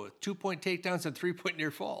school, 2-point takedowns and 3-point near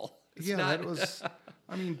fall. That was.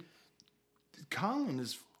 I mean, Colin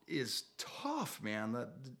is tough, man.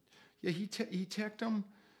 He teched him.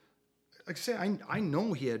 Like I say, I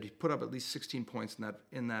know he had put up at least 16 points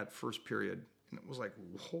in that first period, and it was like,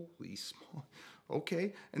 holy small.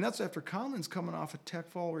 Okay, and that's after Colin's coming off a tech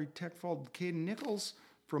fall where he tech falled Caden Nichols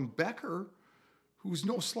from Becker, who's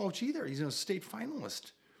no slouch either. He's a state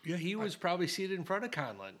finalist. Yeah, he was probably seated in front of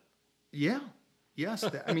Conlon. Yeah. Yes.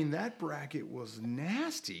 That bracket was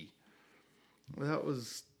nasty. That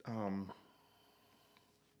was...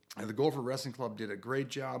 the Gopher Wrestling Club did a great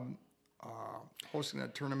job hosting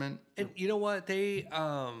that tournament. And you know what? They...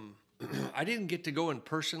 I didn't get to go in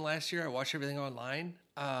person last year. I watched everything online.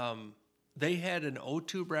 They had an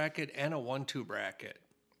 0-2 bracket and a 1-2 bracket.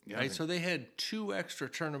 Yeah, right? So they had 2 extra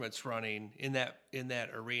tournaments running in that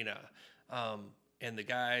arena. And the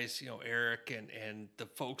guys, Eric and the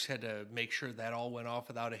folks had to make sure that all went off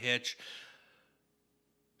without a hitch.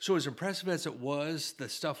 So as impressive as it was, the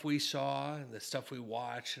stuff we saw and the stuff we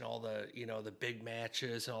watched and all the, the big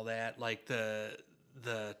matches and all that, like the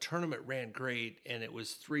tournament ran great, and it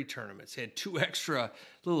was 3 tournaments. They had 2 extra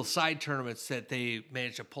little side tournaments that they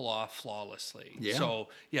managed to pull off flawlessly. Yeah. So,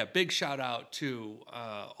 big shout out to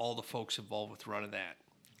all the folks involved with running that.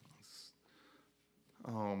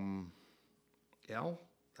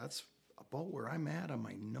 That's about where I'm at on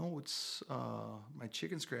my notes. My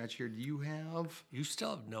chicken scratch here. Do you have? You still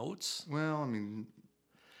have notes? Well,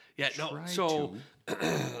 yeah, no. So,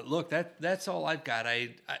 look, that's all I've got.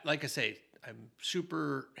 I like I say, I'm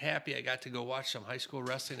super happy I got to go watch some high school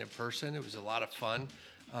wrestling in person. It was a lot of fun.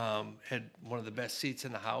 Had one of the best seats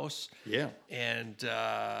in the house. Yeah. And,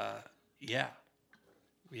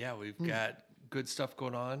 we've got good stuff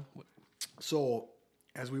going on. So,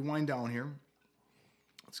 as we wind down here,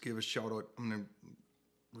 let's give a shout out. I'm going to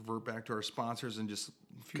revert back to our sponsors and just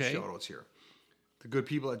a few shout outs here. The good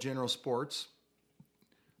people at General Sports.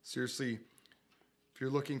 Seriously, if you're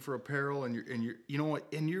looking for apparel and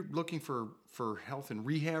you're looking for health and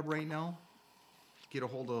rehab right now, get a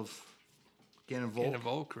hold of Gannon Volk. Gannon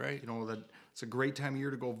Volk, right? That it's a great time of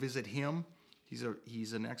year to go visit him.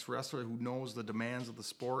 He's an ex-wrestler who knows the demands of the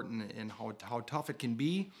sport and how tough it can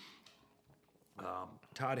be.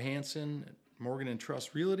 Todd Hansen, Morgan and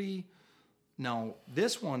Trust Realty. Now,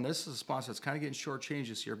 this is a sponsor that's kind of getting shortchanged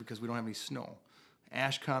this year because we don't have any snow.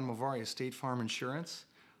 Ashcon Mavaria State Farm Insurance.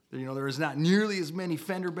 There is not nearly as many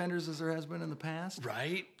fender benders as there has been in the past.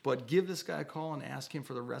 Right. But give this guy a call and ask him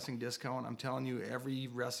for the wrestling discount. I'm telling you, every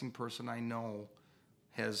wrestling person I know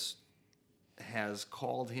has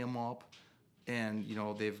called him up, and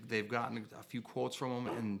they've gotten a few quotes from him,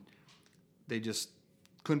 and they just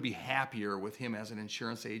couldn't be happier with him as an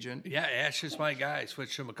insurance agent. Yeah, Ash is my guy. I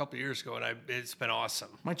switched to him a couple of years ago, and it's been awesome.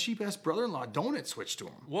 My cheap-ass brother-in-law, Donut, switched to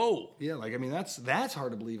him. Whoa. Yeah, that's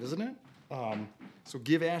hard to believe, isn't it? So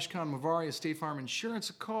give Ashcon Mavaria State Farm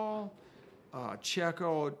Insurance a call. Check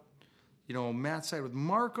out, Matt's side with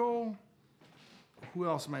Marco. Who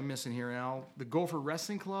else am I missing here, Al? The Gopher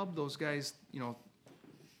Wrestling Club. Those guys,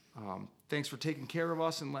 thanks for taking care of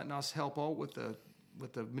us and letting us help out with the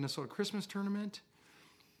Minnesota Christmas tournament.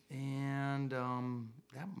 And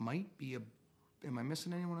that might be am I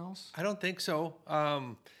missing anyone else? I don't think so.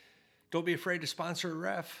 Don't be afraid to sponsor a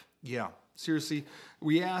ref. Yeah, seriously.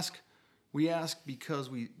 We ask because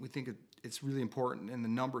we think it's really important, and the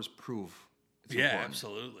numbers prove it's important.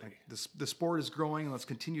 Absolutely. Like the sport is growing, and let's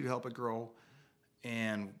continue to help it grow.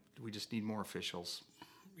 And we just need more officials.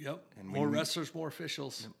 Yep. And more wrestlers, more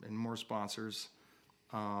officials, and more sponsors.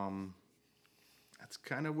 That's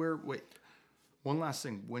kind of where. Wait, one last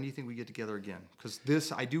thing. When do you think we get together again?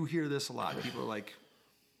 Because I do hear this a lot. People are like,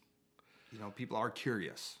 people are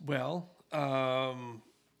curious. Well, I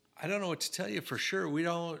don't know what to tell you for sure. We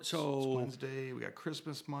don't. So it's Wednesday. We got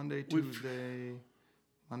Christmas Monday, Tuesday,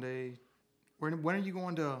 Monday. When are you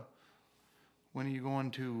going to? When are you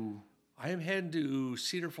going to? I am heading to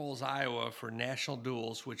Cedar Falls, Iowa for National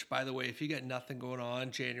Duels, which, by the way, if you got nothing going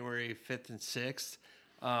on, January 5th and 6th,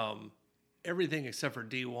 everything except for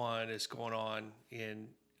D1 is going on in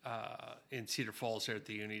Cedar Falls there at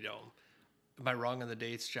the Unidome. Am I wrong on the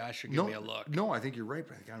dates, Josh? Or give me a look. No, I think you're right.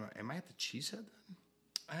 But am I at the Cheesehead then?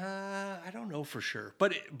 I don't know for sure.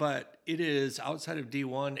 But it is outside of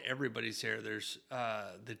D1, everybody's there. There's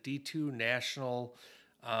the D2 National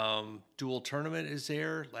dual tournament is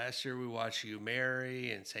there. Last year we watched U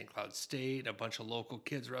Mary and St. Cloud State. A bunch of local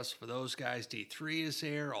kids wrestle for those guys. D3 is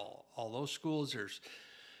there. All those schools. There's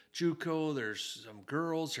JUCO. There's some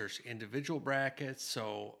girls. There's individual brackets.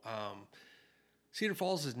 So Cedar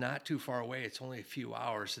Falls is not too far away. It's only a few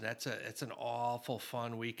hours, and it's an awful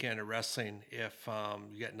fun weekend of wrestling if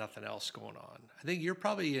you got nothing else going on. I think you're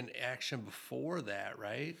probably in action before that,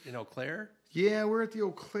 right? In Eau Claire? Yeah, we're at the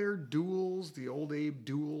Eau Claire Duels, the Old Abe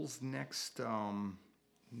Duels next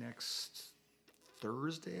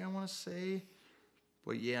Thursday, I want to say.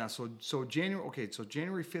 But yeah, so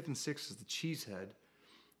January 5th and 6th is the Cheesehead.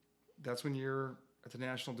 That's when you're at the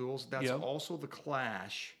National Duels. That's also the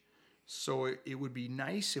Clash. So it would be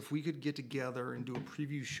nice if we could get together and do a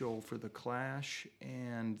preview show for the Clash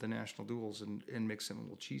and the National Duels and mix in a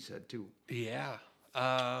little Cheesehead too. Yeah,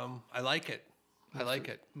 I like it. We'll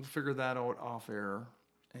figure that out off air,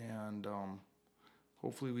 and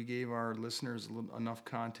hopefully we gave our listeners enough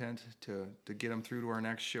content to get them through to our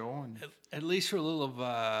next show. And at least for a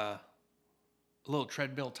little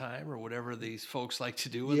treadmill time or whatever these folks like to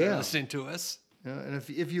do when they're listening to us. Yeah, and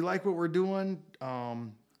if you like what we're doing,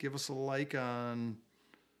 give us a like on.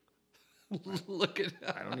 Look at.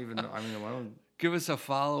 I don't even know. I don't. Give us a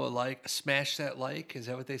follow, a like, smash that like. Is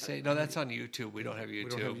that what they say? No, that's on YouTube. We don't have YouTube. We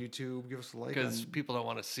don't have YouTube. Give us a like because people don't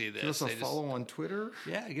want to see this. Give us a follow on Twitter.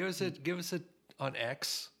 Yeah, give us a on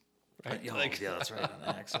X. Right? Yeah, that's right,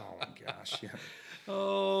 on X. Oh my gosh, yeah.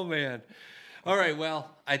 Oh man. All right,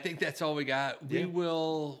 well, I think that's all we got. Yeah.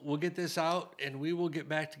 We'll get this out and we will get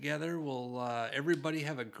back together. We'll everybody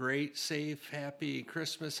have a great, safe, happy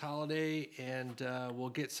Christmas holiday, and we'll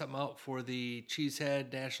get something out for the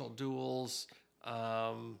Cheesehead National Duels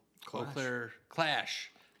Eau Claire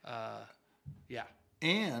Clash. Yeah.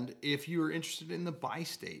 And if you are interested in the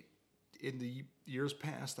bi-state, in the years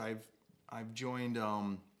past, I've joined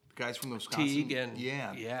guys from the Wisconsin. Teague and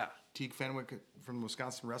Teague Fenwick from the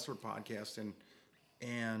Wisconsin Wrestler Podcast,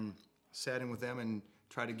 and sat in with them and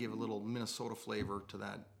tried to give a little Minnesota flavor to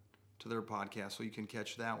their podcast, so you can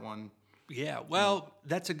catch that one. Yeah, well,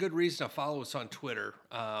 that's a good reason to follow us on Twitter.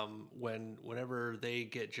 Whenever they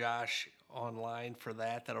get Josh online for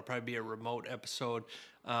that'll probably be a remote episode.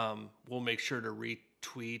 We'll make sure to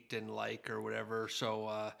retweet and like or whatever.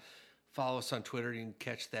 So follow us on Twitter. You can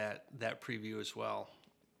catch that preview as well.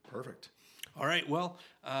 Perfect. All right, well,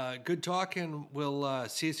 good talk, and we'll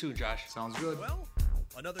see you soon, Josh. Sounds good. Well,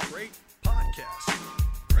 another great podcast.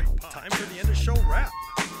 Time for the end of show wrap.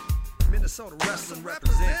 Minnesota Wrestling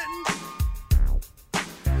representing.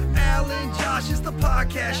 Al and Josh is the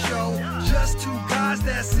podcast show. Just two guys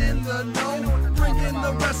that's in the know. Bringing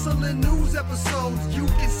the wrestling news episodes. You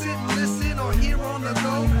can sit and listen or hear on the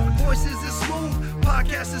go. Voices is smooth,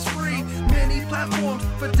 podcast is free. Many platforms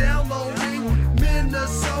for downloading.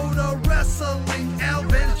 Minnesota Wrestling. Al,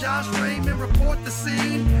 Ben, Josh, Raymond report the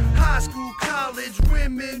scene. High school, college,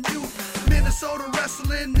 women, youth. Minnesota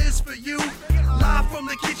Wrestling is for you. Live from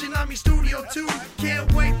the kitchen, I'm in Studio 2.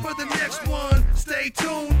 Can't wait for the next one. Stay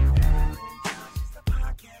tuned.